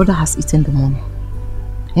 Your brother has eaten the money.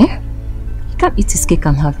 Eh? He can't eat his cake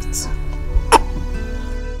and have it.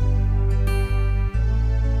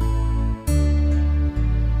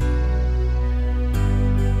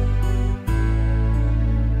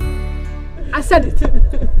 I said it.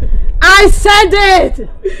 I said it.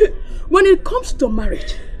 When it comes to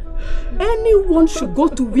marriage, Anyone should go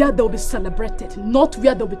to where they'll be celebrated, not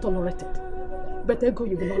where they'll be tolerated. But Ego,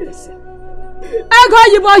 you will not listen. Ego,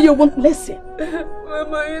 you won't listen.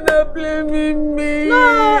 Mama, you're not blaming me. No,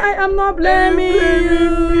 I am not blaming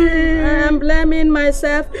you. I am blaming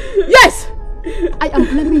myself. Yes, I am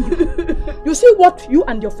blaming you. You see what you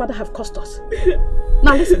and your father have cost us.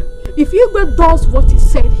 Now listen, if Igwe does what he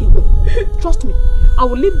said he will, trust me, I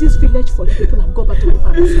will leave this village for the people and go back to my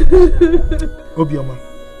father's. Obioma,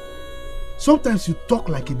 sometimes you talk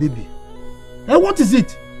like a baby. And what is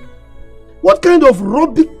it? What kind of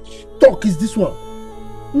rubbish talk is this one?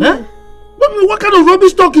 Huh? What kind of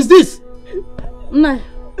rubbish talk is this? Nah,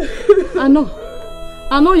 I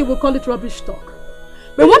know you will call it rubbish talk.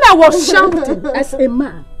 But when I was shouting as a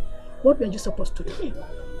man, what were you supposed to do?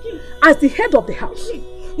 As the head of the house,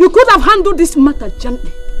 you could have handled this matter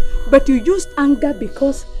gently, but you used anger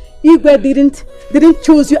because Igwe didn't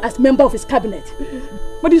choose you as member of his cabinet.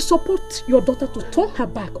 But you support your daughter to turn her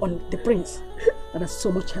back on the prince that has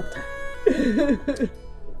so much helped her.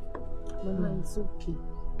 Mama, it's okay.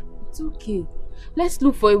 It's okay. Let's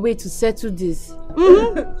look for a way to settle this. Is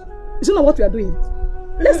that not what we are doing?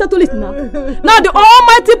 Let's settle it now. Now the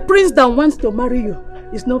almighty prince that wants to marry you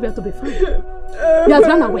is nowhere to be found. He has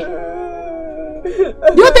run away.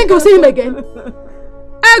 Do you think you'll see him again?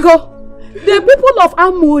 Ego, the people of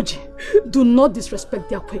Amuji do not disrespect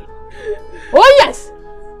their queen. Oh yes,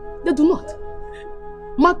 they do not.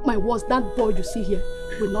 Mark my words, that boy you see here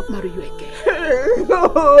will not marry you again.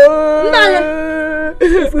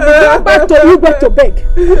 If we go back to you, back to beg,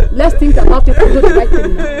 let's think about it and do the right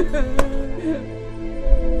thing now.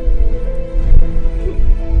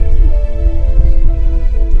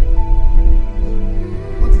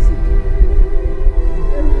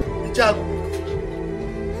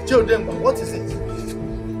 Children, what is it?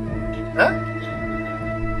 Huh?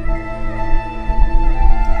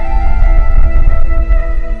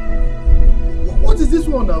 What is this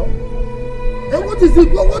one now? And what is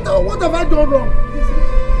it? What have I done wrong?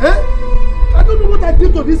 Eh? I don't know what I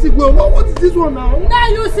did to this Igwe. What is this one now? Now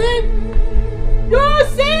you see? You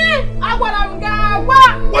see?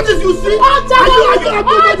 What is you see? Are you happy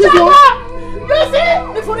about this one? You see?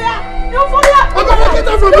 Euphoria! Get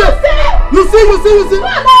out from here! You see?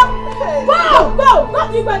 Go! Not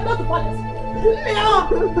you, but not the police.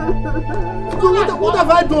 So what have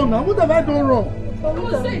I done now? What have I done wrong? What do we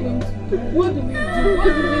do?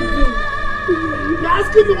 You're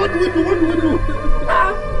asking me what do we do?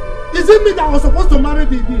 Is it me that was supposed to marry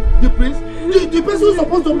the prince? The person who's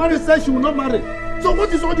supposed to marry said she will not marry. So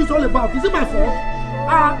what is all this all about? Is it my fault?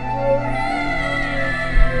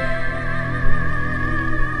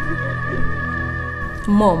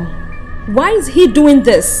 Mom, why is he doing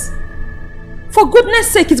this? For goodness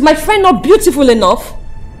sake, is my friend not beautiful enough?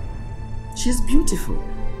 She's beautiful.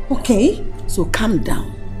 Okay. So calm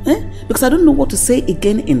down. Because I don't know what to say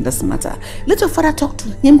again in this matter. Let your father talk to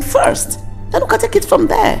him first. Then we can take it from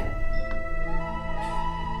there.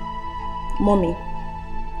 Mommy,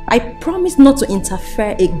 I promise not to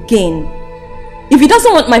interfere again. If he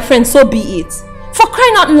doesn't want my friend, so be it. For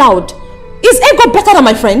crying out loud, is Ego better than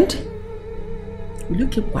my friend? Will you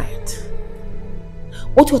keep quiet?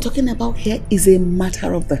 What we're talking about here is a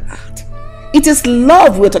matter of the heart. It is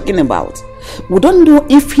love we're talking about. We don't know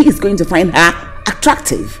if he is going to find her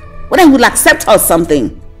attractive, whether he will accept her or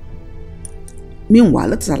something. Meanwhile,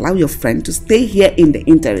 let's allow your friend to stay here in the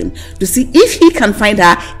interim to see if he can find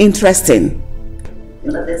her interesting.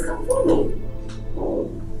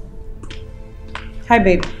 Hi,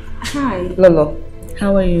 babe. Hi. Lolo.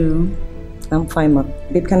 How are you? I'm fine, ma.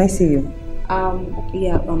 Babe, can I see you?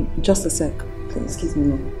 Yeah, just a sec. Please, excuse me,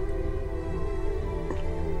 ma.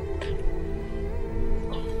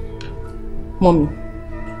 Mommy,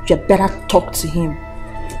 you better talk to him.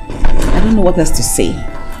 I don't know what else to say.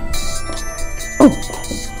 Oh,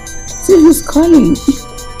 see who's calling.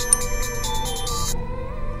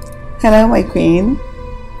 Hello, my queen.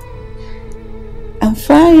 I'm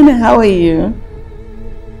fine. How are you?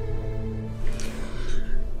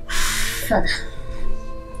 Father,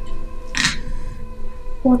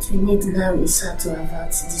 what we need now is her to avert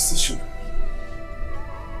this issue.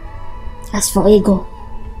 As for Ego,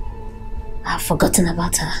 I've forgotten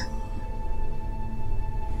about her.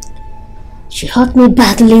 She hurt me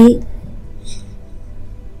badly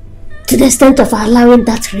to the extent of allowing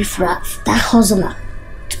that riffraff, that hustler,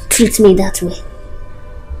 to treat me that way.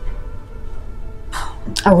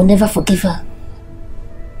 I will never forgive her.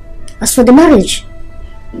 As for the marriage,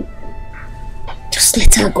 just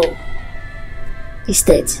let her go.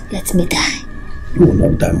 Instead, let me die. You will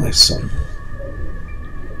not die, my son.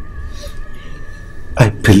 I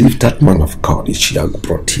believe that man of God is young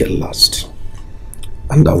brought here last.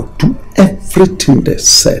 And I'll do everything they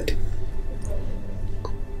said.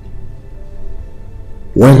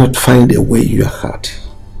 Why not find a way in your heart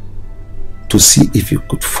to see if you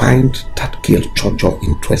could find that girl Jojo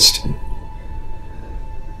interesting?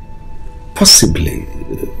 Possibly,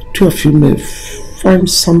 two of you may find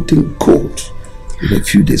something good in a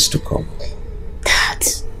few days to come. Dad,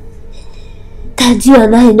 you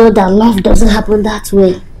and I know that love doesn't happen that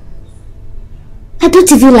way. I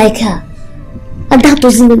don't even like her. And that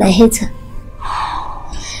doesn't mean I hate her.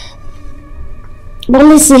 But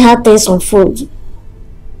let's see how things unfold.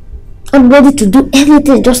 I'm ready to do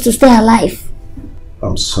anything just to stay alive.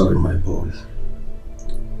 I'm sorry, my boy.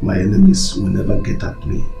 My enemies will never get at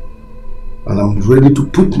me. And I'm ready to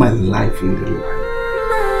put my life in the line.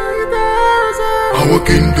 Our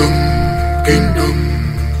kingdom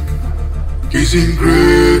is in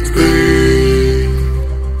great things.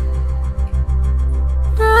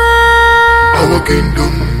 Our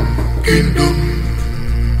kingdom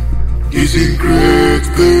is in great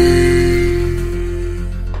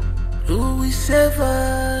things. Who will save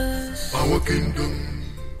us? Our kingdom.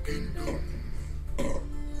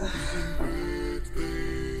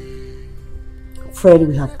 Fred,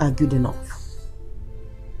 we have argued enough.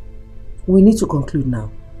 We need to conclude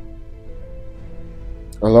now.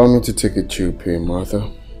 Allow me to take a chill pill,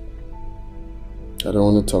 Martha. I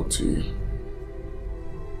don't want to talk to you.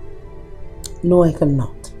 No, I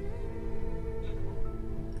cannot.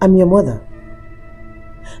 I'm your mother,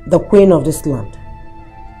 the queen of this land.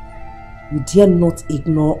 You dare not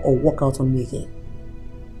ignore or walk out on me again.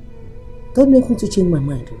 Don't make me to change my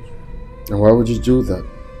mind. And why would you do that?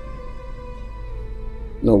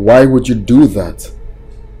 No, why would you do that?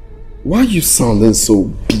 Why are you sounding so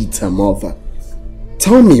bitter, Martha?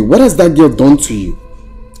 Tell me, what has that girl done to you?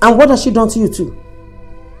 And what has she done to you too?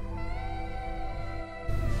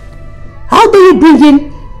 How do you bring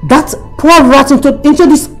in that poor rat into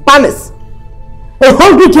this palace? A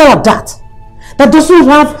hungry girl like that doesn't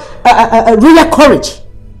have a real courage.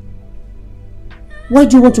 Why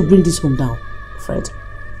do you want to bring this home down, Fred?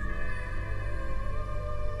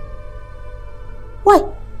 Why?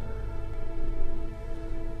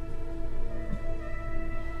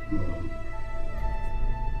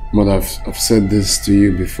 Mother, I've said this to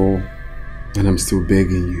you before, and I'm still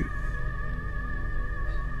begging you.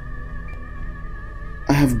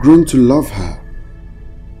 I have grown to love her.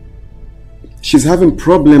 She's having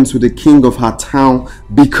problems with the king of her town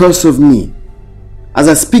because of me. As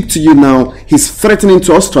I speak to you now, he's threatening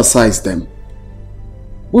to ostracize them.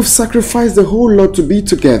 We've sacrificed a whole lot to be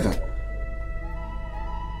together.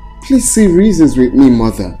 Please see reasons with me,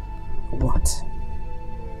 Mother. What?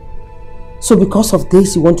 So because of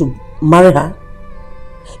this, you want to marry her?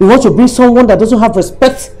 You want to bring someone that doesn't have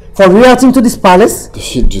respect for royalty into this palace? Did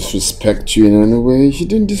she disrespect you in any way? She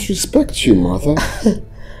didn't disrespect you, Mother.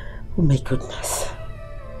 Oh my goodness.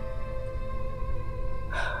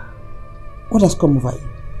 What has come over you?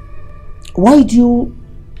 Why do you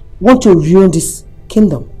want to ruin this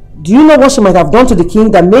kingdom? Do you know what she might have done to the king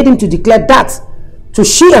that made him to declare that to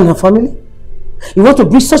she and her family? You want to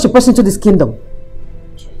bring such a person to this kingdom?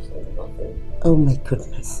 Oh my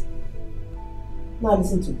goodness. Now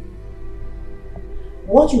listen to me.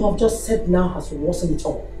 What you have just said now has worsened it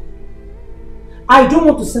all. I don't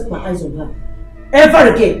want to set my eyes on her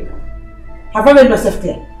ever again. Have I made myself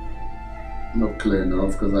clear? Not clear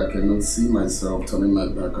enough, because I cannot see myself turning my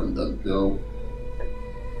back on that girl.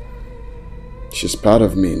 She's part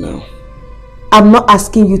of me now. I'm not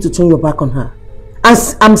asking you to turn your back on her.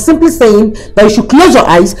 I'm simply saying that you should close your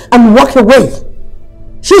eyes and walk away.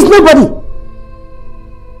 She's nobody.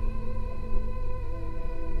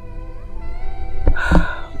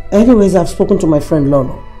 Anyways, I've spoken to my friend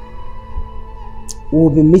Lolo. We'll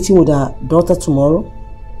be meeting with her daughter tomorrow,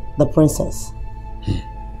 the princess.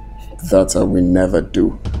 That I will never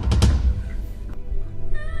do.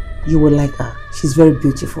 You will like her. She's very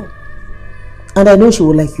beautiful. And I know she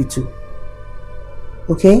will like you too.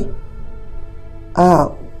 Okay?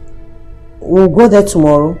 We'll go there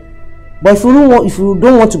tomorrow. But if you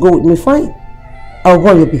don't want to go with me, fine. I'll go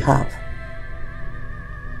on your behalf.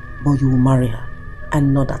 But you will marry her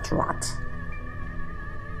and not that rat.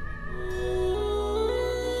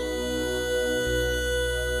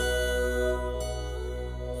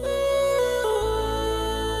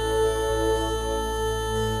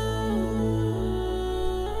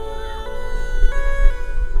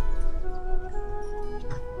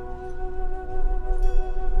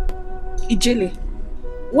 Ijele,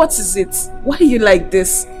 what is it? Why are you like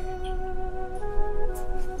this?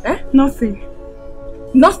 Eh? Nothing.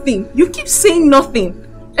 Nothing. You keep saying nothing.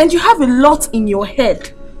 And you have a lot in your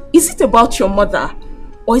head. Is it about your mother?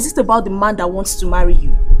 Or is it about the man that wants to marry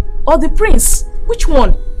you? Or the prince? Which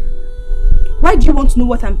one? Why do you want to know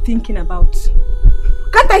what I'm thinking about?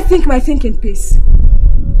 Can't I think my thinking pace?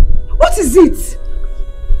 What is it?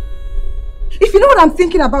 If you know what I'm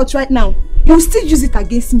thinking about right now, you'll still use it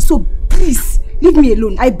against me. So please, leave me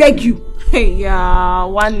alone. I beg you. Hey, yeah,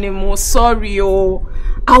 one name, sorry, oh.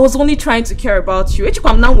 I was only trying to care about you.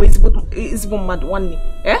 I'm now is mad one name.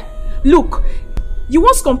 Eh? Look, you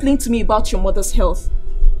once complained to me about your mother's health.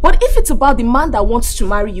 But if it's about the man that wants to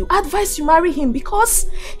marry you, I advise you marry him because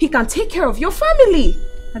he can take care of your family.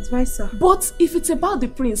 Advice, sir. But if it's about the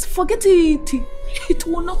prince, forget it. It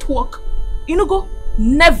will not work. You know, go.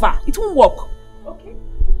 Never. It won't work. Okay.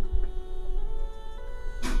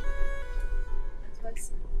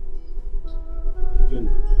 Jenny,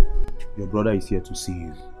 your brother is here to see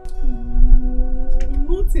you.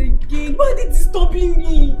 Not again. Why are they disturbing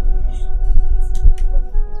me?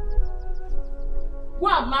 Go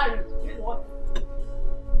and marry. What?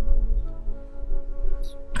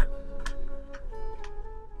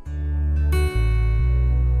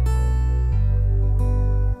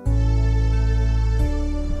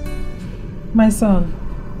 My son,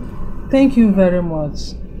 thank you very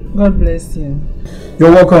much. God bless you.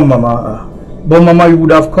 You're welcome, Mama. But Mama, you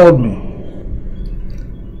would have called me.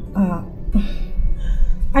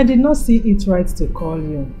 I did not see it right to call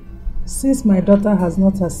you, since my daughter has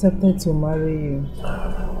not accepted to marry you.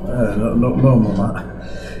 No,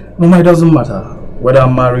 Mama. Mama, it doesn't matter whether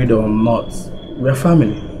I'm married or not. We're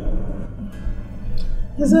family.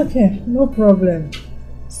 It's okay, no problem.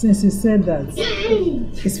 Since you said that,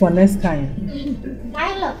 it's for next time.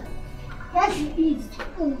 Tyler, yes it is.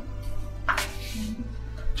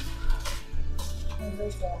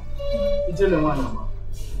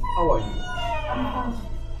 How are you?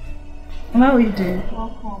 How are you doing?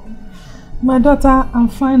 My daughter, I'm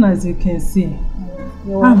fine as you can see.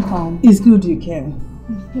 You're welcome. It's good you came.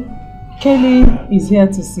 Kelly is here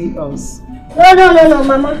to see us. No,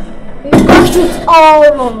 Mama. You got it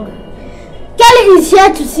all wrong. Kelly is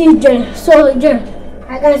here to see Jen. So, Jen,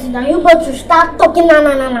 I can sit down. You got to start talking now.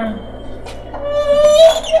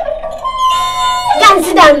 You can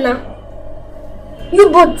sit down now.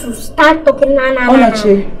 You got to start talking now.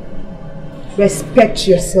 Onoche, respect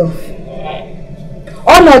yourself.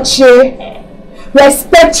 Onoche,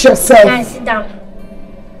 respect yourself. Can sit down.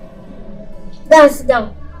 Can sit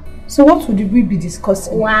down. So what would we be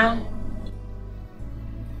discussing? Wow.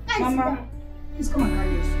 Mama, please come and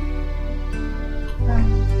carry yourself.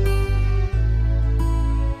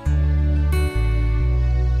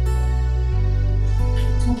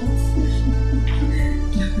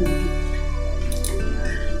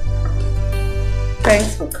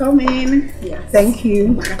 Thanks for coming. Yes. Thank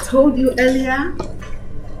you. Like I told you earlier,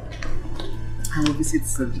 I will visit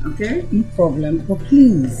soon, okay? No problem. But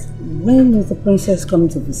please, when is the princess coming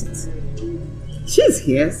to visit? She's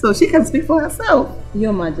here, so she can speak for herself.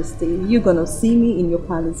 Your Majesty, you're gonna see me in your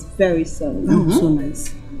palace very soon. Oh, so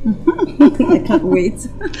nice. I can't wait.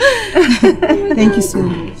 Thank you so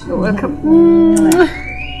much. You're welcome.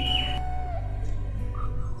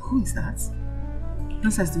 Who is that?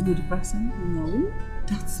 Princess, do you know the person? No,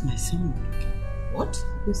 that's my son. What?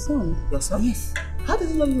 Your son? Your son? Yes. How did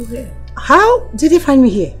he know you were here? How did he find me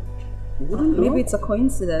here? Maybe it's a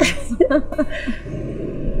coincidence.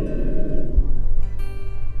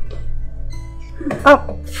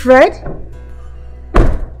 Fred?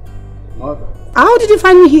 Mother. How did you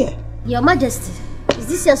find me here? Your Majesty, is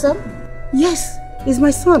this your son? Yes, it's my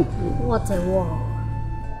son. What a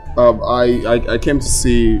wow. I came to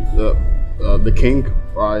see the king.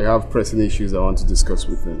 I have pressing issues I want to discuss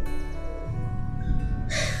with him.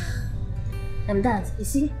 And Dad, you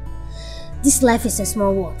see, this life is a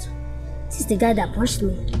small world. This is the guy that pushed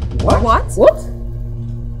me. What? What?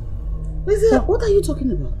 What are you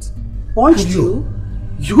talking about? Punched you?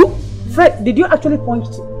 You? Fred, did you actually punch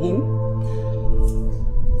him?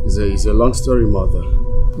 It's a long story, Mother.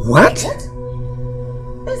 What?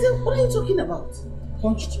 What are you talking about?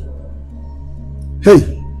 Punched you.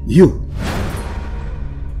 Hey, you.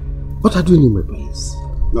 What are you doing in my palace?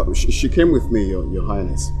 No, she came with me, Your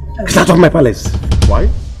Highness. Get out of my palace. Why?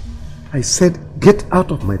 I said, get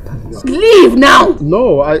out of my palace. Leave now!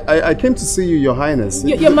 No, I came to see you, Your Highness.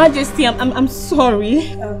 Your Majesty, I'm sorry.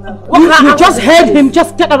 You just heard him.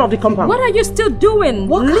 Just get out of the compound. What are you still doing?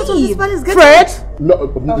 Leave. Fred! No,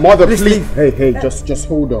 Mother, please. Hey, just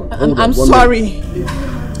hold on. I'm sorry.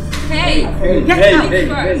 Hey! Get out!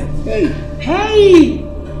 Hey!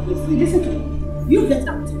 Listen to me. You get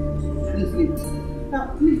out. Please. Now,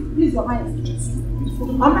 please, Your Highness.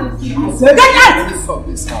 Get out!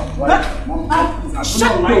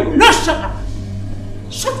 Shut up! No, shut up!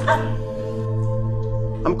 Shut up!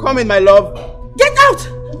 I'm coming, my love. Get out!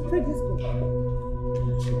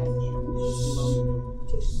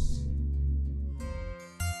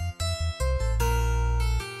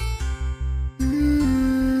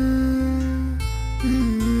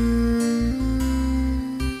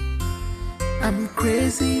 I'm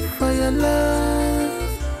crazy for your love.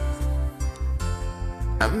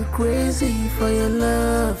 I'm crazy for your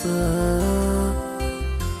love.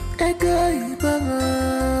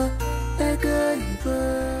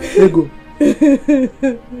 Ego,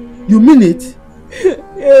 you mean it?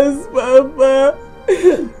 Yes, Papa.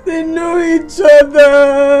 They know each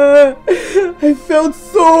other. I felt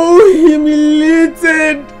so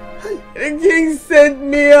humiliated. The king sent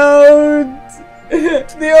me out.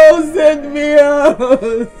 They all sent me out.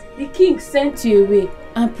 The king sent you away,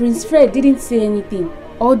 and Prince Fred didn't say anything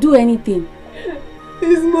or do anything.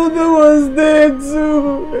 His mother was there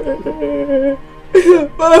too.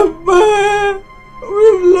 Papa,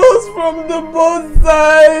 we've lost from the both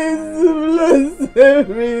sides. We've lost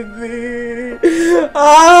everything.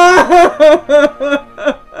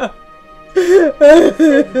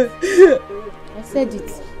 I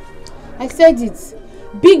said it.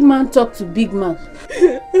 Big man talk to big man.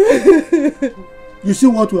 You see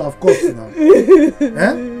what we have caused now?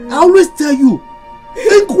 Eh? I always tell you,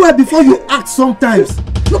 think well before you act sometimes.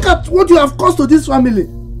 Look at what you have caused to this family.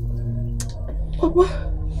 Papa,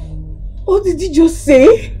 what did you just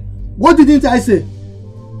say? What didn't I say?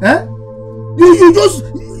 Eh? You just,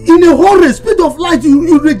 in a hurry, speed of light,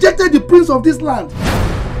 you rejected the prince of this land.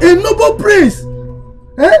 A noble prince.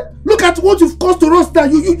 Eh? Look at what you've caused to us now.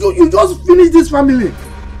 You just finished this family.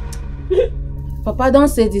 Papa, don't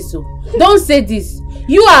say this. Don't say this.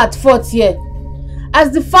 You are at fault here.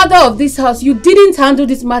 As the father of this house, you didn't handle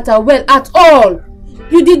this matter well at all.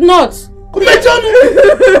 You did not. You didn't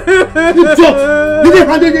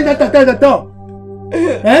handle it at all.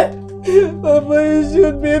 Eh? Papa, you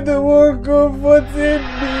should be the one comforting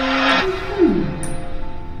me.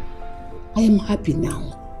 I am happy now.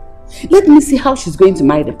 Let me see how she's going to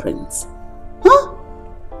marry the prince. Huh?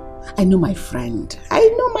 I know my friend.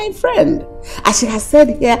 As she has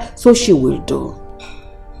said here, so she will do.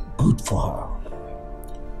 Good for her.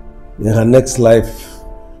 In her next life,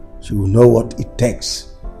 she will know what it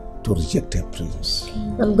takes to reject her prince.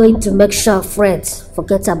 I'm going to make sure Fred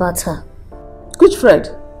forgets about her. Which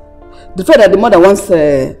Fred? The Fred that the mother wants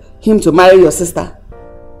him to marry your sister?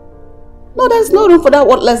 No, there's no room for that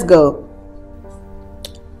worthless girl.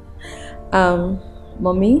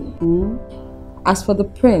 Mommy, as for the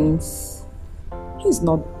prince, he's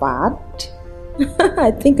not bad.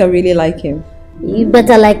 I think I really like him. You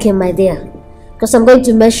better like him, my dear. Because I'm going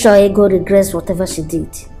to make sure Ego regrets whatever she did.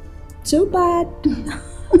 Too bad.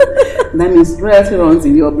 That means royalty runs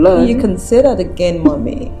in your blood. You can say that again,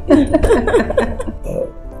 Mommy.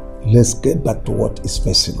 Let's get back to what is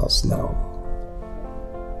facing us now.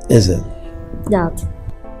 Ezel. Dad.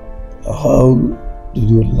 How did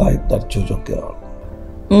you like that Jojo girl?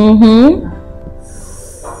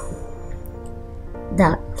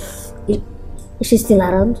 Dad, is she still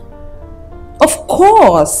around? Of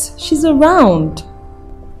course, she's around.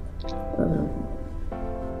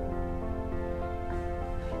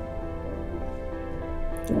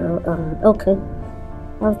 Okay,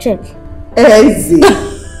 I'll check. Easy.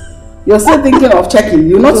 You're still thinking of checking.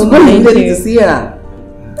 You're not going to see her.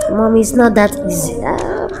 Mommy, it's not that easy.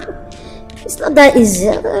 It's not that easy.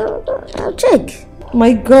 I'll check.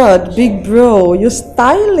 My God, big bro, you're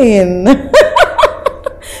styling.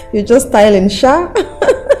 You're just styling, Sha.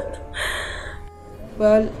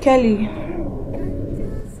 Well, Kelly,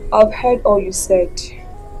 I've heard all you said.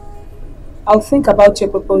 I'll think about your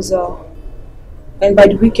proposal, and by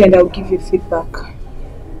the weekend I'll give you feedback.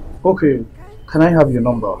 Okay, can I have your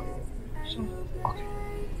number? Sure. Okay.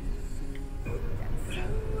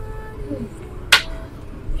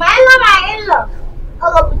 My in-law.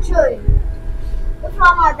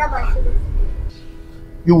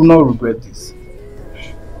 You will not regret this.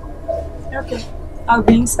 Okay, I'll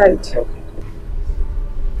be inside. Okay.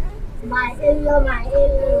 My in-law.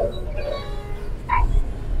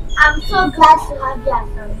 I'm so glad to have you as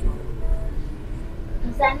a friend.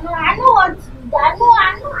 Because I know what you do. I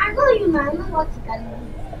know you know. I know what you can do.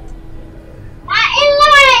 My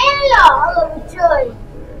in-law. All of the joy.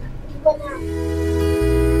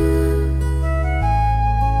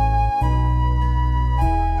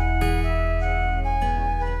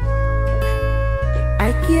 I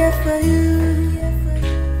care for you.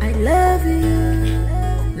 I love you.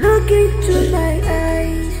 Look into my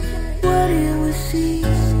eyes. What you will see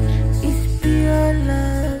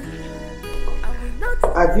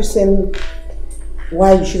have you seen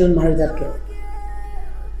why you shouldn't marry that girl?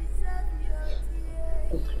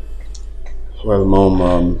 Well, Mom,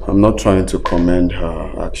 I'm not trying to commend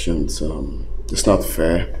her actions. It's not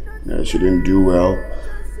fair. She didn't do well.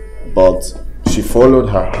 But she followed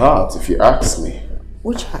her heart, if you ask me.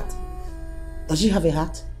 Which heart? Does she have a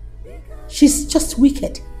heart? She's just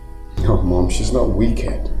wicked. No, Mom, she's not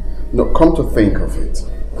wicked. No, come to think of it.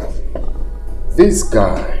 This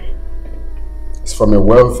guy is from a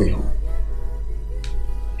wealthy home.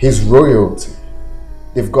 He's royalty.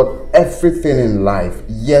 They've got everything in life,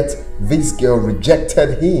 yet this girl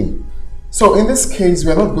rejected him. So in this case,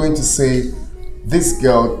 we're not going to say this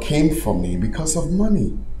girl came for me because of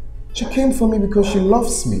money. She came for me because she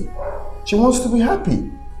loves me. She wants to be happy.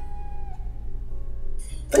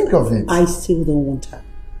 Think of it. I still don't want her.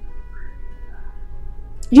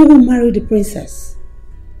 You will marry the princess.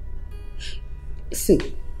 See,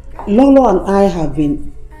 Lolo and I have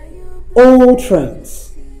been old friends.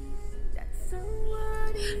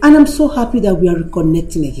 And I'm so happy that we are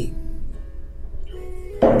reconnecting again.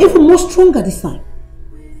 Even more stronger this time.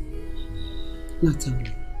 Now tell me,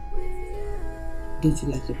 don't you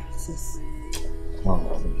like the princess? Mom,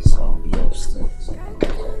 please, I'll be upstairs.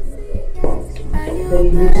 Then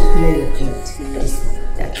you need to play your part.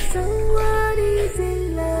 Somebody's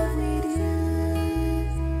in love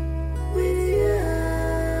with you.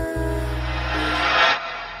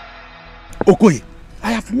 Okoye,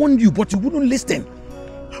 I have warned you, but you wouldn't listen.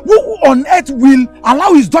 Who on earth will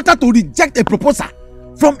allow his daughter to reject a proposal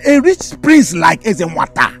from a rich prince like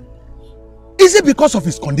Ezenwata? Is it because of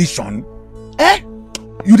his condition?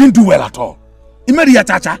 You didn't do well at all. Imeria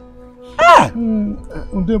Chacha.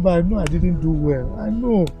 Undeba, I know I didn't do well. I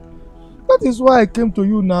know. That is why I came to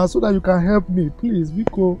you now, so that you can help me. Please,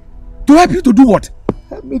 Biko. To help you to do what?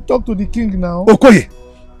 Help me talk to the king now. Okoye,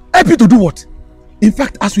 help you to do what? In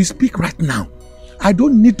fact, as we speak right now, I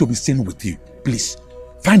don't need to be seen with you. Please,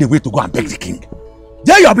 find a way to go and beg the king.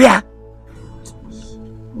 There you are.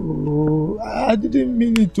 Oh, I didn't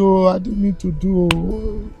mean it to. I didn't mean to do.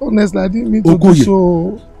 Honestly, I didn't mean to do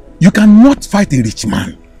so. You cannot fight a rich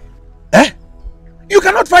man. You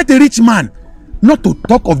cannot fight a rich man. Not to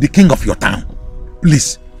talk of the king of your town.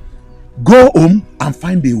 Please, go home and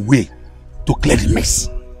find a way to clear the mess.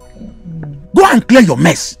 Go and clear your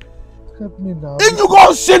mess. Help me now. If you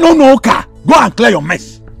go say no, go and clear your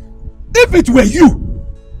mess. If it were you,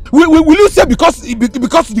 will you say because of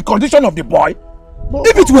the condition of the boy? But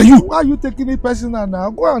if it were you, why are you taking it personal now?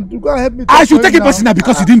 Go and help me. I should take it personal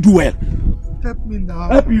because you didn't do well. Help me now.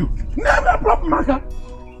 Help you? No problem, Maka.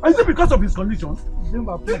 Is it because of his condition?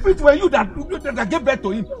 If it were you that gave birth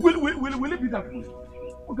to him, will it be that?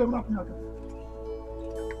 Okay, Maka.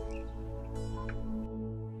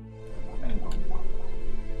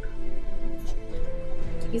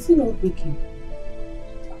 Is he not waking?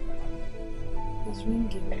 It's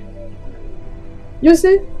ringing. You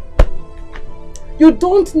see? You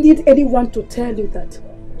don't need anyone to tell you that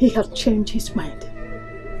he has changed his mind.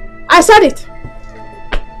 I said it!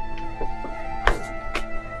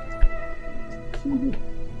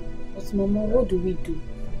 But Mama, what do we do?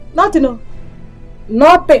 Nothing.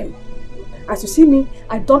 Nothing. As you see me,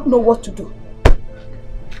 I don't know what to do.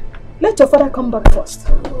 Let your father come back first.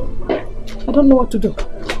 I don't know what to do.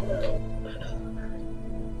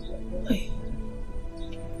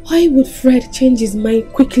 Why would Fred change his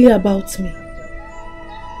mind quickly about me?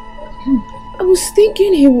 I was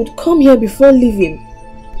thinking he would come here before leaving.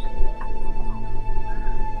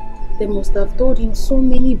 They must have told him so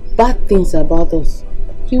many bad things about us.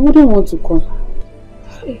 He wouldn't want to come.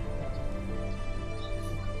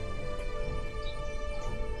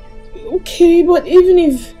 Okay, but even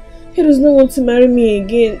if he does not want to marry me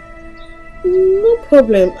again, no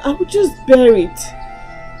problem. I will just bear it.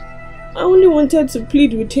 I only wanted to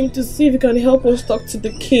plead with him to see if he can help us talk to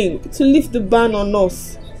the king, to lift the ban on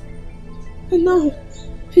us. And now,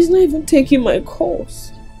 he's not even taking my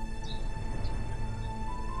calls.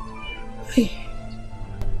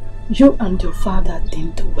 You and your father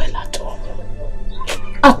didn't do well at all.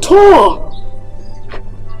 At all!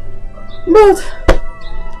 But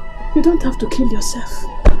you don't have to kill yourself.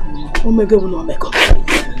 Omega will not make up.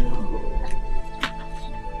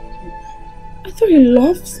 I thought he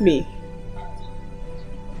loves me.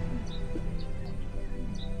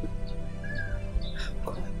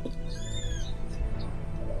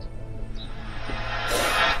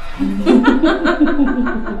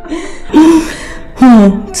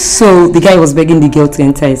 So the guy was begging the girl to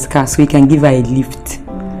enter his car so he can give her a lift.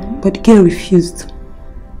 But the girl refused.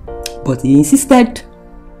 But he insisted.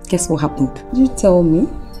 Guess what happened? Did you tell me?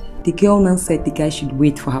 The girl now said the guy should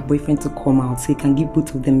wait for her boyfriend to come out so he can give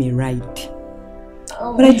both of them a ride.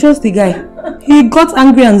 Oh. But I trust the guy. He got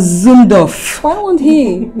angry and zoomed off. Why won't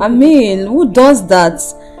he? I mean, who does that?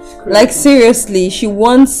 Like seriously, she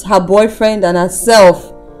wants her boyfriend and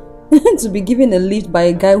herself to be given a lift by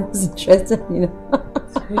a guy who's interested in her.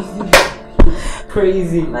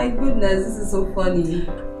 Crazy. My goodness, this is so funny.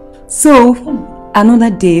 So,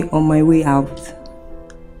 another day on my way out.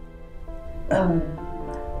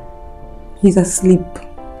 He's asleep.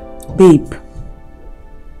 Babe.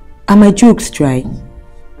 Are my jokes dry?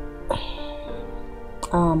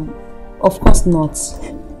 Of course not.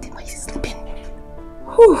 Then why are you sleeping?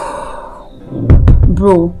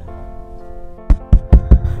 Bro.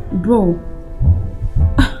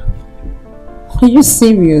 Are you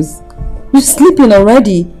serious? You're sleeping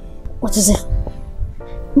already? What is it?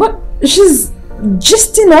 But she's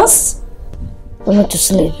gisting us? I'm not to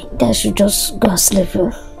sleep. Guys should just go to sleep.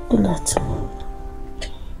 Do that.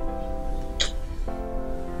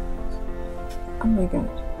 Oh my god.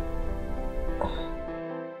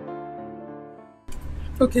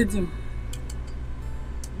 Okay, Dim.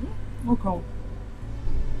 Okay.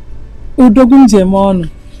 Udogun Jemon.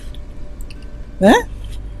 Eh?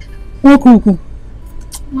 Okuku.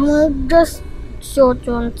 Mama, just short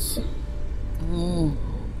ones.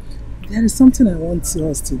 There is something I want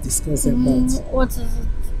us to discuss about. What is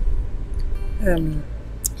it?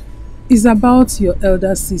 It's about your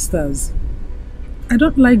elder sisters. I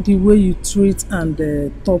don't like the way you treat and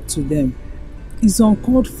talk to them. It's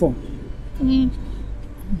uncalled for.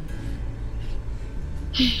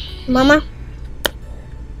 Mama,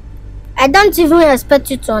 I don't even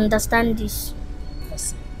expect you to understand this.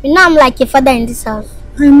 Yes. You know I'm like a father in this house.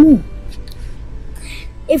 I know.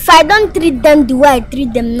 If I don't treat them the way I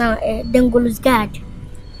treat them now, then go lose guard.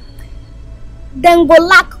 Then go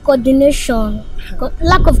lack coordination.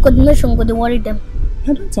 Lack of coordination go to worry them.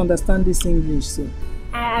 I don't understand this English, so.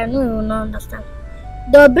 I know you will not understand.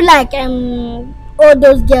 They'll be like all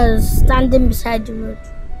those girls standing beside the road.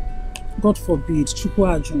 God forbid,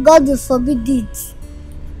 Chukwaju. God will forbid it.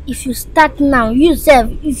 If you start now,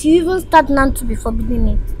 yourself, if you even start now to be forbidding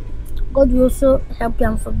it, God will also help you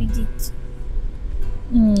and forbid it.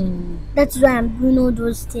 That's why I'm doing all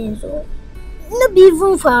those things. Not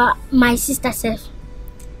even for my sister self.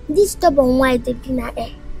 This stubborn white taking her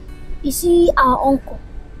hair. You see our uncle.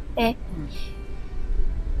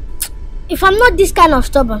 If I'm not this kind of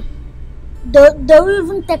stubborn, they'll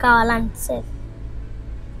even take our land self.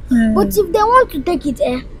 But if they want to take it,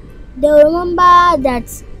 they'll remember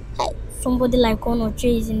that somebody like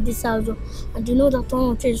Onoche is in this house, and you know that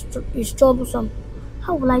Onoche is troublesome.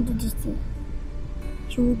 How will I do this thing?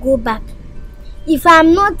 He will go back. If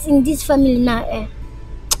I'm not in this family now,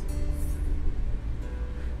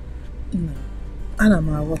 No.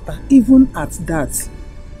 Anamawata, even at that,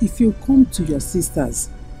 if you come to your sisters,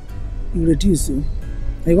 you reduce you.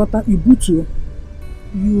 You boot you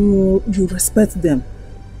respect them.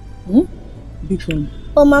 Because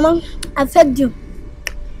oh mama, I begged you.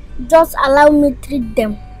 Just allow me treat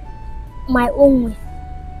them my own way.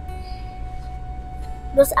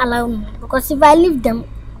 Just allow me. Because if I leave them,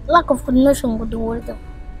 lack of coordination would worry them.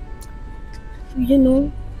 You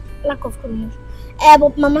know, lack of coordination.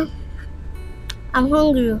 But mama, I'm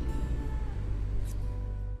hungry.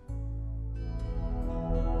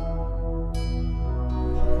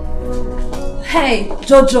 Hey,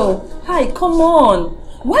 Jojo. Hi, come on.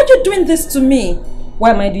 Why are you doing this to me?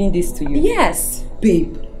 Why am I doing this to you? Yes.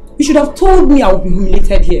 Babe, you should have told me I would be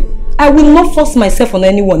humiliated here. I will not force myself on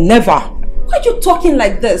anyone, never. Why are you talking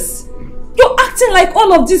like this? You're acting like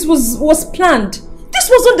all of this was planned. This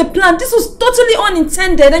wasn't the plan. This was totally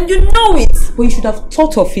unintended and you know it. But you should have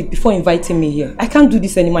thought of it before inviting me here. I can't do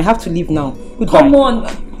this anymore. I have to leave now. Goodbye. Come on.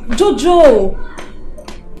 Jojo.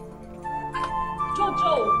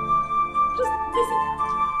 Jojo. Just listen.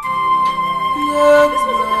 This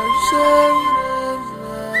was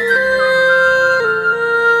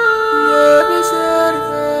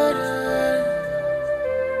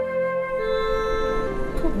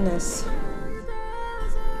goodness.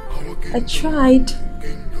 I tried.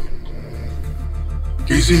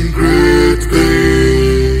 He's in great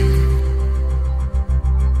pain.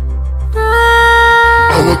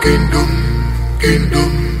 Our kingdom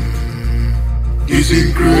is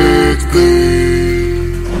in great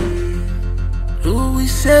pain. Who will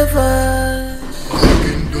save us? Our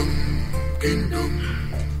kingdom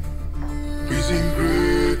is in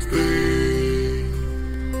great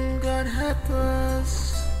pain. God help us.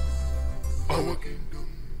 Our kingdom.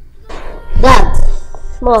 Dad,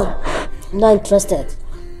 Mom, I'm not interested.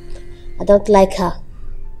 I don't like her.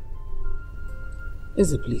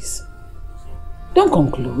 Eze, please. Don't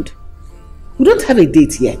conclude. We don't have a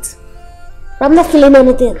date yet. I'm not feeling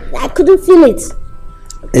anything. I couldn't feel it.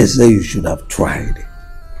 Eze, you should have tried.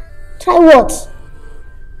 Try what?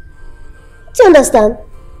 Do you understand?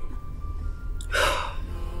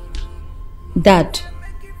 Dad,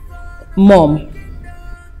 Mom,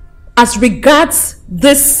 as regards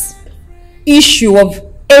this issue of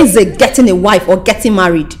Eze getting a wife or getting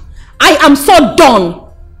married, I am so done.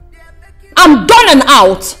 I'm done and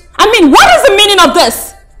out. I mean, what is the meaning of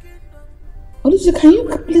this? Oluchi, can you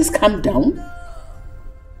please calm down?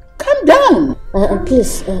 Calm down.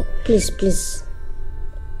 Please.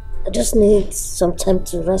 I just need some time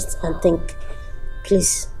to rest and think.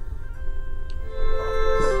 Please.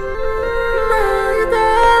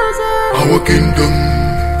 Our kingdom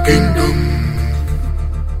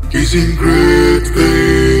is in great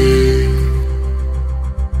things.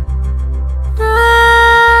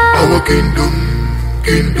 Our kingdom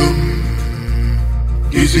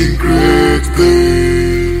is in great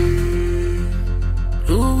things.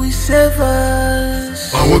 Who we serve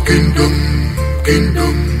us? Our kingdom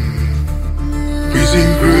is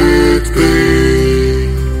in great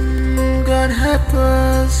things. God help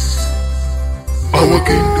us. Our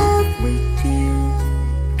kingdom. With you.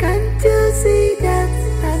 Can't you see that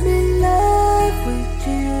I'm in love with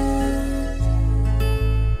you?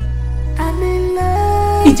 I'm in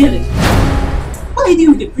love. Ijele, what are you doing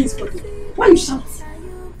with the prince for? Why you shout?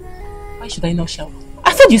 Why should I not shout?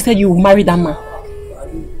 I thought you said you would marry that man.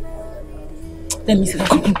 Let me see.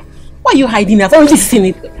 Why are you hiding? I've already seen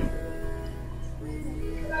it.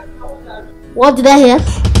 What did I hear?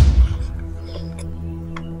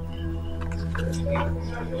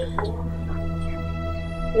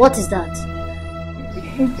 What is that?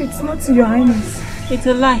 It's not Your Highness. It's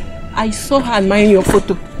a lie. I saw her admiring your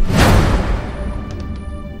photo.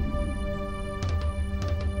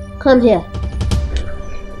 Come here.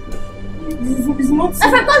 It's not.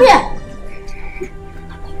 Efe, come here.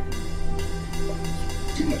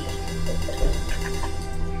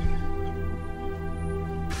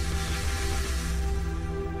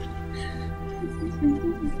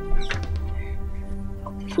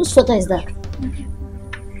 Whose photo is that?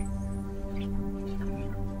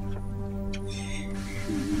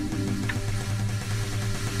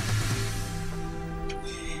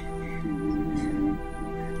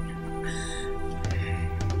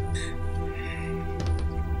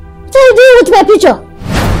 What are you doing with my picture?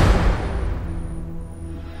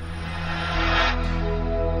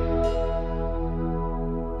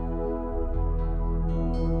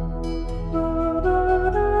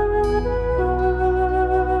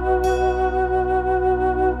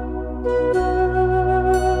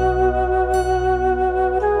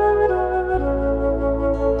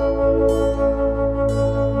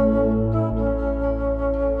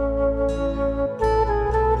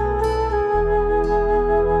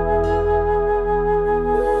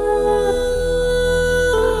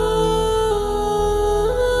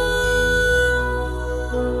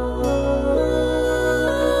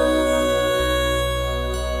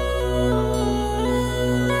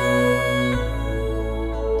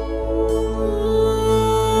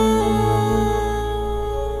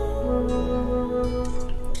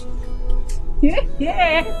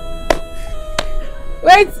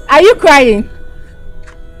 Wait, are you crying?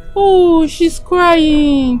 Oh, she's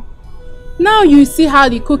crying. Now you see how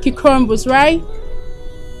the cookie crumbles, right?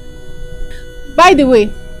 By the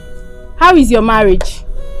way, how is your marriage?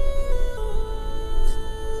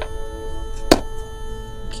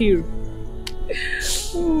 Kiru,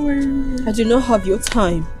 I do not have your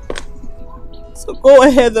time. So go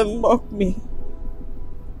ahead and mock me.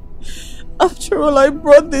 After all, I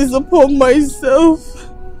brought this upon myself.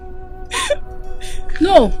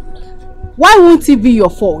 No. Why won't it be your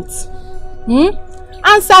fault?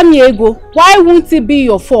 Answer me, Ego. Why won't it be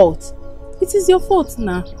your fault? It is your fault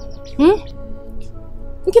now.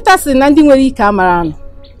 Nkita si na ndi nwere ike amara ano.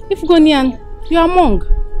 If Gonian, you are among.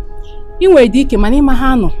 Inwe dike mani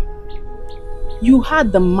mahano. You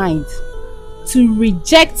had the mind to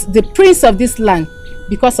reject the prince of this land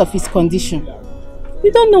because of his condition.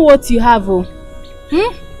 You don't know what you have, oh.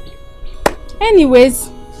 Anyways,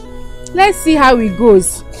 let's see how it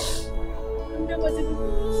goes.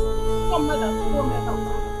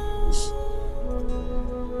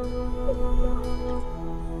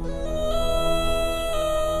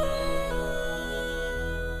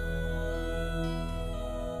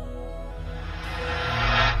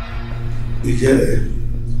 Ijele,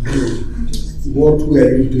 what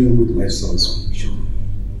were you doing with my son's picture?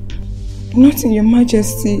 Nothing, Your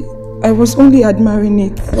Majesty. I was only admiring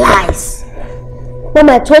it. Lies! Mom,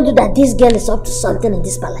 I told you that this girl is up to something in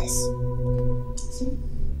this palace.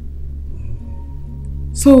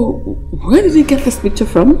 So, where did he get this picture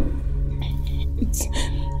from?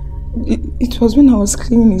 It was when I was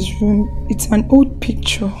cleaning his room. It's an old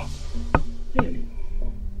picture.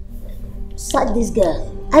 Sack this girl.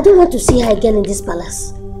 I don't want to see her again in this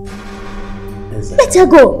palace. Let her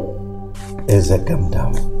go. Eze, calm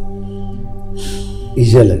down.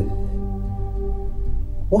 Ijele,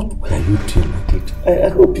 what were you doing with it? I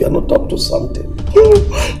hope you are not up to something.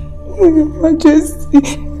 Your Majesty,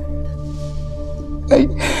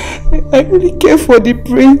 I really care for the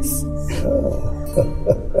prince.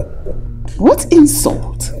 What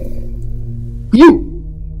insult? You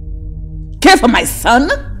care for my son?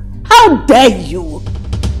 How dare you?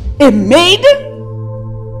 A maid?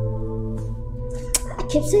 I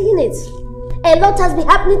keep saying it. A lot has been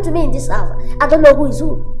happening to me in this house. I don't know who is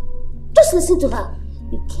who. Just listen to her.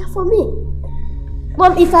 You care for me.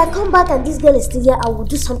 Mom, if I come back and this girl is still here, I will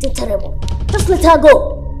do something terrible. Just let her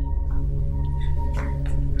go.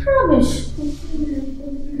 Rubbish.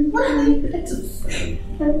 What am I going to say?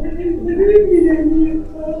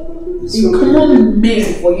 You cannot maid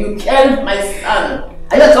for you killed my son.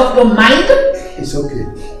 Are you out of your mind? It's okay.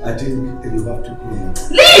 I think you have to go now.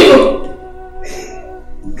 Leave!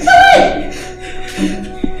 Hey!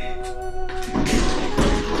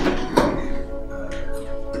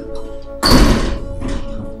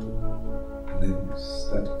 Then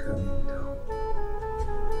start coming down.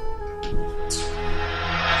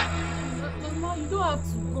 Mama, you don't have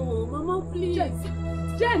to go. Mama, please.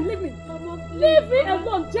 Jen, leave me. Mama, leave me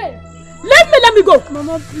alone, Jen. Let me go.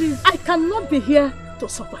 Mama, please. I cannot be here to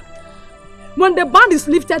suffer. When the ban is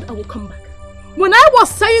lifted, I will come back. When I was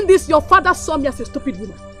saying this, your father saw me as a stupid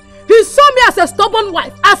woman. He saw me as a stubborn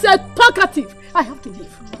wife, as a talkative. I have to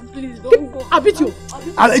leave. Please don't go. I'll beat you.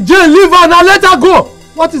 Jane, leave her now. Let her go.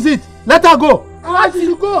 What is it? Let her go. What is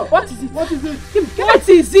it? Go. What is it? What is it? What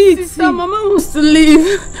is it? Sister, Mama wants to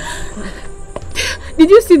leave. Did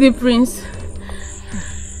you see the prince?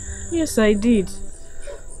 Yes, I did.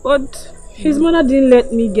 But his mother didn't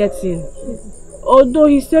let me get in. Although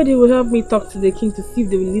he said he will help me talk to the king to see if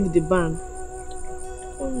they will leave the ban.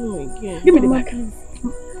 Oh no, again. Give me the bag.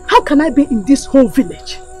 How can I be in this whole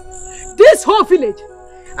village? This whole village!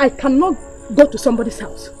 I cannot go to somebody's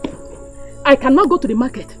house. I cannot go to the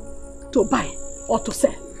market to buy or to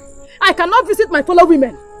sell. I cannot visit my fellow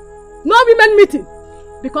women. No women meeting.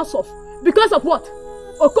 Because of what?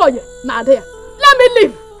 Okoye, Nadia. Let me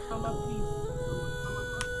leave. Mama, please.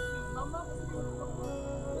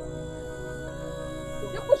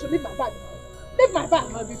 You should leave my bag. Leave my bag.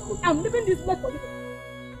 I'm leaving this bag for you.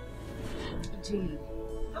 Jane,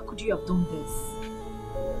 how could you have done this?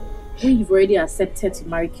 When you've already accepted to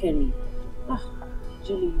marry Kelly.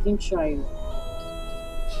 Jelly, you didn't try.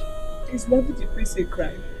 Is loving the prince a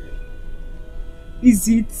crime? Is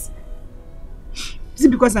it? Is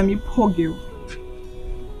it because I'm a poor girl?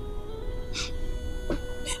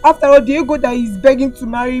 After all, the ego that is begging to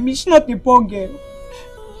marry me, she's not a poor girl.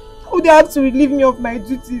 How would I have to relieve me of my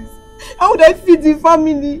duties? How would I feed the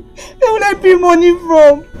family? Where would I pay money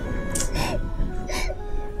from?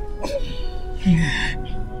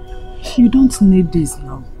 You don't need this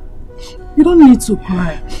now. You don't need to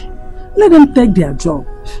cry. Let them take their job.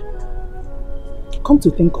 Come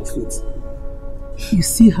to think of it, you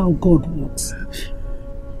see how God works.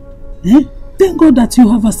 Thank God that you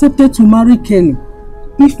have accepted to marry Kelly.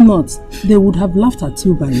 If not, they would have laughed at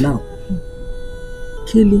you by now.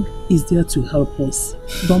 Kelly is there to help us.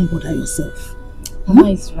 Don't bother yourself.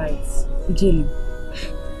 Mama is right. Jelly,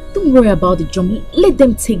 don't worry about the job. Let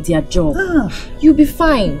them take their job. You'll be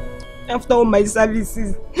fine. After all my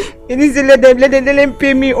services, they didn't say let them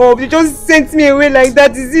pay me off. They just sent me away like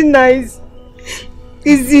that. Is it nice?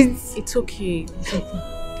 Is it? It's okay. It's okay.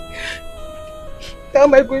 How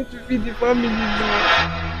am I going to feed the family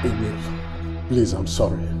now? Amy, please, I'm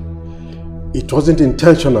sorry. It wasn't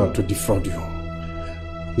intentional to defraud you.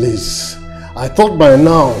 Please, I thought by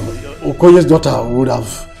now Okoye's daughter would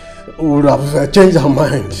have changed her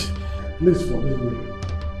mind. Please forgive me.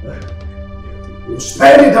 You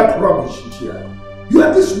spare me that rubbish here. You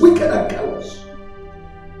are this wicked and callous.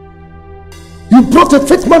 You brought a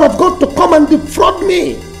faith man of God to come and defraud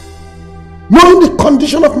me, knowing the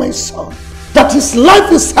condition of my son, that his life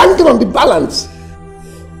is hanging on the balance.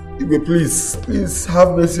 Igwe, please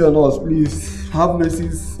have mercy on us, please. Have mercy.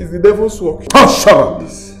 It's the devil's work. Oh, shut up.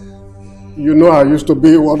 You know I used to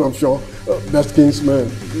be one of your best kinsmen.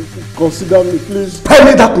 Consider me, please. Tell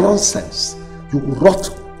me that nonsense. You will rot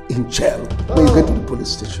in jail when you get to the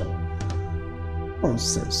police station.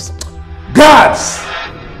 Nonsense. Guards!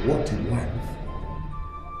 What a life.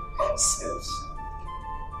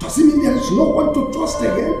 Does it mean there is no one to trust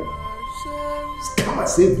again?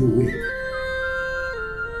 Scammers everywhere.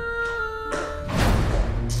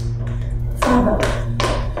 Father,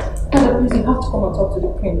 please, you have to come and talk to the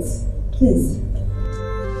prince. Please.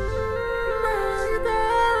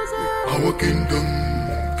 Our kingdom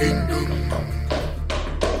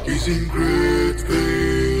is in great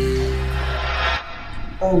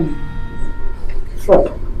pain.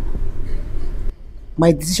 Fred,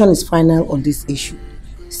 my decision is final on this issue.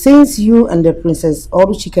 Since you and the princess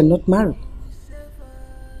Oluchi cannot marry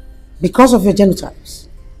because of your genotypes,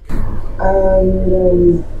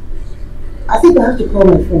 and I think I have to call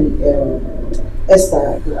my friend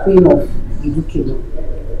Esther, the queen of the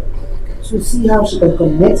UK, to see how she can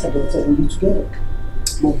connect her daughter and be together.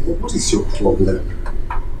 Mom, what is your problem?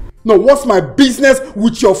 No, what's my business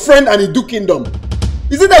with your friend and Idu Kingdom?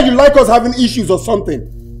 Is it that you like us having issues or something?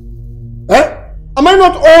 Eh? Am I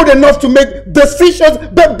not old enough to make decisions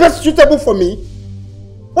best suitable for me?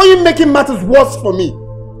 Why are you making matters worse for me?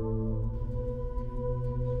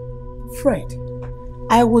 Fred,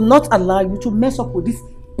 I will not allow you to mess up with this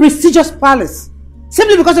prestigious palace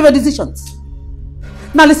simply because of your decisions.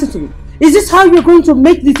 Now listen to me. Is this how you're going to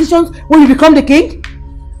make decisions when you become the king?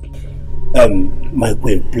 My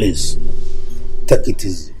queen, please, take it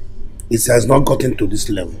easy. It has not gotten to this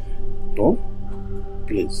level. No?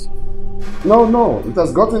 Please. No, it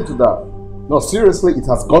has gotten to that. No, seriously, it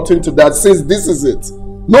has gotten to that since this is it.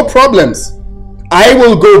 No problems. I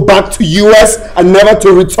will go back to US and never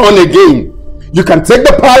to return again. You can take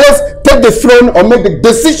the palace, take the throne, or make the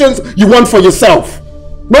decisions you want for yourself.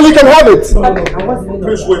 No, you can have it.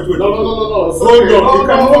 Please wait. No. Hold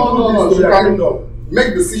on. You can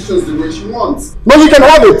make decisions the way she wants. No, you can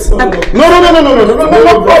have it. No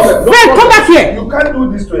problem. Fred, come back here. You can't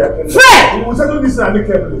do this to your kingdom. Fred! You will settle this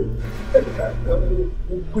amicably.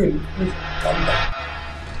 Queen, please calm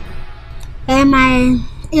down. My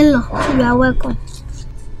in-law, you are welcome.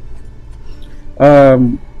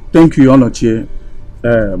 Thank you, Onochie.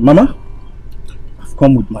 Mama, I've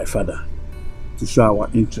come with my father to show our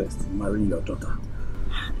interest in marrying your daughter.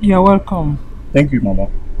 You're welcome. Thank you, Mama.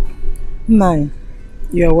 Nine,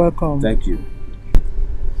 you're welcome. Thank you.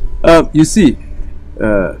 You see,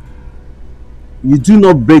 you do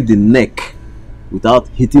not break the neck without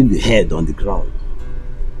hitting the head on the ground.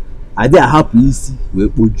 I did happy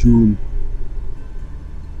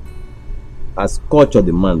as culture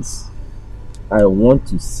demands. I want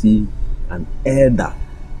to see an elder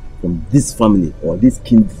from this family or this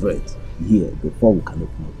kindred here before we can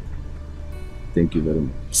open up. Thank you very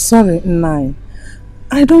much. Sorry, Nai.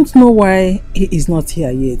 I don't know why he is not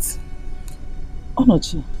here yet.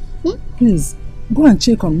 Onochi, please go and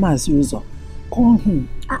check on Mas Yuzo. Call him.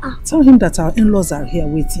 Tell him that our in-laws are here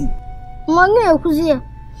waiting.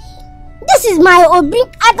 This is my obi.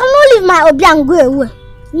 I cannot leave my obi and go away.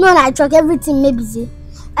 No, I check everything maybe see.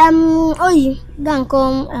 You go and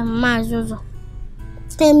call Mas Yuzo.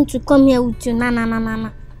 Tell him to come here with you. Na.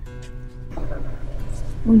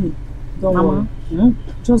 Don't worry.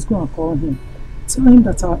 Just go and call him. Tell him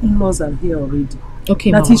that our in-laws are here already.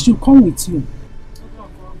 Okay, that Mama. He should come with you.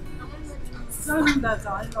 Tell him that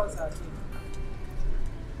our in-laws are here.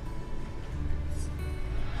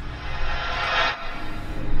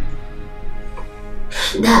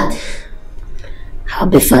 Dad, I'll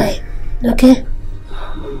be fine. Okay?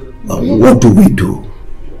 What do we do?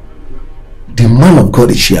 The man of God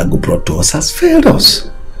Ishiago brought to us has failed us.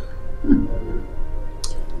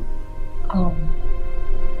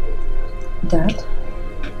 Dad?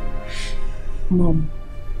 Mom?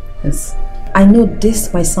 Yes. I know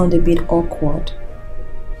this might sound a bit awkward,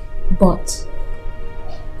 but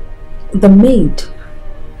the maid,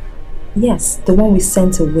 yes, the one we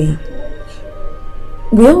sent away,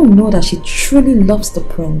 we all know that she truly loves the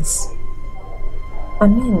prince. I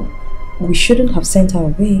mean, we shouldn't have sent her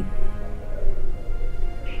away.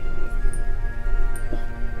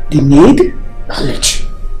 The maid? Knowledge.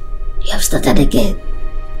 You have started again.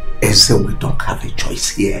 Eze, we don't have a choice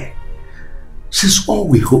here. She's all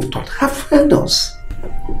we hoped on. Have failed us.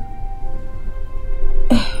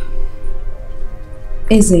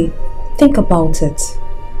 Eze, think about it.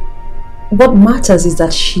 What matters is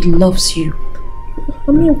that she loves you.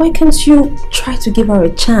 I mean, why can't you try to give her a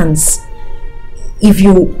chance? If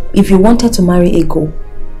you wanted to marry Ego,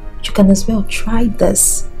 you can as well try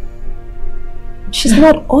this. She's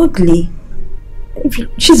not ugly.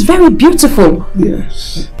 She's very beautiful.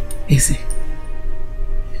 Yes. Eze,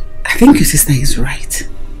 I think your sister is right.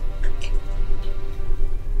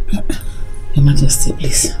 Your Majesty,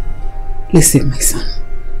 please. Let's save my son.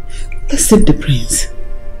 Let's save the prince.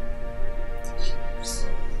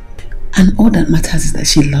 And all that matters is that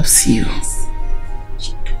she loves you. Yes,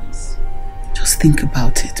 she does. Just think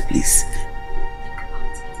about it, please.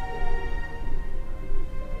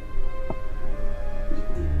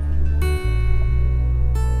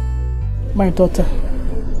 My daughter,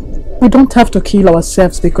 we don't have to kill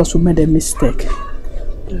ourselves because we made a mistake.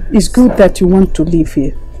 It's good that you want to live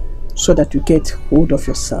here so that you get hold of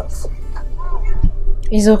yourself.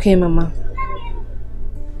 It's okay, Mama.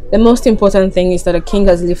 The most important thing is that the king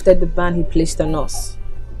has lifted the ban he placed on us.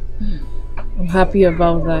 I'm happy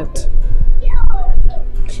about that.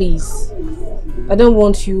 Please, I don't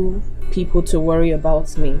want you people to worry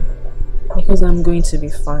about me because I'm going to be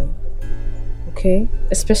fine. Okay?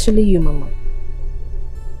 Especially you, Mama.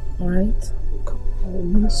 Alright? I will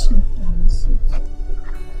miss you. I will miss you.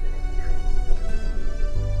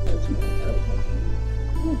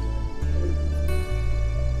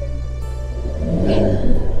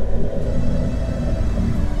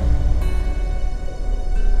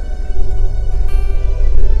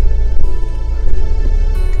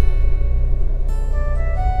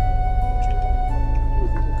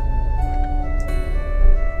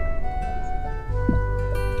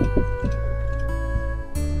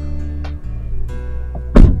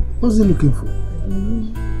 What's he looking for?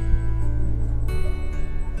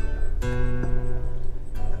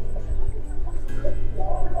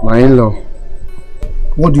 My in-law.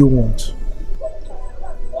 What do you want?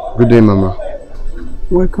 Good day, Mama.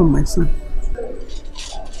 Welcome, my son.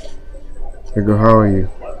 Ego, how are you?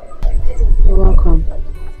 You're welcome.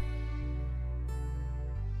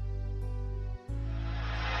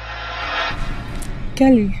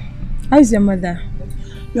 Kelly, how's your mother?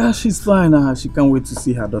 Yeah, she's fine. She can't wait to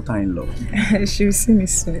see her daughter-in-law. She will see me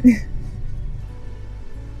soon.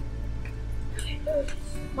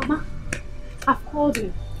 Mama, I've called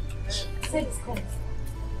you. Say it's coming.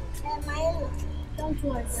 My don't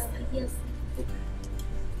worry. Yes.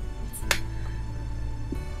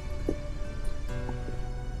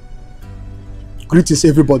 Greetings,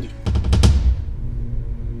 everybody.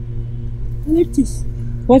 Greetings.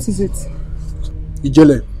 What is it?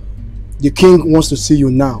 Ijele, the king wants to see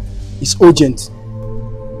you now. It's urgent.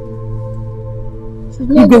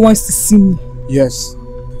 Nobody wants to see me. Yes.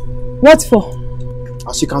 What for?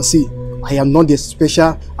 As you can see, I am not the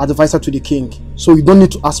special advisor to the king, so you don't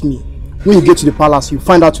need to ask me. When you get to the palace, you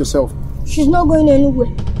find out yourself. She's not going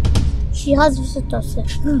anywhere. She has visitors.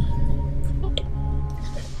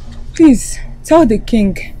 Please, tell the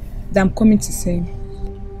king that I'm coming to see him.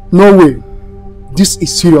 No way. This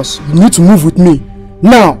is serious. You need to move with me.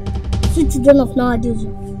 Now! See children of nowadays.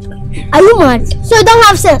 Are you mad? So you don't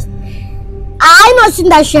have sense? I not seen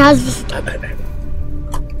that she has visitors.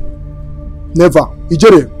 Never.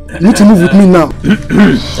 Ijere, you need to move with me now.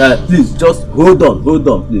 Please, just hold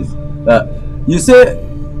on, please. You say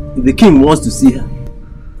the king wants to see her?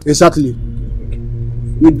 Exactly.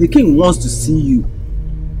 If the king wants to see you,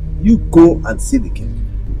 you go and see the king.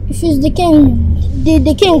 If it's the king,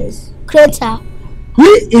 the king creates her. He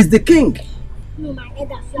is the king. No, my head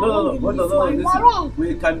has No, wrong.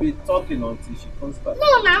 we can be talking until she comes back.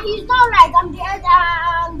 No, he's not right. I'm the head,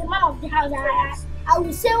 I'm the man of the house. I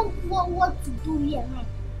will say what to do here now.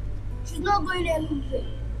 She's not going anywhere.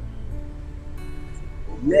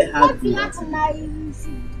 Let her What go. will happen now if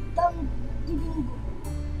she didn't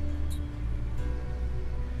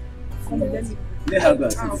go? Let her go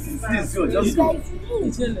and see the king. Please go, just go.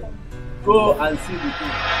 Go and see the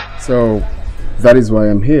king. So, that is why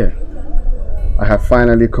I'm here. I have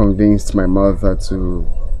finally convinced my mother to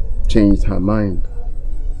change her mind.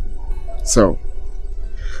 So,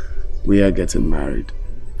 we are getting married.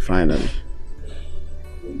 Finally.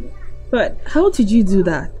 But how did you do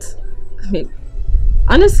that? I mean,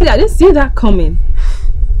 honestly, I didn't see that coming.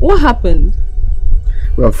 What happened?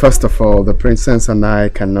 Well, first of all, the princess and I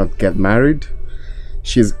cannot get married.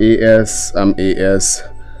 She's AS, I'm AS.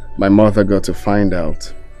 My mother got to find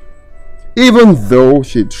out. Even though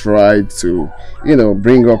she tried to,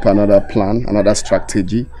 bring up another plan, another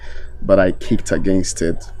strategy, but I kicked against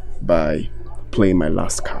it by playing my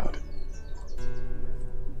last card.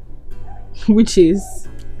 Which is?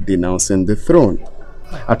 Denouncing the throne.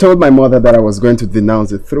 I told my mother that I was going to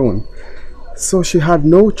denounce the throne, so she had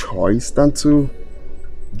no choice than to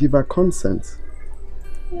give her consent.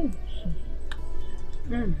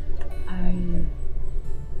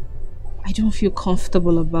 I don't feel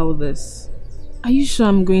comfortable about this. Are you sure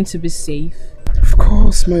I'm going to be safe? Of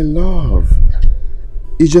course, my love.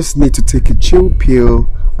 You just need to take a chill pill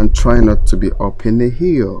and try not to be up in the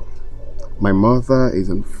hill. My mother is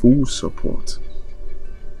in full support.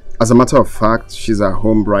 As a matter of fact, she's at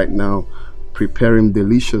home right now preparing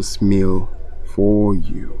delicious meal for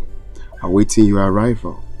you. awaiting your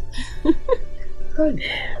arrival.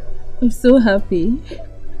 I'm so happy.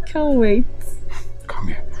 Can't wait. Come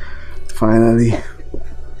here. Finally.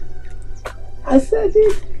 I said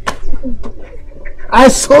it. I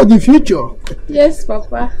saw the future. Yes,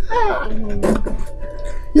 Papa.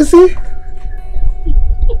 You see?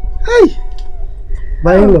 Hey.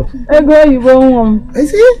 My in-law. I go, you go home. I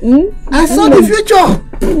see? I saw the future.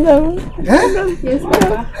 No. Huh? Yes,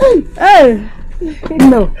 Papa. Hey.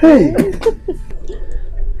 No. Hey.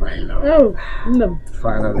 Oh, no.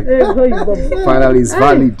 Finally. Hey, go, you go. Finally, it's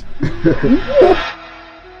valid.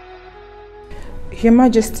 Your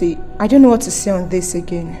Majesty, I don't know what to say on this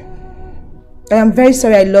again. I am very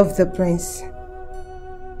sorry I loved the prince.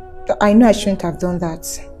 I know I shouldn't have done that.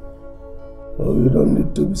 Oh, you don't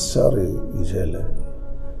need to be sorry, Ijele.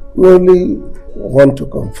 We only want to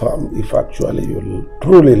confirm if actually you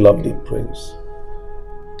truly love the prince.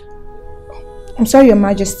 I'm sorry, Your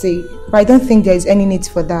Majesty, but I don't think there is any need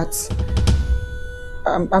for that.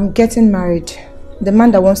 I'm getting married. The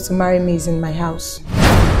man that wants to marry me is in my house.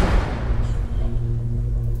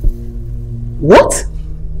 What?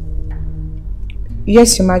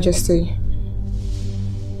 Yes, Your Majesty.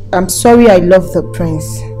 I'm sorry I love the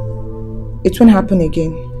prince. It won't happen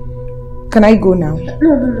again. Can I go now? No,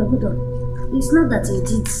 hold on. It's not that you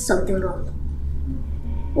did something wrong.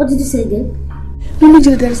 What did you say again? No,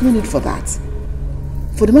 there is no need for that.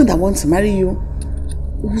 For the man that wants to marry you,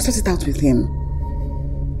 we'll sort it out with him.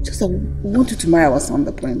 Just that we want you to marry our son,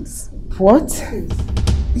 the prince. What?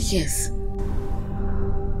 Yes.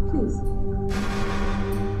 Please.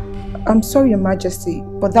 I'm sorry, Your Majesty,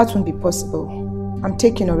 but that won't be possible. I'm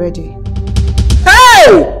taken already.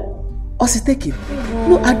 Hey! What's taking?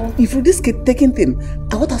 No, if you this kid taking thing,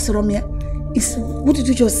 what I saw here is, what did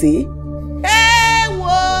you just say? Hey,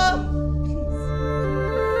 whoa!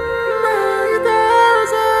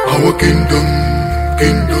 Our kingdom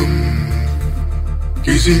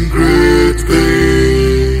is in great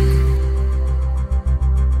pain.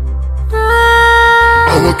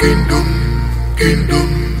 Our kingdom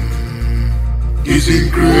is in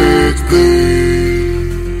great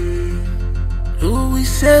pain. Who will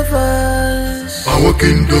save us? Our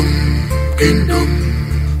kingdom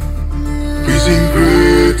is in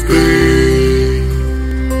great pain.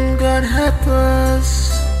 God help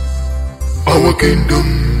us. Our kingdom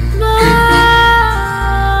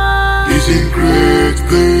is in great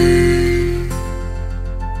pain.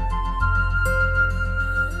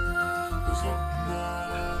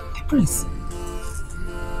 Prince.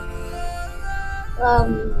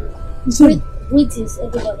 Greetings,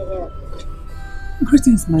 everybody here.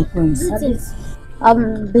 Greetings, my prince. Greetings.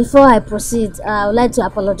 Before I proceed, I would like to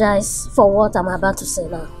apologize for what I'm about to say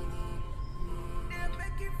now.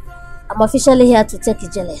 I'm officially here to take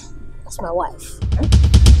Ijele as my wife.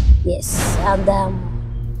 Yes, and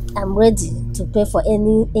I'm ready to pay for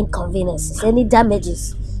any inconveniences, any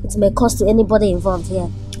damages it may cause to anybody involved here.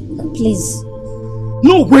 Please.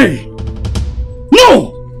 No way!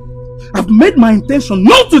 No! I've made my intention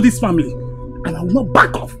known to this family, and I will not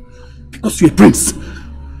back off because you're a prince.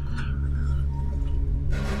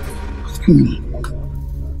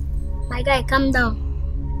 My guy, calm down.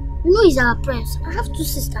 You know he's our prince. I have two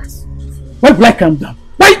sisters. Why will I calm down?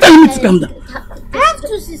 Why are you telling me to calm down? I have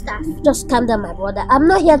two sisters. Just calm down, my brother. I'm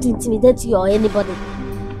not here to intimidate you or anybody.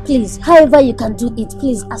 Please, however you can do it,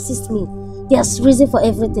 please assist me. There's reason for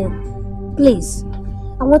everything. Please,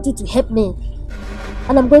 I want you to help me.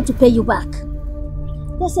 And I'm going to pay you back.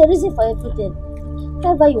 There's a reason for everything.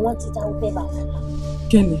 However you want it, I will pay back.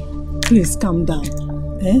 Kelly, please calm down.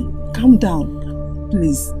 Calm down.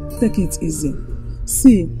 Please, take it easy.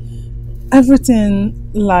 See, everything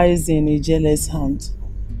lies in Ijele's hand.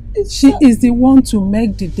 She is the one to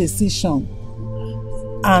make the decision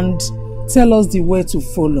and tell us the way to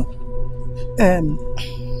follow.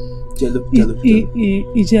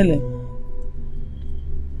 Ijele,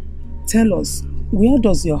 tell us, where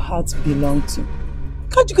does your heart belong to?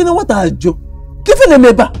 Can't you know what I do? Give her a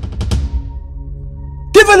member.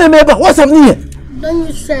 Give her a member. What's happening here? Don't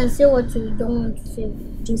you try and say what you don't want to say.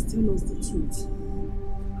 Just tell us the truth.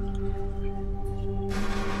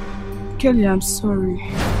 Kelly, I'm sorry.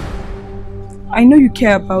 I know you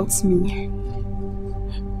care about me,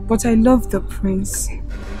 but I love the prince.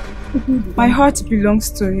 My heart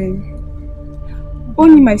belongs to him.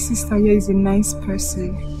 Only my sister here is a nice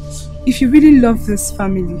person. If you really love this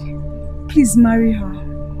family, please marry her.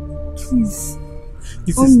 Please.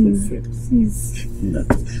 This is not fair. Please. No.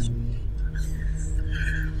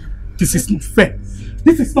 This is not fair.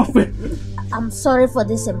 This is not fair. I'm sorry for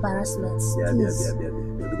this embarrassment. Please.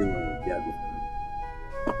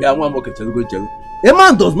 A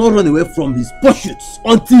man does not run away from his pursuits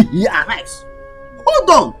until he arrives. Hold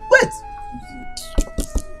on, wait.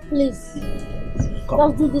 Please,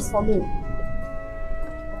 just do this for me.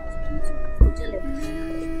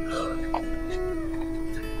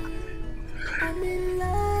 I'm in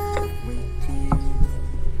love with you.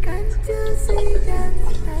 Can't you see that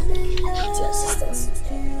I'm in love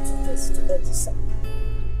with you?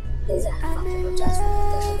 Please, I have apologized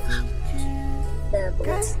for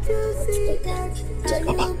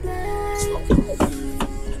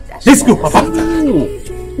Let's go, Papa.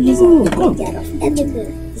 Please, come. Get off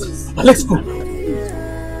everything. Papa, let's go.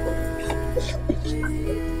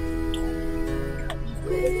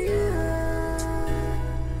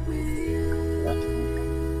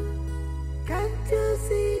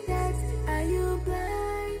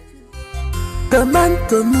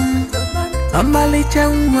 Tomantomu,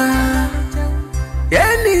 Amalichangwa.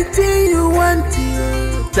 Anything you want to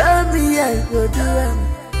tell me, I go do it.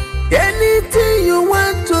 Anything you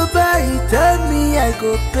want to buy, tell me, I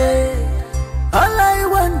go pay. All I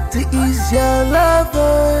want is your love,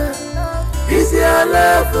 is your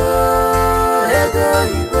love, ego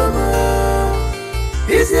ibomo.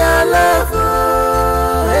 Is your love,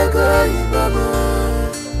 ego ibomo.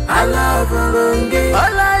 I love you.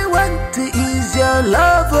 All I want is your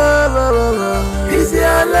love, is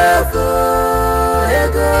your love,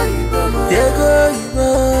 ego ibomo. Ego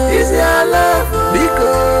ibomo. Is your love,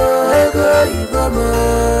 because ego ibomo.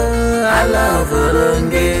 I love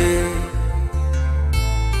you.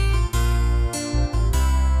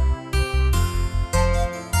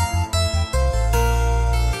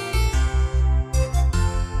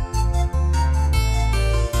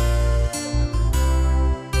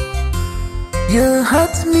 You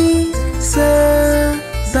hurt me so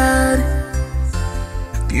bad.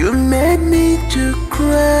 You made me to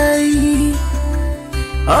cry.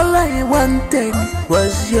 All I wanted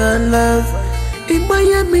was your love. In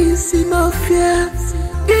Miami, see no fear.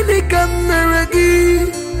 In the camera,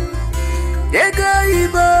 Ego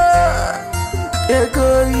Ibo, Ego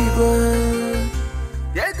Ibo.